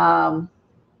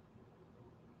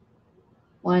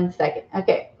 One second.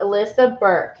 Okay, Alyssa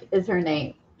Burke is her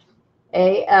name.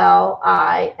 ALISA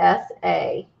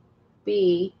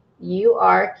BURKE.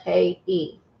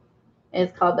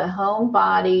 It's called the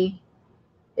Homebody.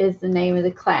 Is the name of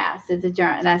the class. It's a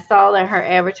journal, and I saw that her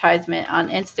advertisement on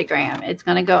Instagram. It's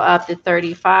going to go up to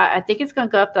 35. I think it's going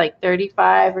to go up to like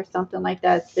 35 or something like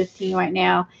that. It's 15 right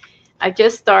now. I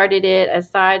just started it. I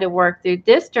decided to work through.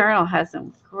 This journal has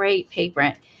some great paper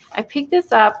in it. I picked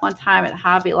this up one time at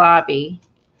Hobby Lobby,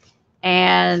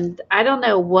 and I don't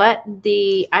know what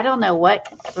the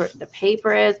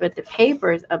paper is, but the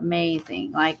paper is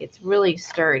amazing. Like, it's really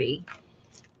sturdy.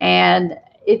 And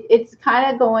it's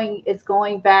kind of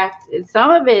going back. Some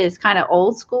of it is kind of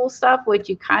old school stuff, which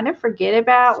you kind of forget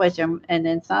about, and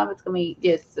then some of it's going to be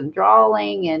just some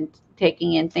drawing and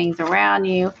taking in things around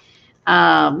you.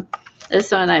 Um,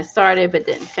 this one I started but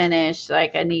didn't finish.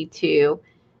 Like I need to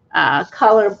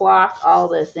color block all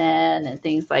this in and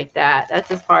things like that.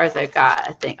 That's as far as I got,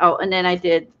 I think. Oh, and then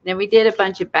we did a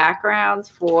bunch of backgrounds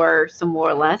for some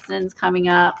more lessons coming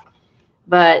up.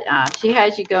 But she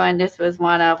has you going. This was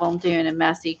one of them, doing a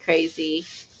messy, crazy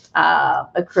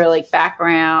acrylic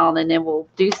background, and then we'll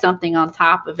do something on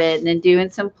top of it, and then doing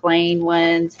some plain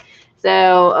ones.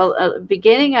 So a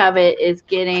beginning of it is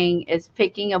picking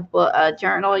a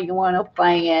journal you want to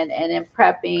play in, and then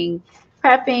prepping.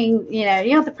 You know,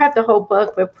 you don't have to prep the whole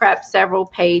book, but prep several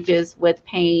pages with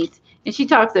paint. And she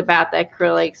talks about the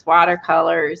acrylics,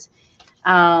 watercolors,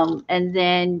 and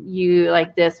then you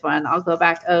like this one. I'll go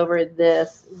back over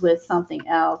this with something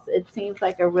else. It seems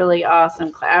like a really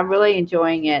awesome class. I'm really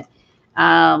enjoying it.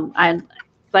 I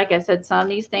like I said, some of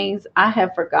these things I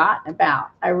have forgotten about.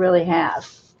 I really have.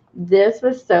 This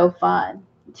was so fun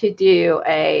to do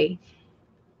a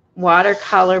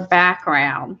watercolor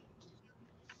background,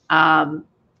 um,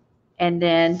 and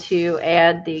then to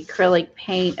add the acrylic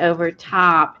paint over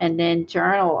top, and then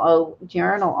journal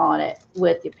on it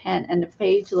with the pen, and the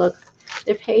page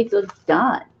looks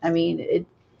done. I mean it.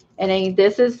 And then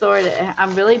this is sort of,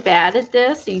 I'm really bad at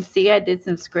this. You can see I did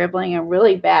some scribbling. I'm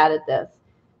really bad at this.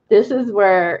 This is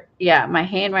where, yeah, my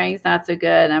handwriting's not so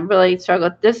good. I'm really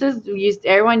struggling.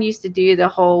 Everyone used to do the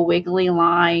whole wiggly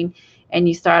line, and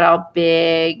you start out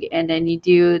big, and then you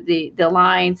do the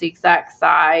lines the exact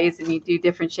size, and you do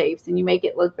different shapes, and you make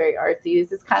it look very artsy.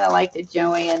 This is kind of like the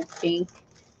Joanne Pink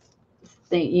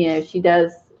thing. You know, she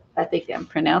does, I think I'm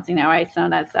pronouncing that right, some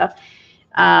of that stuff.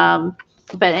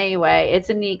 But anyway, it's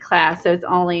a neat class. So it's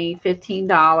only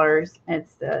 $15.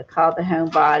 It's called The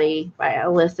Homebody by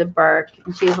Alyssa Burke.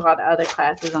 And she has a lot of other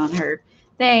classes on her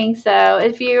thing. So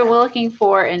if you're looking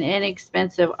for an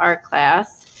inexpensive art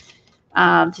class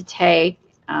to take,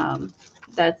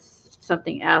 that's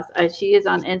something else. She is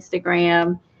on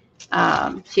Instagram.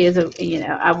 She has a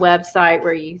website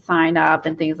where you sign up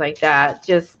and things like that.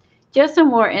 Just some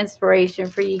more inspiration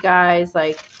for you guys.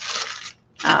 Like,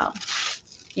 um,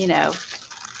 you know,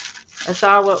 that's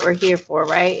all what we're here for,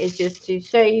 right? It's just to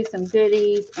show you some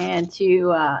goodies and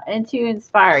to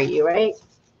inspire you, right?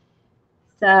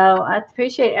 So I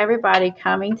appreciate everybody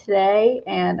coming today,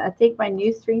 and I think my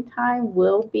new stream time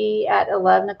will be at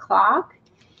 11 o'clock.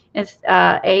 It's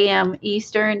a.m.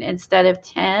 Eastern instead of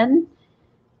 10,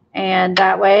 and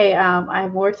that way I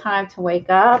have more time to wake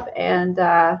up, and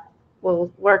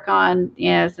we'll work on,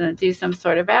 do some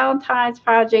sort of Valentine's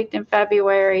project in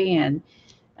February, and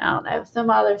I don't know,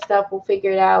 some other stuff. We'll figure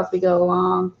it out as we go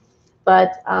along.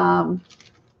 But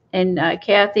and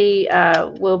Kathy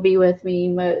will be with me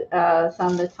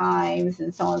some of the times,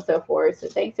 and so on and so forth. So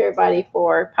thanks everybody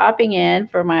for popping in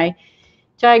for my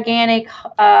gigantic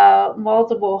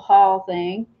multiple haul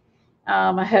thing.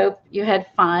 I hope you had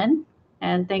fun,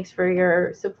 and thanks for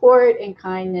your support and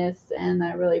kindness, and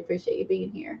I really appreciate you being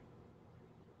here.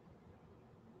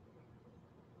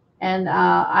 And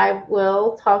I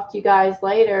will talk to you guys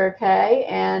later, okay?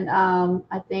 And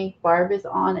I think Barb is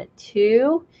on at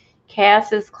 2.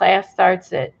 Cass's class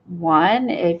starts at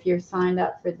 1 if you're signed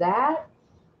up for that.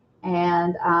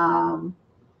 And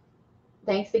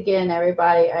thanks again,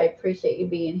 everybody. I appreciate you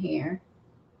being here.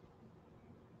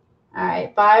 All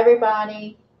right. Bye,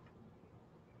 everybody.